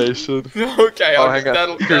termination. Okay, Oh, hang on.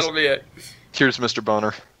 that'll be it. Here's Mr.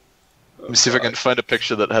 Boner. Let me see if I can find a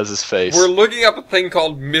picture that has his face. We're looking up a thing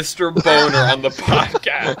called Mr. Boner on the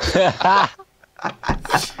podcast.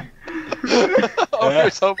 Oh,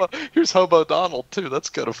 here's Hobo Donald too. That's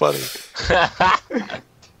kind of funny.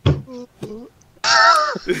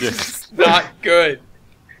 This is not good.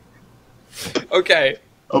 Okay,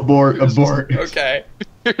 Abort. okay.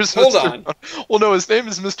 Here's Hold Mr. on. Well, no, his name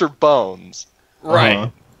is Mr. Bones. Right. Uh-huh.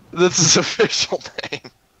 That's his official name.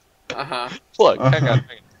 Uh-huh. Look, hang on.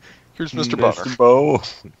 Here's Mr. Boner. Mr. Bo.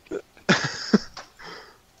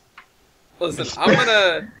 Listen, I'm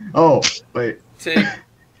gonna Oh, wait. take...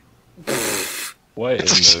 What in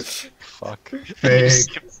the fuck? Fake.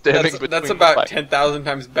 Standing That's between about the 10,000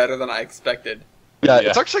 times better than I expected. Yeah, Yeah.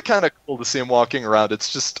 it's actually kind of cool to see him walking around.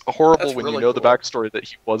 It's just horrible That's when really you know the cool. backstory that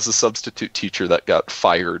he was a substitute teacher that got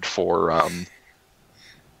fired for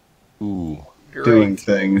Ooh. Great. Doing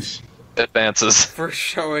things. advances. For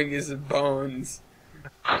showing his bones.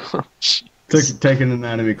 Took an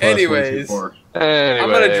anatomy class way too Anyways. far. Anyway, I'm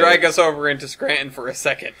gonna drag us over into Scranton for a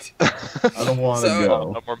second. I don't want to So-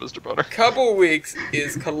 go. No more Mr. Boner. Couple weeks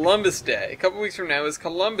is Columbus Day. A couple weeks from now is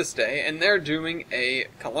Columbus Day, and they're doing a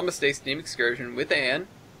Columbus Day steam excursion with Anne,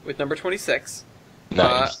 with number 26,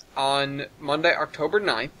 Nice. on Monday, October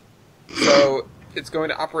 9th. So it's going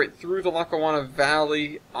to operate through the Lackawanna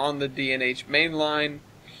Valley on the D&H main line,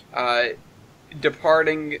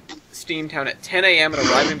 departing Steamtown at 10 a.m. and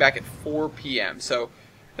arriving back at 4 p.m. So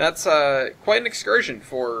that's quite an excursion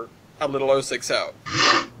for a little 060.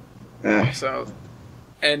 Eh. So,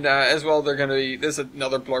 and as well, they're going to be. There's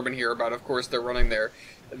another blurb in here about, of course, they're running their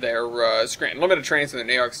Scranton Limited trains and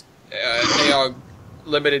their NAOG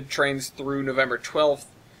Limited trains through November 12th.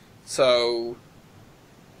 So,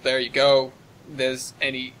 there you go. There's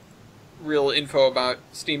any real info about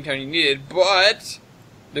Steamtown you needed, but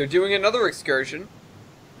they're doing another excursion.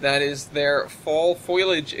 That is their fall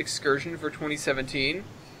foliage excursion for 2017.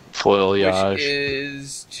 Foliage. Which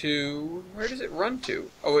is to... Where does it run to?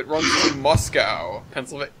 Oh, it runs to Moscow,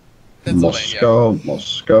 Pennsylvania.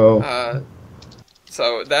 Moscow.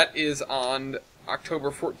 So that is on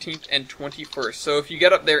October 14th and 21st. So if you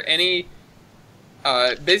get up there any...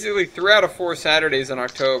 basically 3 out of 4 Saturdays in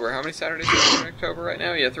October. How many Saturdays are there in October right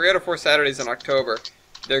now? Yeah, 3 out of 4 Saturdays in October.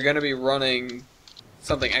 They're going to be running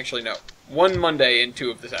something... Actually, no. 1 Monday and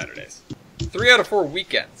 2 of the Saturdays. 3 out of 4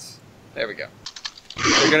 weekends. There we go.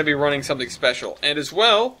 They're going to be running something special. And as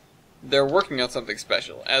well, they're working on something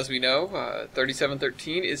special. As we know,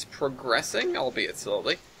 3713 is progressing, albeit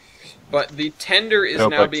slowly. But the tender is now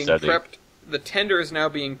but being steady. prepped. The tender is now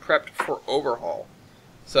being prepped for overhaul.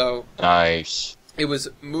 So Nice. it was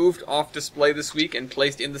moved off display this week and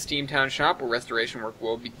placed in the Steamtown shop where restoration work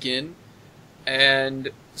will begin. And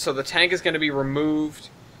so the tank is going to be removed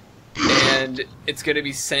and it's going to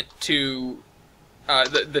be sent to...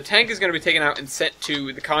 the tank is going to be taken out and sent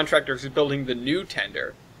to the contractor who's building the new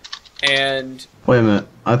tender. And Wait a minute.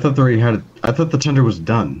 I thought the tender was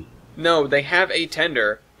done. no, they have a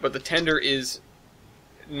tender, but the tender is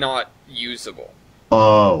not usable.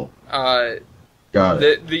 Oh, got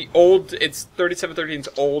it. The old, it's 3713's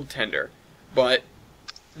old tender, but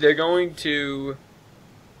they're going to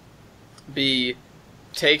be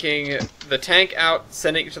taking the tank out,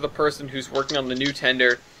 sending it to the person who's working on the new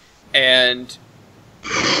tender, and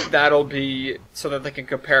that'll be so that they can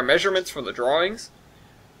compare measurements from the drawings,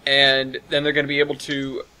 and then they're going to be able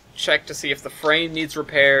to check to see if the frame needs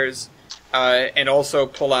repairs, and also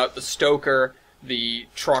pull out the stoker, the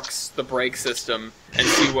trucks, the brake system, and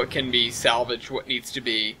see what can be salvaged, what needs to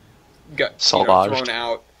be thrown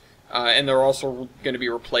out. And they're also going to be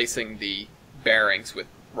replacing the bearings with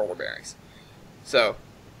roller bearings. So,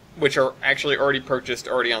 which are actually already purchased,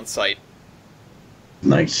 already on site.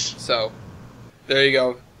 Nice. So, there you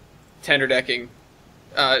go. Tender decking.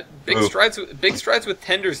 Big strides with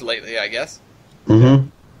tenders lately, I guess. Mm-hmm.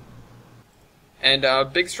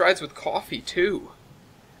 And big strides with coffee, too,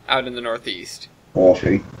 out in the Northeast.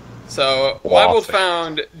 Coffee. So, Weibold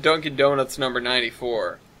found Dunkin' Donuts number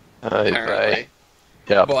 94, apparently.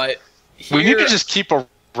 Yeah. But here, we need to just keep a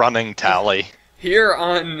running tally. Here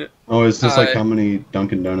on... Oh, is this like how many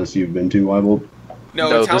Dunkin' Donuts you've been to, Weibold?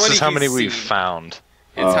 No, this is how many we've found.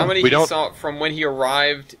 It's how many he saw from when he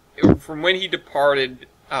arrived, from when he departed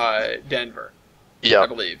Denver. Yeah. I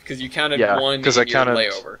believe, because you counted one in your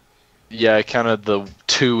layover. Yeah, I counted the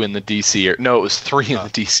 2 in the DC... No, it was 3 in the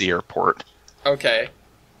DC airport. Okay.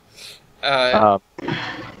 But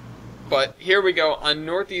here we go. On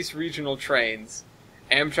Northeast Regional trains,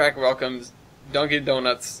 Amtrak welcomes Dunkin'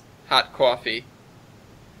 Donuts hot coffee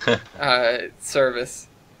service.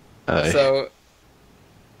 So...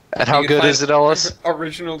 And how good is it, Ellis?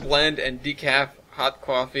 Original blend and decaf hot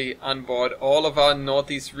coffee on board all of our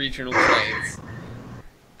Northeast Regional trains.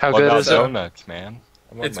 How good is it? Donuts, man.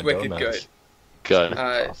 It's wicked good. Good.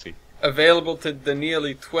 Coffee. Available to the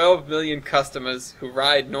nearly 12 million customers who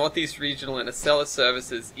ride Northeast Regional and Acela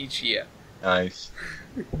services each year. Nice.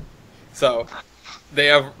 So, they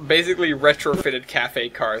have basically retrofitted cafe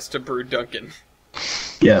cars to brew Dunkin'.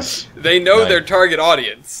 Yes. They know their target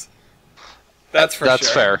audience. That's sure.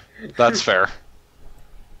 Fair. That's fair.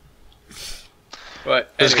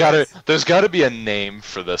 But there's gotta be a name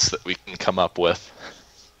for this that we can come up with.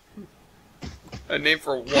 A name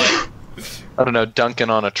for what? I don't know, Dunkin'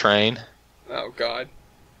 on a train. Oh God.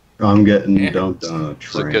 I'm getting dumped on a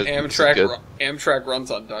train. Amtrak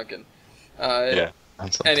runs on Dunkin'. Yeah.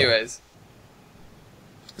 Anyways,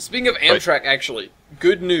 speaking of Amtrak, actually,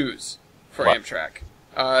 good news for Amtrak.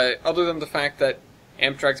 Other than the fact that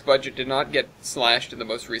Amtrak's budget did not get slashed in the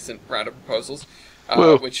most recent round of proposals,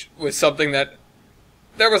 which was something that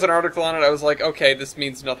there was an article on it. I was like, okay, this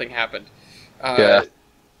means nothing happened.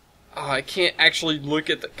 I can't actually look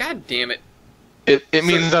at the... God damn it. It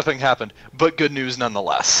means nothing happened, but good news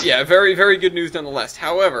nonetheless. Yeah, very, very good news nonetheless.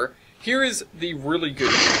 However, here is the really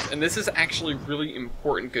good news, and this is actually really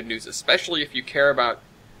important good news, especially if you care about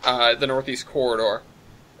the Northeast Corridor.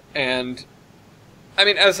 And, I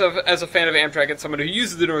mean, as a fan of Amtrak and someone who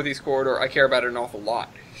uses the Northeast Corridor, I care about it an awful lot.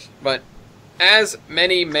 But, as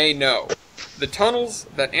many may know, the tunnels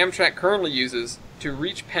that Amtrak currently uses to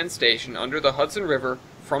reach Penn Station under the Hudson River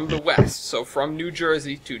from the west, so from New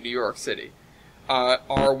Jersey to New York City,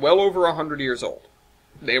 are well over 100 years old.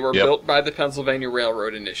 They were built by the Pennsylvania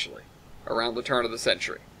Railroad initially, around the turn of the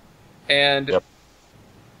century. And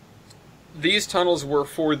these tunnels were,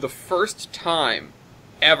 for the first time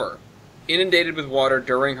ever, inundated with water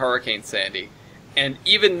during Hurricane Sandy. And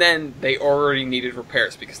even then, they already needed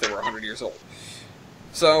repairs because they were 100 years old.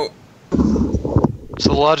 So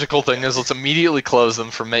the logical thing is let's immediately close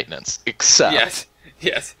them for maintenance, except...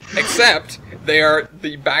 Yes. Except they are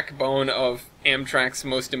the backbone of Amtrak's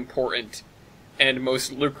most important and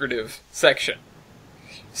most lucrative section.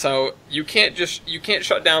 So you can't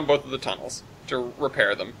shut down both of the tunnels to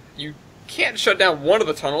repair them. You can't shut down one of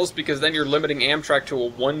the tunnels because then you're limiting Amtrak to a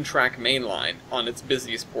one-track main line on its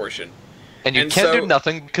busiest portion. And you can't do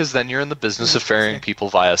nothing because then you're in the business of ferrying people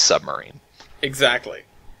via submarine. Exactly.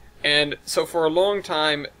 And so for a long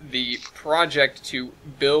time, the project to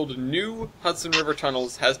build new Hudson River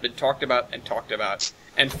tunnels has been talked about,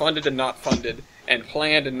 and funded and not funded, and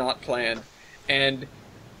planned and not planned. And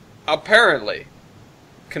apparently,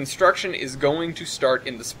 construction is going to start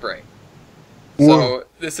in the spring. So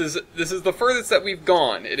this is the furthest that we've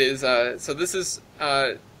gone. It is this is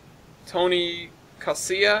Tony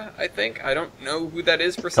Casilla, I think. I don't know who that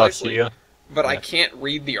is precisely, but I can't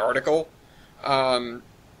read the article.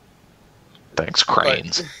 Thanks,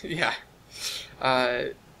 cranes.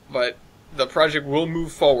 But the project will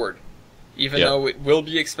move forward, even though it will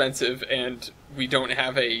be expensive, and we don't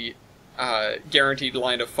have a guaranteed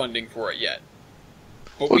line of funding for it yet.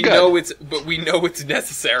 But we know it's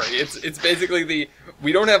necessary. It's basically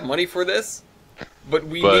we don't have money for this, but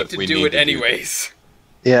we need to do it anyways.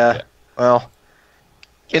 Yeah. Well,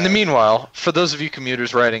 In the meanwhile, for those of you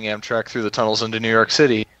commuters riding Amtrak through the tunnels into New York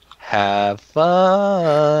City, have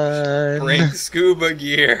fun. Bring scuba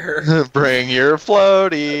gear. Bring your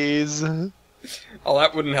floaties. Oh,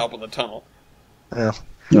 that wouldn't help in the tunnel. Yeah.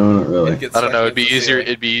 No, not really. It gets I don't stuck know. It'd be against the easier. ceiling.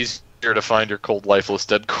 It'd be easier to find your cold, lifeless,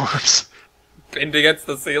 dead corpse. Pinned against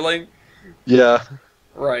the ceiling. Yeah.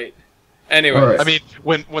 Right. Anyway, All right. I mean,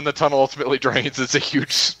 when the tunnel ultimately drains, it's a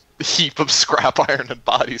huge heap of scrap iron and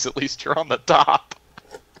bodies. At least you're on the top.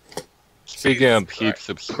 Speaking of heaps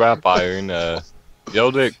of scrap iron, the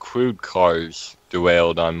old crude cars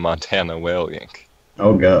derailed on Montana Rail Link.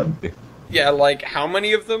 Oh god. yeah, like how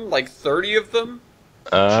many of them? Like 30 of them?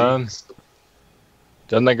 Don't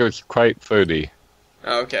think it was quite 30.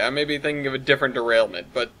 Okay, I may be thinking of a different derailment,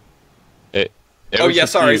 but It oh was yeah, a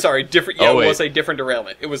sorry, few- different. Yeah, Oh, it was wait. a different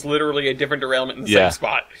derailment. It was literally a different derailment in the Yeah. same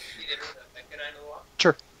spot.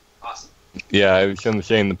 Sure. Yeah, I was going to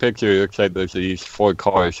say in the picture, it looks like there's these 4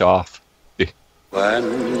 cars off. Ow, But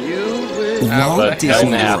what the hell?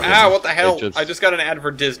 doesn't happen. Ow, what the hell? It just- I just got an ad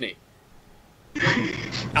for Disney.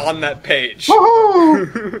 On that page.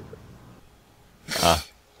 Ah.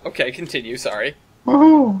 Okay, continue, sorry.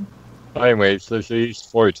 Anyways, there's these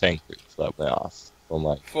 4 tankers that went off. Oh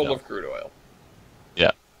my. Full of crude oil.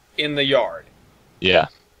 Yeah. In the yard. Yeah.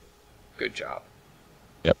 Good job.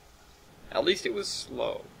 Yep. At least it was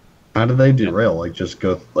slow. How did they derail? Like, just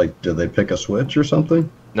go, like, did they pick a switch or something?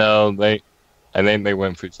 No, I think they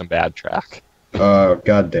went through some bad track.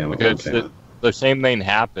 God damn it, Because Montana. the same thing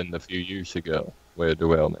happened a few years ago with a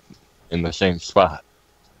derailment in the same spot.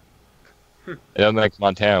 I don't think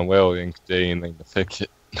Montana Rail Link did anything to fix it.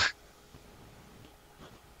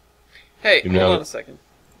 Hey, You hold know- on a second.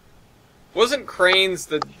 Wasn't Cranes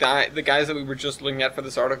the guys that we were just looking at for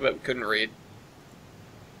this article that we couldn't read?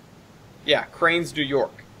 Yeah, Cranes, New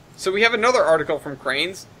York. So we have another article from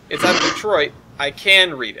Cranes. It's out of Detroit. I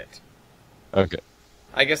can read it. Okay.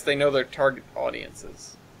 I guess they know their target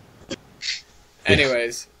audiences.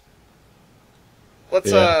 Anyways, let's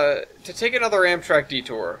to take another Amtrak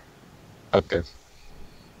detour. Okay.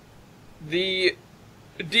 The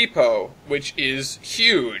depot, which is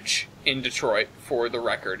huge in Detroit, for the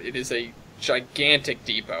record, it is a gigantic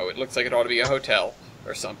depot. It looks like it ought to be a hotel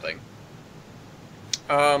or something.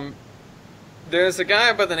 There's a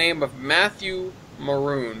guy by the name of Matthew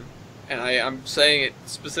Maroon, and I'm saying it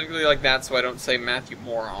specifically like that so I don't say Matthew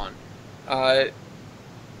Moron.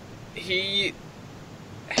 He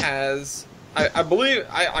has, I believe,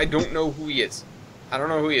 I don't know who he is. I don't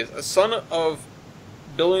know who he is. A son of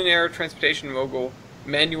billionaire transportation mogul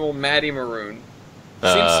Manuel Matty Maroon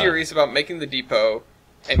seems serious about making the depot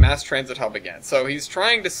a mass transit hub again. So he's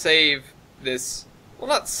trying to save this, well,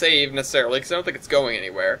 not save necessarily, because I don't think it's going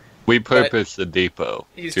anywhere. Repurpose the depot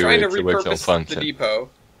He's to trying to its original repurpose function. the depot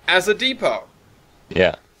as a depot.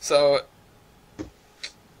 Yeah. So,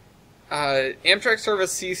 Amtrak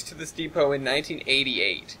service ceased to this depot in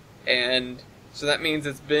 1988, and so that means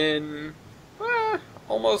it's been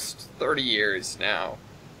almost 30 years now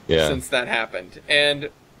since that happened. And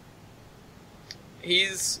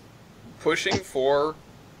he's pushing for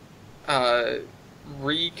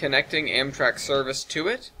reconnecting Amtrak service to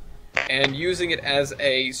it and using it as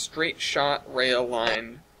a straight shot rail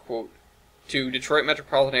line, quote, to Detroit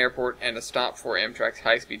Metropolitan Airport and a stop for Amtrak's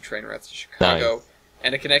high-speed train routes to Chicago, Nice.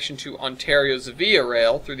 and a connection to Ontario's Via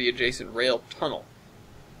Rail through the adjacent rail tunnel.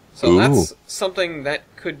 So Ooh. that's something that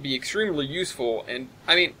could be extremely useful, and,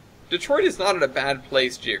 I mean, Detroit is not in a bad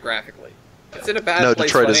place geographically. It's in a bad No, place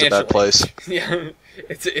Detroit is financially. a bad place. Yeah,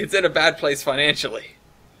 it's in a bad place financially.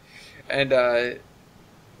 And,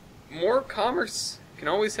 more commerce can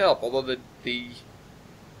always help, although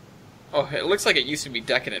oh, it looks like it used to be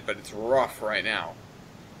decadent, but it's rough right now.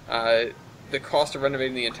 The cost of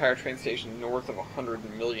renovating the entire train station is north of $100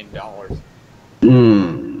 million.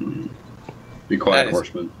 Be quiet, That is-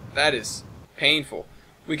 horseman. That is painful.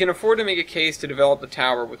 We can afford to make a case to develop the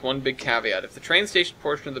tower with one big caveat: if the train station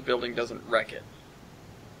portion of the building doesn't wreck it.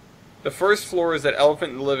 The first floor is that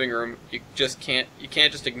elephant in the living room. You can't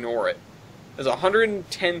just ignore it. There's a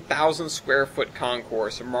 110,000 square foot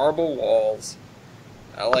concourse, marble walls.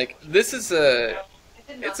 This is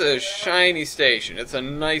it's a shiny station. It's a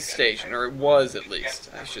nice station, or it was at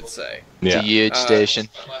least, I should say. It's a Yeah. huge station.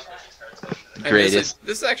 And Greatest.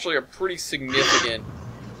 This is actually a pretty significant,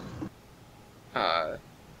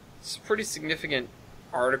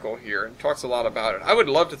 article here, and talks a lot about it. I would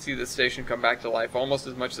love to see this station come back to life, almost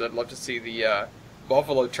as much as I'd love to see the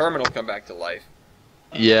Buffalo Terminal come back to life.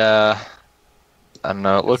 Yeah. I don't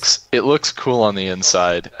know. It looks cool on the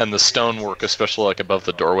inside, and the stonework, especially like above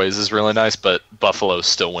the doorways, is really nice. But Buffalo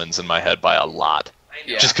still wins in my head by a lot,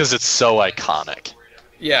 Yeah, just because it's so iconic.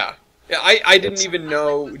 Yeah. Yeah, I didn't even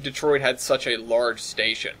know Detroit had such a large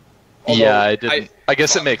station. Although Yeah, I didn't. I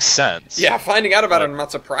guess it makes sense. Yeah, finding out about it, I'm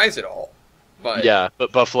not surprised at all. But Yeah,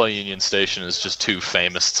 but Buffalo Union Station is just too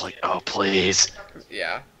famous. It's like, oh, please.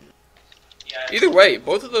 yeah. Either way,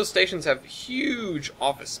 both of those stations have huge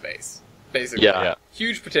office space, basically. Yeah.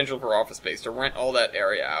 Huge potential for office space to rent all that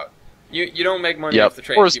area out. You don't make money Yep. off the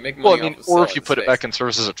trains, you make money off the or if you put it back in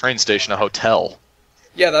service as a train station, a hotel.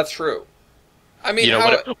 Yeah, that's true. I mean, You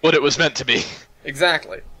know, what it was meant to be.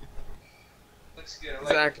 Exactly.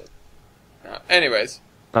 Exactly. Anyways,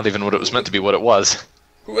 Not even what it was meant to be, what it was.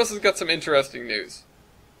 who else has got some interesting news?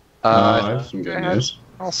 I have some good news.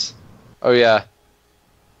 Else? Oh, yeah.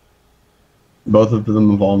 Both of them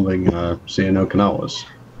involving CNO Canales.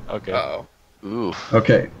 Okay. Uh-oh. Ooh.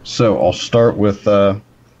 Okay, so I'll start with CNO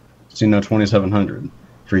 2700.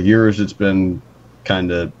 For years, it's been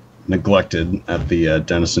kind of neglected at the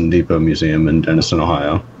Denison Depot Museum in Denison,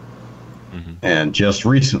 Ohio. Mhm. And just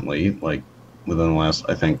recently, like within the last,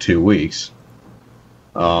 I think, 2 weeks,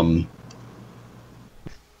 I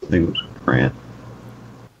think it was a grant.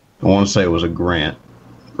 I want to say it was a grant.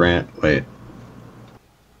 Wait.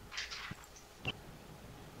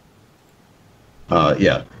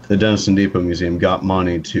 Yeah, the Denison Depot Museum got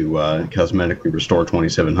money to cosmetically restore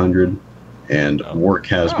 2700, and work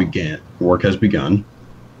has begun.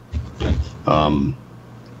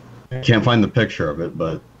 I can't find the picture of it,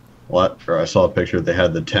 but I saw a picture. They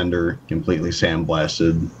had the tender completely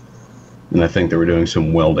sandblasted, and I think they were doing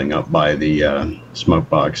some welding up by the smoke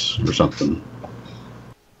box or something.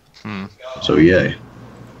 So yay.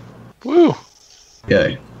 Woo.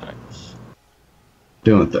 Yay.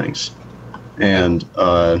 Doing things. And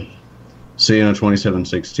CNO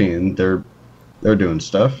 2716, they're doing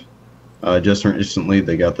stuff. Just recently,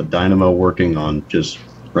 they got the dynamo working on just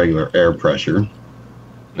regular air pressure.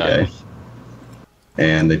 Nice. Yay.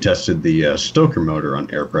 And they tested the stoker motor on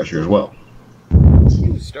air pressure as well.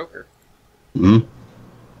 Ooh, Stoker. Hmm.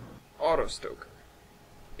 Auto Stoker.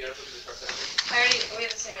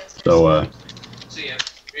 So,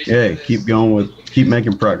 yay, keep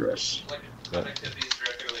making progress. Connectivity is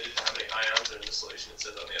directly related to how many ions are in the solution, it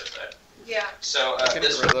says on the other side. Yeah. So, I can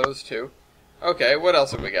this get rid of those two. Okay, what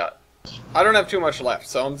else have we got? I don't have too much left,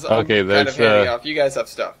 so I'm Okay, kind there's, of handing off. You guys have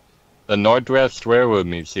stuff. The Northwest Railroad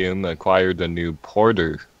Museum acquired a new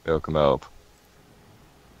Porter locomotive.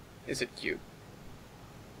 Is it cute?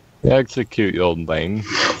 Yeah, it's a cute old thing.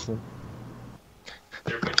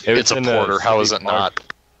 It's a Porter, how is it not?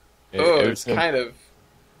 It's kind of...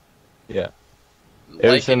 Yeah. It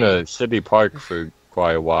was in a city park for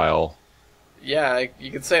quite a while. Yeah,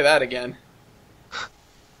 you could say that again.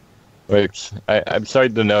 Which, I'm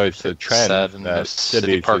starting to notice a trend Sad in the that city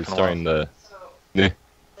cities are parking lot. starting to Like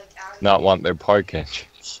not want their park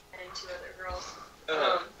engines. and two other girls.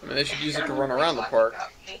 I mean, they should use it to run around the park.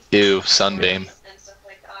 Ew, Sunbeam. And stuff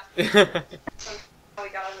like that. So how we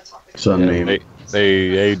got on the topic. Sunbeam. They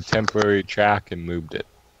made temporary track and moved it.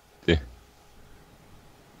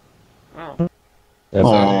 Wow. That's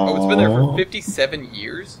Oh, it's been there for Aw. 57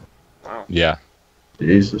 years? Wow. Yeah.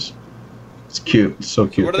 Jesus. It's cute. It's so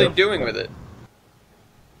cute. What are they though. doing with it?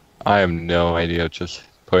 I have no idea, just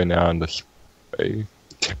putting it on display.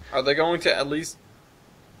 Are they going to at least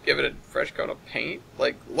give it a fresh coat of paint?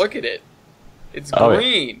 Like, look at it. It's Oh, yeah.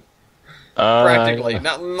 green, practically.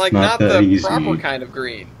 Not Not that the easy. proper kind of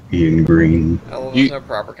green. Ian Green. Oh, You- there's no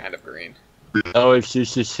proper kind of green. Oh, if you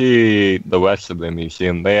should see the rest of the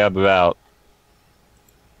museum, they have about,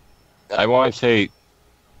 I want to say,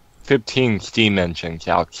 15 steam engines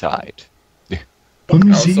outside. What Oh,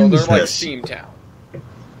 museum so they're is like this? Steam Town.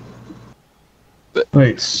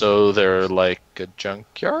 Wait, So they're like a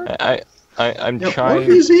junkyard? I'm yeah, what trying.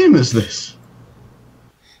 museum is this?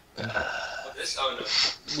 this, oh no.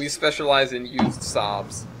 We specialize in used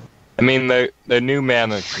Saabs. I mean, their new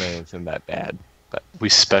management isn't that bad. But We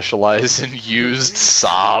specialize in used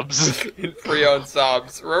Saabs. In pre-owned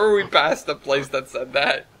Saabs. Remember we passed the place that said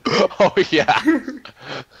that? Oh, yeah.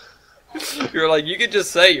 You're like, you could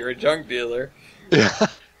just say you're a junk dealer.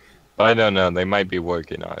 I don't know. They might be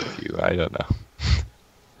working on a few. I don't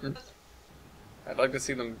know. I'd like to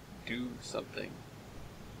see them do something.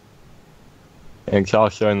 And it's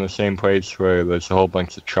also in the same place where there's a whole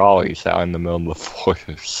bunch of trolleys out in the middle of the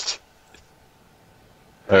forest.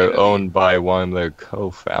 They're owned by one of their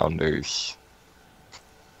co-founders.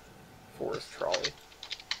 Forest trolley.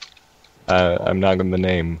 I'm not going to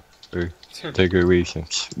name for bigger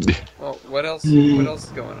reasons. Well, what else? What else is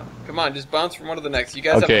going on? Come on, just bounce from one to the next. You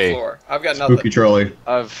guys have Okay. the floor. I've got Spooky nothing. trolley.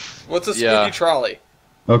 What's a spooky yeah. trolley?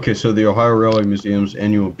 Okay, so the Ohio Railway Museum's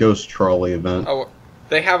annual Ghost Trolley event. Oh,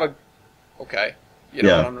 they have a. Okay. You know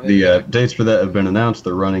Yeah, what I'm the gonna do? dates for that have been announced.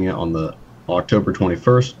 They're running it on the October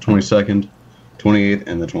 21st, 22nd, 28th,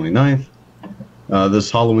 and the 29th.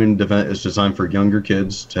 This Halloween event is designed for younger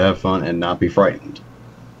kids to have fun and not be frightened.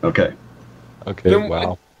 Okay, Okay, Then-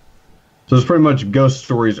 wow. so it's pretty much ghost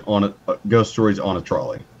stories on a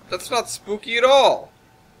trolley. That's not spooky at all.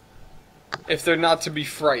 If they're not to be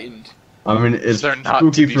frightened. I mean, it's They're not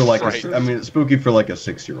spooky to be for like frightened. it's spooky for like a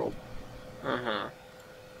 6-year-old. Uh-huh.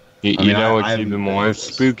 You I mean, know what's I haven't even been more to this.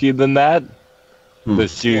 spooky than that? Hmm. The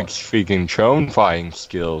dude's freaking drone flying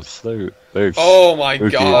skills. They're Oh my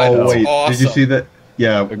spooky. god, Oh that's wait, awesome. did you see that?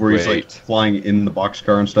 Yeah, where he's like Great. flying in the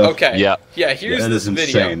boxcar and stuff. Okay. Yeah. Yeah, here's That this is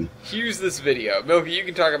video. insane. Here's this video. Milky, you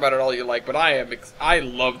can talk about it all you like, but I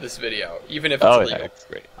love this video, even if it's Oh, illegal. yeah, it's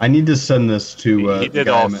great. I need to send this to He the did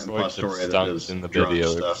guy I all met in sorts of Pastoria that stunts does in the drone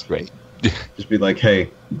video. It's stuff. great. Just be like, hey,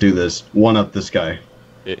 do this. One up this guy.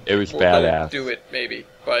 It was Well, don't badass. do it, maybe,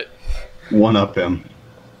 but One up him.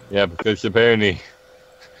 Yeah, because apparently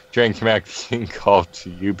Drank's Magazine called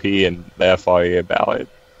to UP and the FRA about it.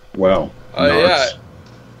 Wow. yeah, Narcs.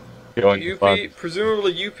 Going UP, fun.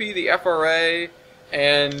 presumably UP, the FRA,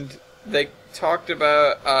 and they talked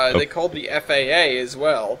about they called the FAA as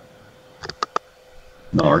well.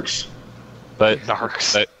 Narcs. But,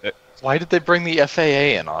 Narcs. but Why did they bring the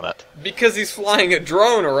FAA in on it? Because he's flying a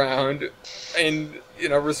drone around in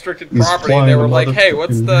restricted He's property, and they flying were a like, "Hey,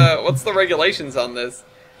 what's motherfucking- the regulations on this?"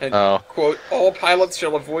 And Oh. quote: "All pilots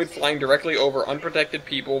shall avoid flying directly over unprotected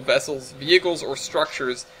people, vessels, vehicles, or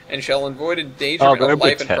structures, and shall avoid endangerment they're of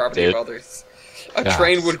life and property of protected. others." A Yes.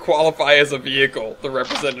 train would qualify as a vehicle, the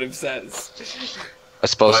representative says. I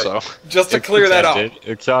suppose so. Just to it's clear that up. protected.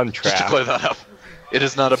 It's on Just to track. clear that up. It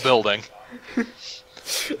is not a building.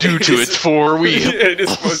 Due to its four wheels. It is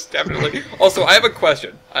most definitely. Also, I have a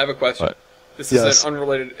question. What? This is Yes. an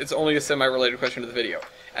unrelated. It's only a semi-related question to the video.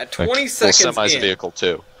 At Okay. 20 Well, seconds semi's a in, vehicle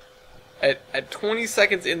too. at 20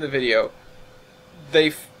 seconds in the video,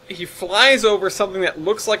 he flies over something that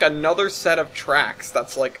looks like another set of tracks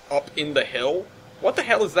that's like up in the hill. What the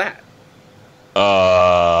hell is that?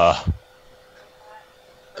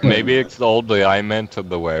 Maybe it's the old alignment of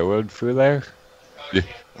the railroad through there.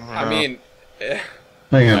 I mean,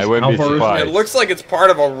 Hang on. I wouldn't How be far is surprised. it looks like it's part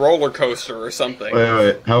of a roller coaster or something.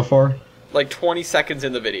 Wait. How far? Like 20 seconds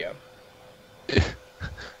in the video.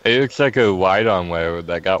 It looks like a ride-on railroad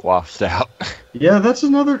that got washed out. Yeah, that's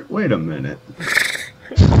another. Wait a minute.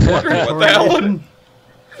 I'm wondering what the hell. Orientation?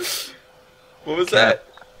 What was that?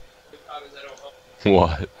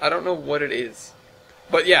 What? I don't know what it is.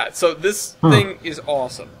 But yeah, so this Huh. thing is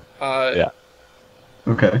awesome. Yeah.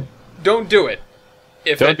 Okay. Don't do it.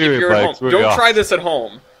 If Don't do it, you're at Mike. home, We're don't off. try this at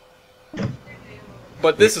home.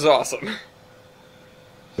 But this is awesome.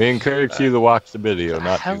 We encourage you to watch the video,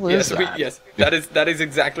 not hell to is Yes, that? that is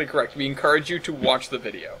exactly correct. We encourage you to watch the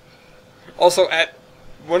video. Also, at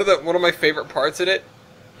one of my favorite parts in it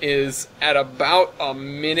is at about a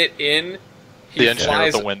minute in, The engineer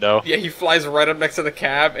at the window. Yeah, he flies right up next to the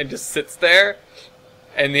cab and just sits there,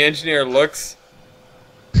 and the engineer looks,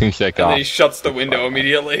 He's like, and "Oh, then he shuts the window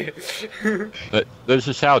immediately. but this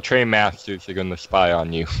is how train masters are going to spy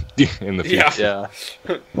on you in the future." Yeah.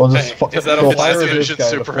 Yeah. Well, Hey, is that a the flash fire this division guy, the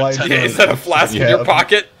superintendent? flight Yeah, is that a flask in Yeah. your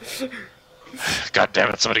pocket? God damn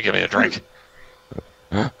it! Somebody give me a drink.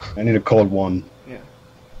 I need a cold one.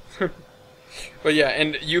 But yeah,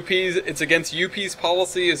 and it's against UP's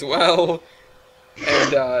policy as well.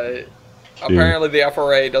 And apparently the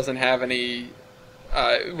FRA doesn't have any.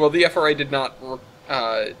 The FRA did not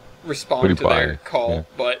respond to Reply, their call, yeah.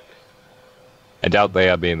 but I doubt they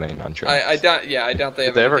have anything on trains. I doubt. Yeah, I doubt they Did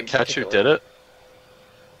have. they ever anything catch who particular. did it?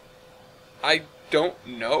 I don't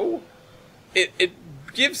know. It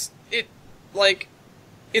gives it like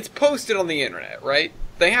it's posted on the internet, right?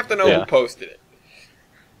 They have to know Yeah. who posted it.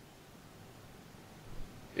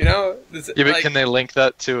 You know, Yeah, but can they link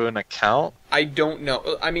that to an account, I don't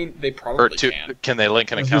know. I mean, they or probably to can. can they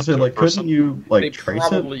link an I was gonna account say, to a like, couldn't person? you They trace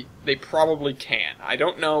probably can. I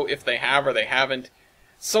don't know if they have or they haven't.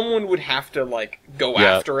 Someone would have to go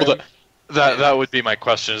Yeah, after well, him. that would be my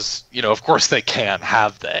question. Is of course they can.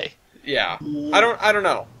 Have they? Yeah, I don't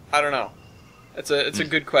know. It's a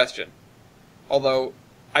good question. Although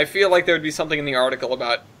I feel like there would be something in the article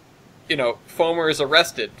about Fomer is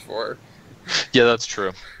arrested for. Yeah, that's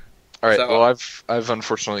true. All right. So- Well, I've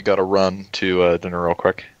unfortunately got to run to dinner real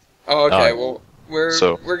quick. Oh, okay. Oh.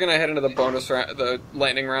 Well, we're gonna head into the bonus round, the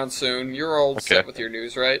lightning round soon. You're all set Okay. with your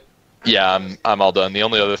news, right? Yeah, I'm all done. The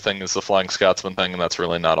only other thing is the Flying Scotsman thing, and that's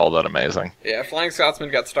really not all that amazing. Yeah, Flying Scotsman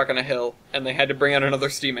got stuck on a hill, and they had to bring out another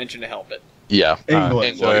steam engine to help it. Yeah.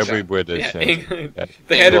 England. So English. every British. Yeah, thing.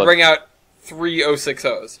 they had to England. bring out 3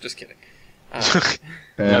 060s. Just kidding.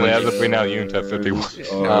 And we have to And, bring out Unit 51.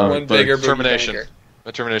 One bigger boogie Termination. banger.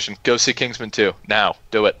 Determination. Go see Kingsman 2. Now.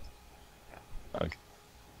 Do it.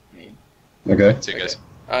 Okay. See you guys.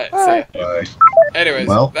 Alright, so Bye. anyways,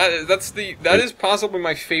 Well- that is possibly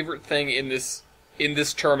my favorite thing in this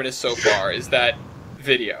Terminus so far is that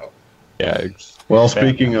video. Yeah. It's, Well,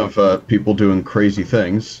 speaking of people doing crazy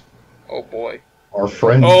things, Oh boy. our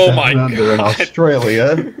friend Oh my down under in God.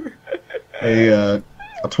 Australia, a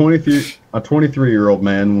 23-year-old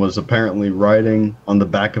man was apparently riding on the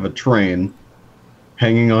back of a train,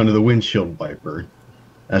 hanging onto the windshield wiper,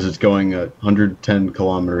 as it's going at 110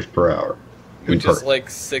 kilometers per hour, Which is like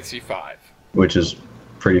 65. which is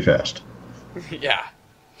pretty fast. Yeah.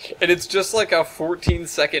 And it's just like a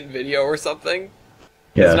 14-second video or something.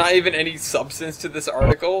 Yeah. There's not even any substance to this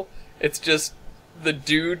article. It's just the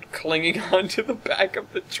dude clinging onto the back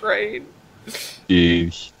of the train.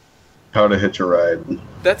 Jeez. How to hitch a ride.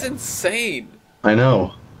 That's insane. I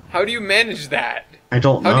know. How do you manage that? I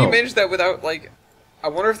don't know. How do you manage that without, like... I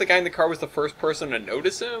wonder if the guy in the car was the first person to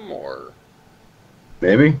notice him, or...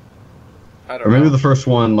 Maybe? I don't Or maybe know. the first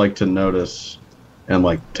one, like, to notice and,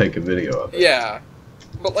 like, take a video of it. Yeah.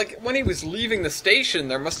 But, like, when he was leaving the station,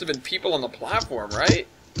 there must have been people on the platform, right?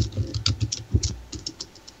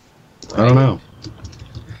 I don't know.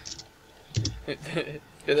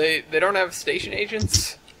 They don't have station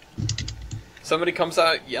agents? Somebody comes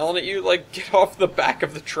out yelling at you, like, get off the back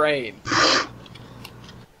of the train.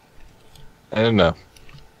 I don't know.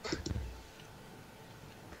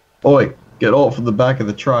 Oi, get off of the back of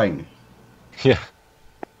the train. Yeah.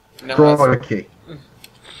 No, Crikey.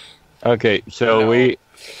 Okay, so No. we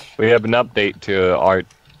have an update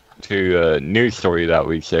to a news story that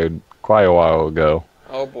we shared quite a while ago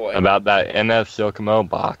oh boy. about that NF Silcomo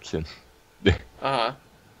box, Uh-huh.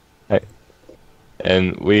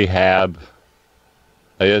 and we have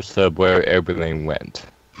a list of where everything went.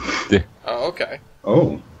 Oh, okay.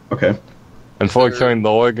 Oh, okay. Unfortunately,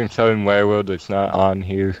 the Oregon Southern Railroad is not on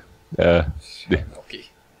here. Okay.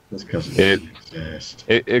 That's because It- exist.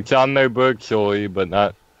 It's on their book story, but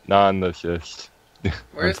not on this list.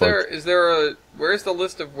 Where's the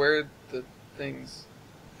list of where the things...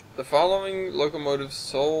 The following locomotives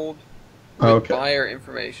sold with Okay. buyer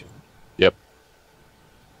information. Yep.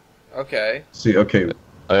 Okay. See, okay.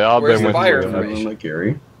 They all Where's been the with buyer the- information? Like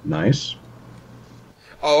Gary. Nice.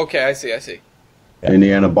 Oh, okay, I see. Yeah.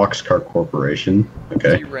 Indiana Boxcar Corporation.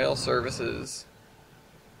 Okay. T-Rail Services.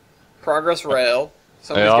 Progress Rail. They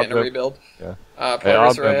Somebody's all getting a been- rebuild. yeah. They all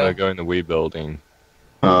Progress been Rail. going to rebuilding.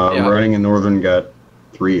 Yeah. Riding in Northern got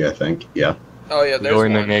 3, I think. Yeah. Oh, yeah, there's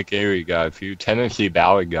Going to one. Nick Erie got a few. Tennessee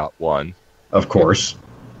Valley got one. Of course.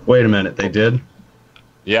 Wait a minute, they did?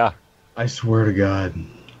 Yeah. I swear to God.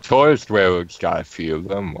 Tourist Railroad's got a few of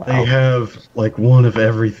them. Wow. They have, like, one of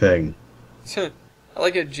everything. I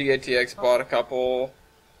like a GATX bought a couple.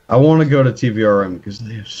 I want to go to TVRM because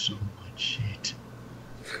they have so much shit.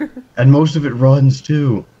 And most of it runs,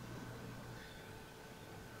 too.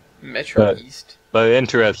 Metro But- East. But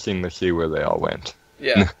interesting to see where they all went.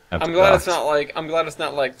 Yeah. At I'm the glad it's box.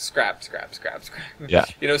 not like scrap. Yeah.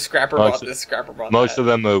 You know, scrapper Most bought of- this, scrapper bought Most that. of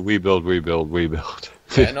them are rebuild.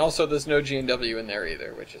 Yeah, and also there's no G&W in there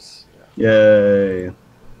either, which is... Yay.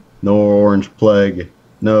 No orange plague.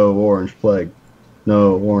 No orange plague.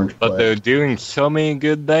 No orange plague. But they're doing so many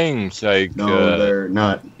good things, like No, they're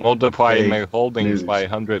not. multiplying fake their holdings news. by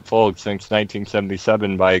 100-fold since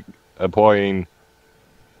 1977 by employing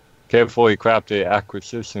carefully crafted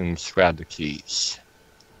acquisition strategies.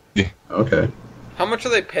 Okay. How much are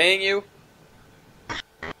they paying you?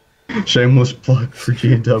 Shameless plug for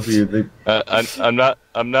G&W. They I'm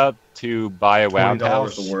not to buy a $20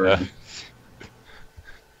 roundhouse. a word.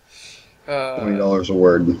 Uh, $20 a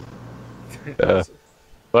word. But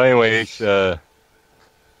anyways, the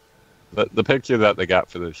picture that they got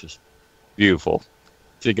for this is beautiful.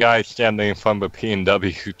 It's a guy standing in front of a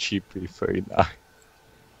P&W Jeep 339.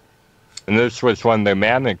 And this was one of their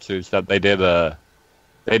managers that they did the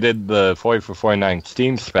 40 for 49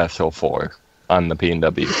 Steam special for on the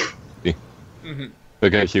P&W. Mhm.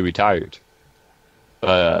 Because he retired.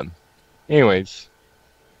 But anyways,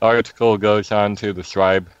 the article goes on to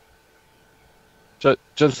describe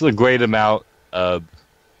just the great amount of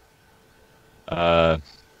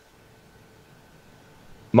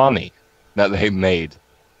money that they've made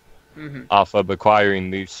Mhm. off of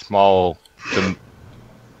acquiring these small,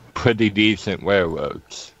 pretty decent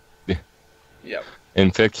railroads Yep.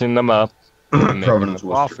 and fixing them up and making them Providence,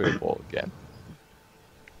 Worcester. profitable again.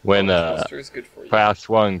 When Worcester is good for you. class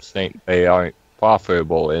ones think they aren't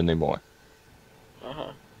profitable anymore.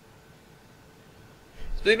 Uh-huh.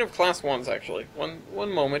 Speaking of Class 1s, actually,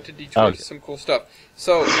 one moment to detour Okay. to some cool stuff.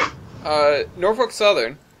 So, Norfolk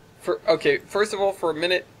Southern, first of all, for a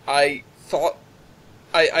minute, I thought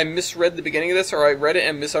I misread the beginning of this, or I read it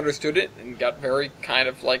and misunderstood it, and got very kind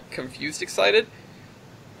of, confused excited.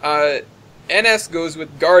 NS goes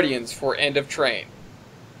with Guardians for end of train.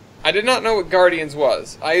 I did not know what Guardians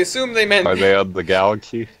was. I assumed they meant... Are they of the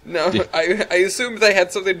galaxy? No, I assumed they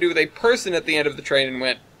had something to do with a person at the end of the train and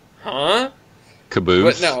went, huh?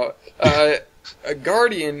 Caboose? But no, a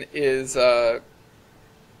Guardian is a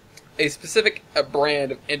specific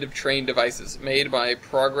brand of end-of-train devices made by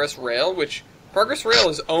Progress Rail, which Progress Rail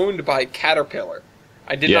is owned by Caterpillar.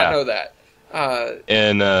 I did not know that.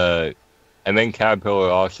 And then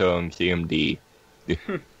Caterpillar also owns CMD.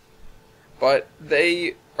 But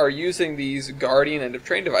they are using these Guardian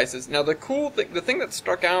end-of-train devices. Now, the thing that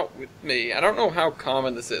struck out with me, I don't know how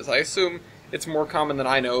common this is. I assume it's more common than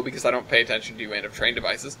I know because I don't pay attention to end-of-train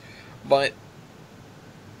devices. But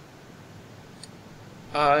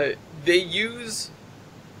they use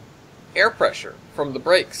air pressure from the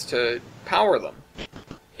brakes to power them.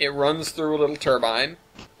 It runs through a little turbine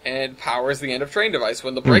and powers the end-of-train device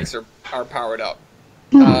when the brakes are powered up.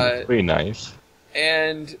 Pretty nice.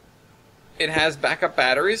 And it has backup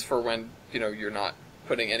batteries for when, you're not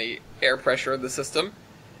putting any air pressure in the system.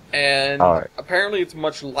 And apparently it's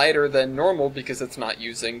much lighter than normal because it's not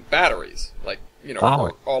using batteries,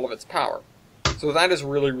 for all of its power. So that is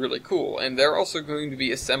really, really cool. And they're also going to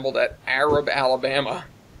be assembled at Arab, Alabama.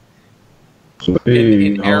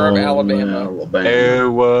 In Arab, Alabama.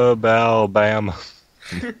 Arab, Alabama.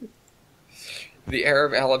 The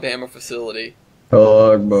Arab, Alabama facility.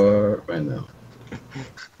 Akbar. I know.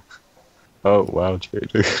 Oh, wow,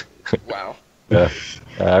 Trader. Wow. Yeah.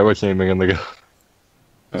 I wasn't even going to go.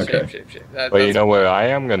 Okay. Shame. But you know where I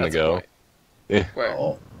am going to go? Where?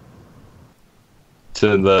 Oh.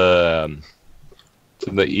 To the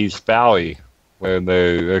East Valley, where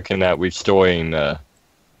they're looking at restoring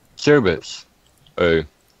service. Where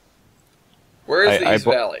is the East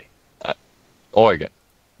Valley? Oregon.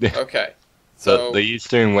 Okay. So the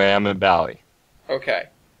Eastern Willamette Valley. Okay.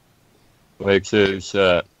 Which is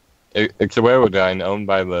it's a railroad line owned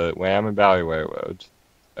by the Willamette Valley Railroad,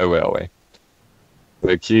 a railway,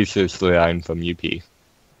 which uses the line from UP.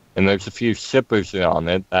 And there's a few shippers on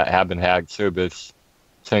it that haven't had service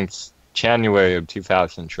since January of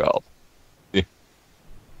 2012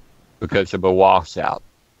 because of a washout.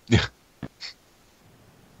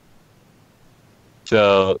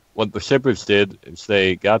 So what the shippers did is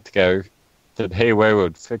they got together, said, "Hey,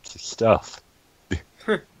 railroad, fix your stuff."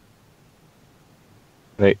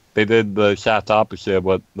 They did the exact opposite of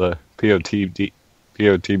what the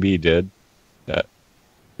POTB did,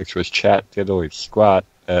 which was chat diddly squat.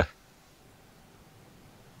 But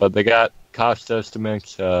they got cost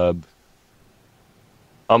estimates of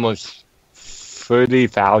almost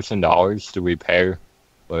 $30,000 to repair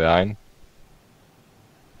the line.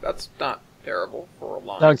 That's not terrible for a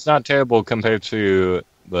line. No, it's not terrible compared to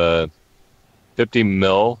the $50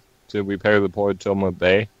 million to repair the Port of Tillamook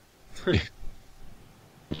Bay.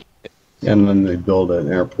 And then they build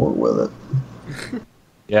an airport with it.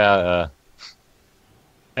 Yeah,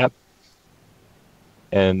 yep.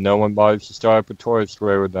 And no one bothers to start up a tourist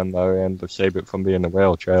railroad on the other end to save it from being a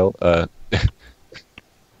rail trail. But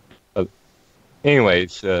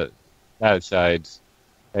anyways, that aside,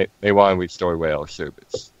 they want to restore rail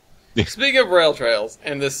service. Speaking of rail trails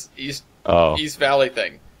and this East Valley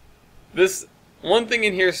thing, this one thing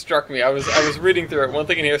in here struck me. I was reading through it. One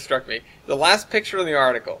thing in here struck me. The last picture in the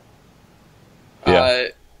article.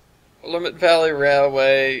 Willamette Valley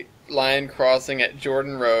Railway line crossing at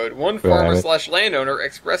Jordan Road. One farmer/landowner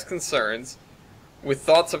expressed concerns with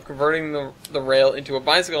thoughts of converting the rail into a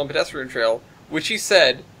bicycle and pedestrian trail, which he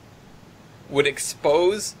said would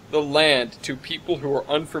expose the land to people who are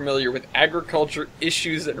unfamiliar with agriculture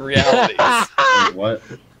issues and realities. What?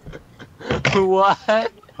 What?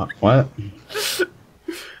 What?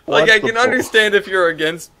 I can understand if you're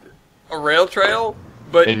against a rail trail,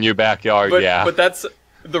 but In your backyard, yeah. But that's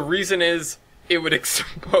the reason is it would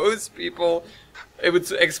expose people. It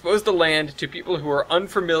would expose the land to people who are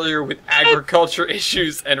unfamiliar with agriculture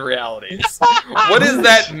issues and realities. What does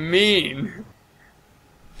that mean?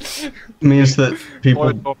 It means that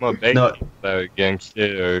people. No. Against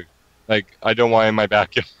it, or I don't want it in my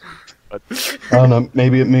backyard. But, I don't know.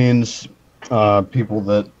 Maybe it means people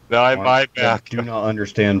that not in my that backyard. do not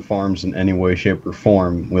understand farms in any way, shape, or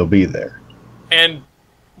form will be there. And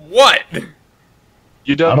what?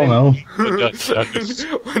 You don't. I don't know.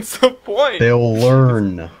 What's the point? They'll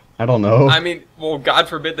learn. I don't know. I mean, well, God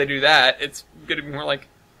forbid they do that. It's going to be more like,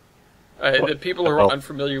 The people who are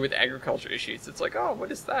unfamiliar with agriculture issues, it's like, oh,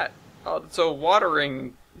 what is that? Oh, so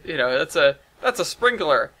watering, that's a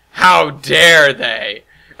sprinkler. How dare they?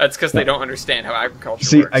 That's because they don't understand how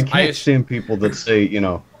agriculture works. I can't stand people that say,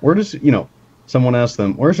 where does, someone asks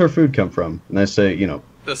them, where's our food come from? And they say,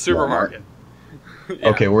 the supermarket. Yeah.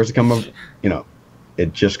 Okay, where's it come from?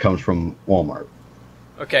 It just comes from Walmart.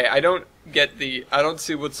 Okay, I don't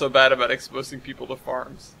see what's so bad about exposing people to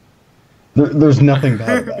farms. There's nothing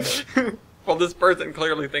bad about it. Well, this person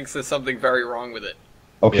clearly thinks there's something very wrong with it.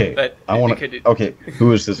 Okay, okay,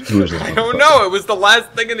 who is this? I don't know. It was the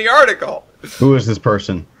last thing in the article. Who is this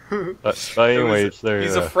person? But anyways,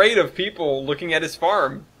 he's afraid of people looking at his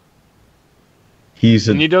farm.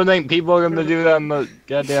 And you don't think people are going to do that on the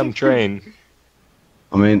goddamn train?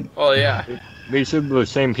 I mean... Well, yeah. These are the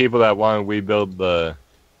same people that want to rebuild the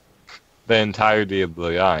entirety of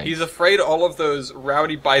the line. He's afraid all of those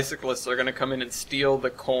rowdy bicyclists are going to come in and steal the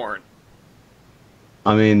corn.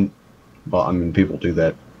 I mean, people do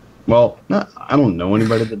that. Well, I don't know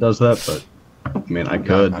anybody that does that, but, I mean, I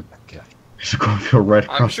could. There's a cornfield right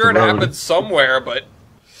across the road. I'm sure it happens somewhere, but...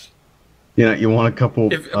 You want a couple...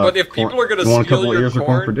 But if people are going to steal your corn... You want a couple of ears of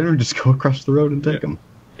corn for dinner, just go across the road and take them.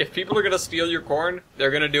 If people are going to steal your corn, they're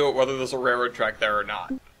going to do it whether there's a railroad track there or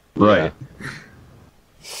not. Right.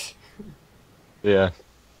 Yeah.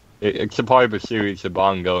 It's a part of a series of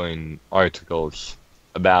ongoing articles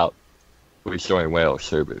about restoring rail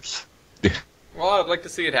service. Well, I'd like to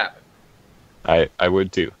see it happen. I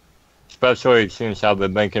would too. Especially since I've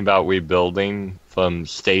been thinking about rebuilding from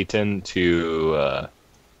Staten to,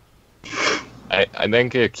 I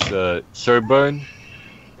think it's Sherburne.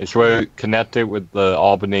 It's where it connected with the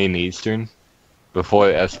Albany and Eastern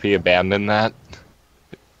before SP abandoned that.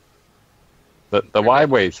 The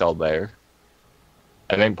Y-way's all there.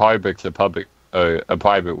 I think part of it's a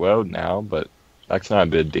private road now, but that's not a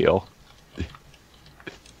big deal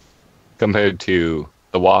compared to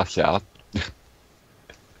the washout.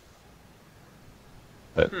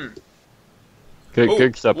 But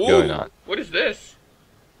good stuff going on. What is this?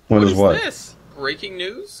 What is this? Breaking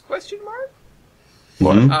news? Question mark?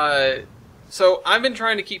 What? So I've been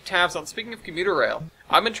trying to keep tabs on, speaking of commuter rail,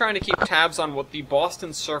 I've been trying to keep tabs on what the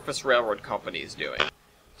Boston Surface Railroad Company is doing.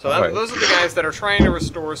 So those are the guys that are trying to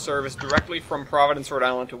restore service directly from Providence, Rhode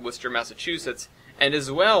Island to Worcester, Massachusetts, and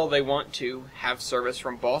as well they want to have service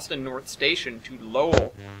from Boston North Station to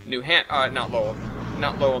Lowell, New Hampshire, not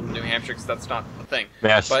Lowell, New Hampshire, because that's not the thing,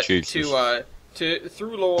 Massachusetts. But to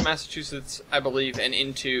through Lowell, Massachusetts, I believe, and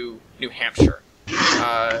into New Hampshire.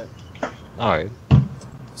 Alright.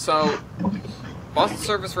 So, Boston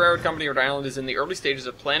Surface Railroad Company of Rhode Island is in the early stages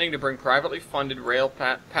of planning to bring privately funded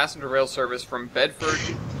passenger rail service from Bedford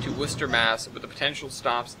to Worcester, Mass, with the potential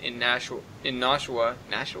stops in Nashua, and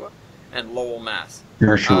Lowell, Mass.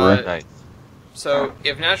 Nice. So,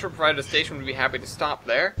 if Nashua provided a station, we'd be happy to stop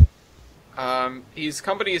there. His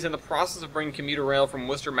company is in the process of bringing commuter rail from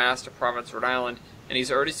Worcester, Mass to Providence, Rhode Island, and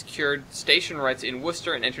he's already secured station rights in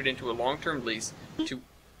Worcester and entered into a long-term lease to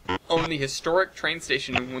own the historic train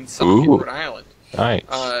station in Woonsocket, Rhode Island. Nice.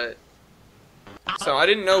 So I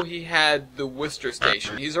didn't know he had the Worcester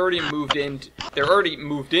station. He's already moved in. They're already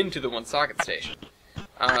moved into the Woonsocket station.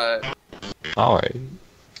 Alright.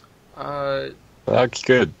 That's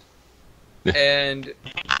good. And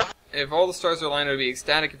if all the stars are aligned, I would be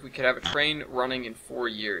ecstatic if we could have a train running in 4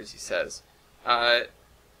 years, he says.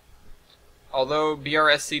 Although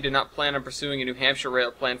BRSC did not plan on pursuing a New Hampshire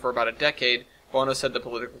rail plan for about a decade, Bono said the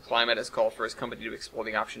political climate has called for his company to explore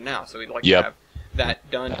the option now, so he'd like to have that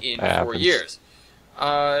done in 4 years.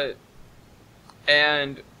 And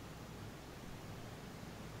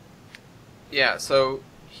yeah, so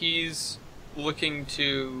he's looking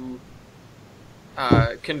to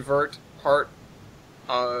convert part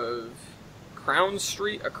of Crown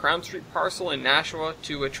Street, a Crown Street parcel in Nashua,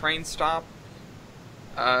 to a train stop.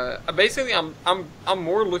 Basically, I'm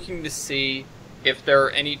more looking to see if there are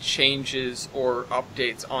any changes or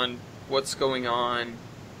updates on what's going on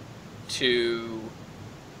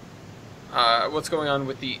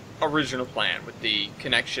with the original plan, with the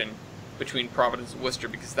connection between Providence and Worcester,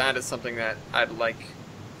 because that is something that I'd like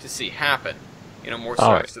to see happen. More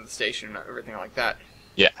service to the station and everything like that.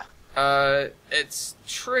 Yeah. It's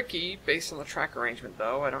tricky based on the track arrangement,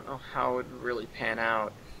 though. I don't know how it would really pan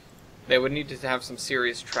out. They would need to have some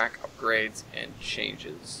serious track upgrades and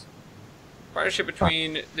changes. Partnership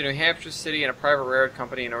between the New Hampshire city and a private railroad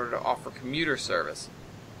company in order to offer commuter service.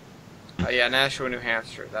 Nashua, New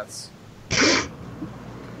Hampshire. That's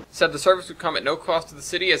said the service would come at no cost to the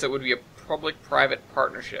city, as it would be a public-private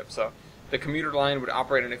partnership. So the commuter line would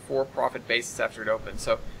operate on a for-profit basis after it opens.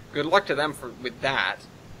 So good luck to them with that.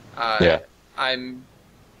 Yeah. I'm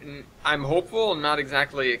hopeful and not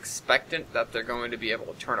exactly expectant that they're going to be able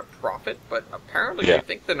to turn a profit, but apparently Yeah. they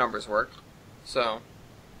think the numbers work. So,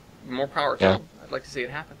 more power to Yeah. them. I'd like to see it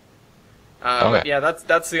happen. Okay. But yeah,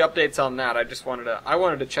 that's the updates on that. I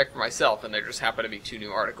wanted to check for myself, and there just happened to be 2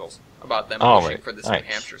 new articles about them Oh, pushing right. for this Nice. New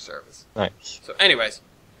Hampshire service. Nice. So, anyways,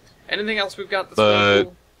 anything else we've got that's really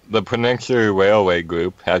cool? The Peninsula Railway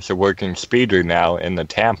Group has a working speeder now in the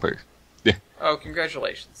Tamper. Oh,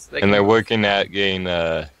 congratulations! And they're working at getting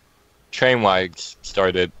train lines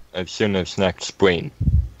started as soon as next spring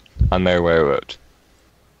on their railroad,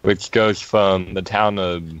 which goes from the town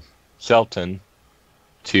of Shelton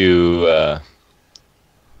to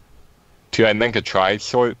I think a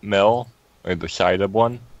tri-sort mill, or the side of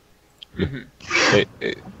one. Mhm.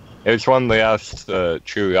 It's one of the last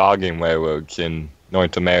true logging railroads in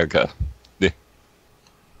North America.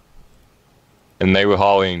 And they were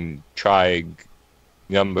hauling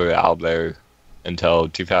lumber out there until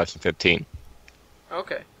 2015.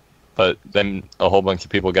 Okay. But then a whole bunch of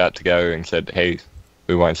people got together and said, hey,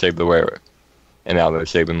 we want to save the railroad. And now they're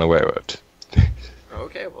saving the railroad.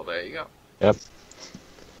 Okay, well, there you go. Yep.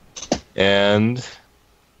 And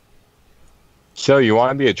so you want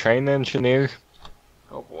to be a train engineer?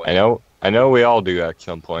 Oh, boy. I know we all do at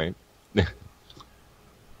some point.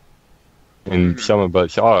 And some of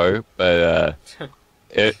us are, but Oh,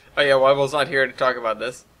 yeah, Weibel's not here to talk about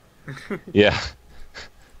this. yeah.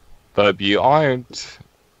 But if you aren't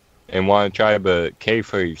and want to try the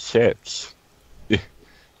K-36,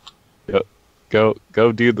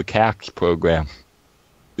 go do the CAX program.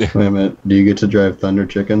 Wait a minute. Do you get to drive Thunder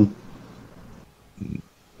Chicken? No,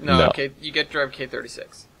 No. you get to drive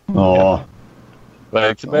K-36. Oh, But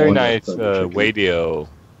it's a I very wonder nice if Thunder Chicken- radio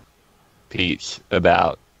piece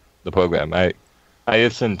about the program. I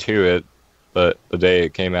listened to it, but the day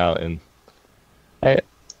it came out, and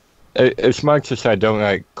as much as I don't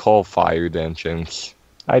like coal-fired engines,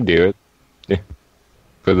 I do it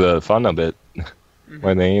for the fun of it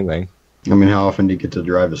more than anything. I mean, how often do you get to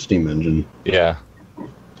drive a steam engine? Yeah,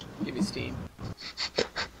 Give me steam.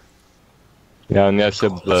 yeah. Unless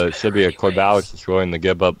if the city of Corvallis is willing to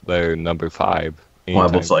give up their number 5.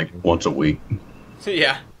 Well, it's like once a week.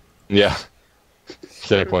 Yeah. Yeah.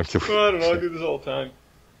 Say it once a week. Well, I don't know, I do this all the time.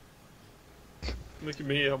 Look at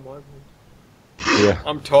me, I'm Weibel. Yeah.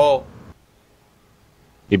 I'm tall.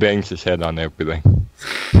 He bangs his head on everything.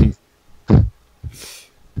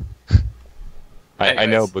 I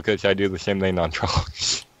know Anyways. because I do the same thing on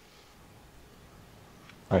trolleys.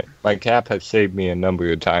 My cap has saved me a number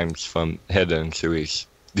of times from head injuries.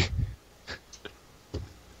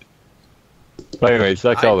 But anyways,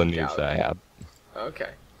 that's all the news doubt that I have. Okay.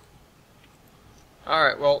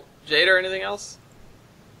 Alright, well, Jade, or anything else?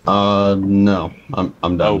 No.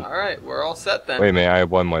 I'm done. Alright, we're all set then. Wait a minute, I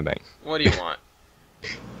have one more thing. What do you want?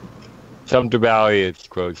 Sumter Valley is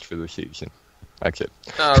closed for the season. That's it.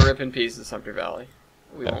 Rip in pieces, Sumter Valley.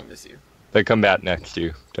 We Yeah. won't miss you. They come back next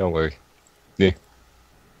year. Don't worry. Yeah.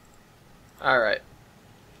 Alright.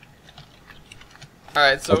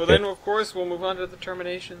 Alright, so Okay. then, of course, we'll move on to the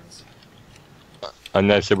terminations.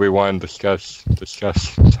 Unless if we want to discuss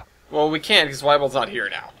Well, we can't, because Weibel's not here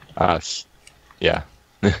now. us. Yeah.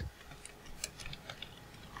 Oops,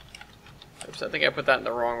 I think I put that in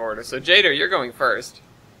the wrong order. So, Jader, you're going first.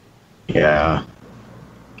 Yeah.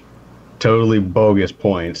 Totally bogus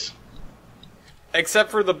points. Except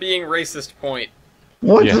for the being racist point.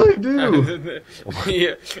 What Yeah. did I do?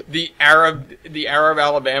 the Arab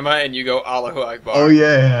Alabama, and you go Allahu Akbar. Oh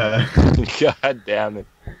yeah. God damn it.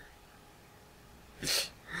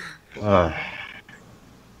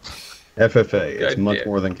 FFA. It's God much damn.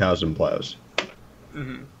 more than cows and plows.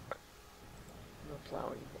 Mm-hmm. No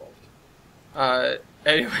plowing involved.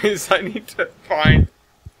 Anyways, I need to find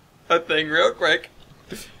a thing real quick.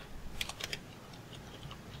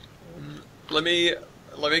 Let me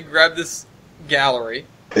grab this gallery.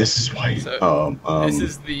 This is why. So, this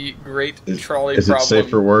is the great trolley Is it problem. safe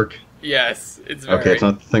for work? Yes, it's very. Okay, it's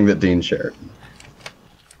not the thing that Dean shared.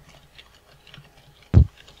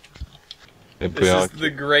 This is the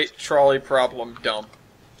great trolley problem dump.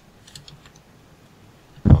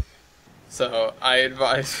 So I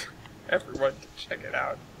advise everyone to check it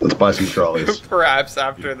out. Let's buy some trolleys. Perhaps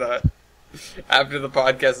after the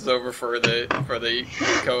podcast is over for the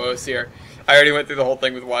co-hosts here. I already went through the whole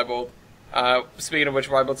thing with Weibold. Speaking of which,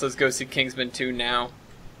 Weibold says go see Kingsman 2 now.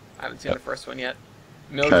 I haven't seen the first one yet.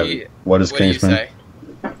 Milky, what is what do you Kingsman? say?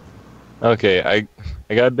 Okay,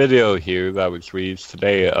 I got a video here that was released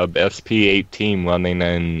today of SP-18 running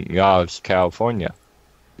in Yas, California.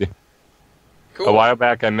 Cool. Cool. A while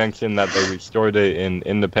back, I mentioned that they restored it in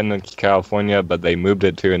Independence, California, but they moved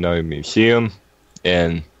it to another museum,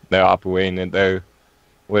 and they're operating it there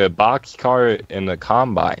with a boxcar and a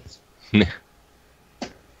combine,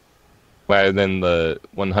 rather than the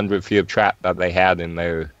 100 feet of track that they had in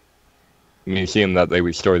their museum that they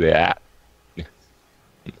restored it at.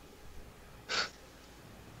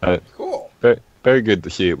 Cool. Very good to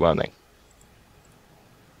see it running,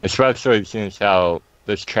 especially since how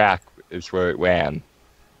this track is where it ran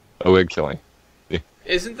originally.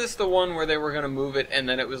 Isn't this the one where they were going to move it and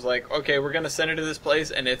then it was like, okay, we're going to send it to this place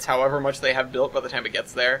and it's however much they have built by the time it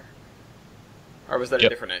gets there? Or was that a Yep.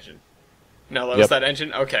 different engine? No, that was Yep. that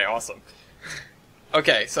engine? Okay, awesome.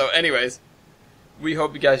 Okay, so anyways, we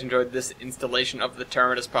hope you guys enjoyed this installation of the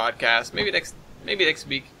Terminus Podcast. Maybe next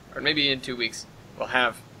week, or maybe in 2 weeks, we'll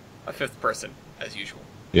have a fifth person, as usual.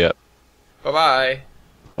 Yep. Bye-bye.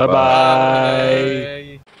 Bye-bye. Bye.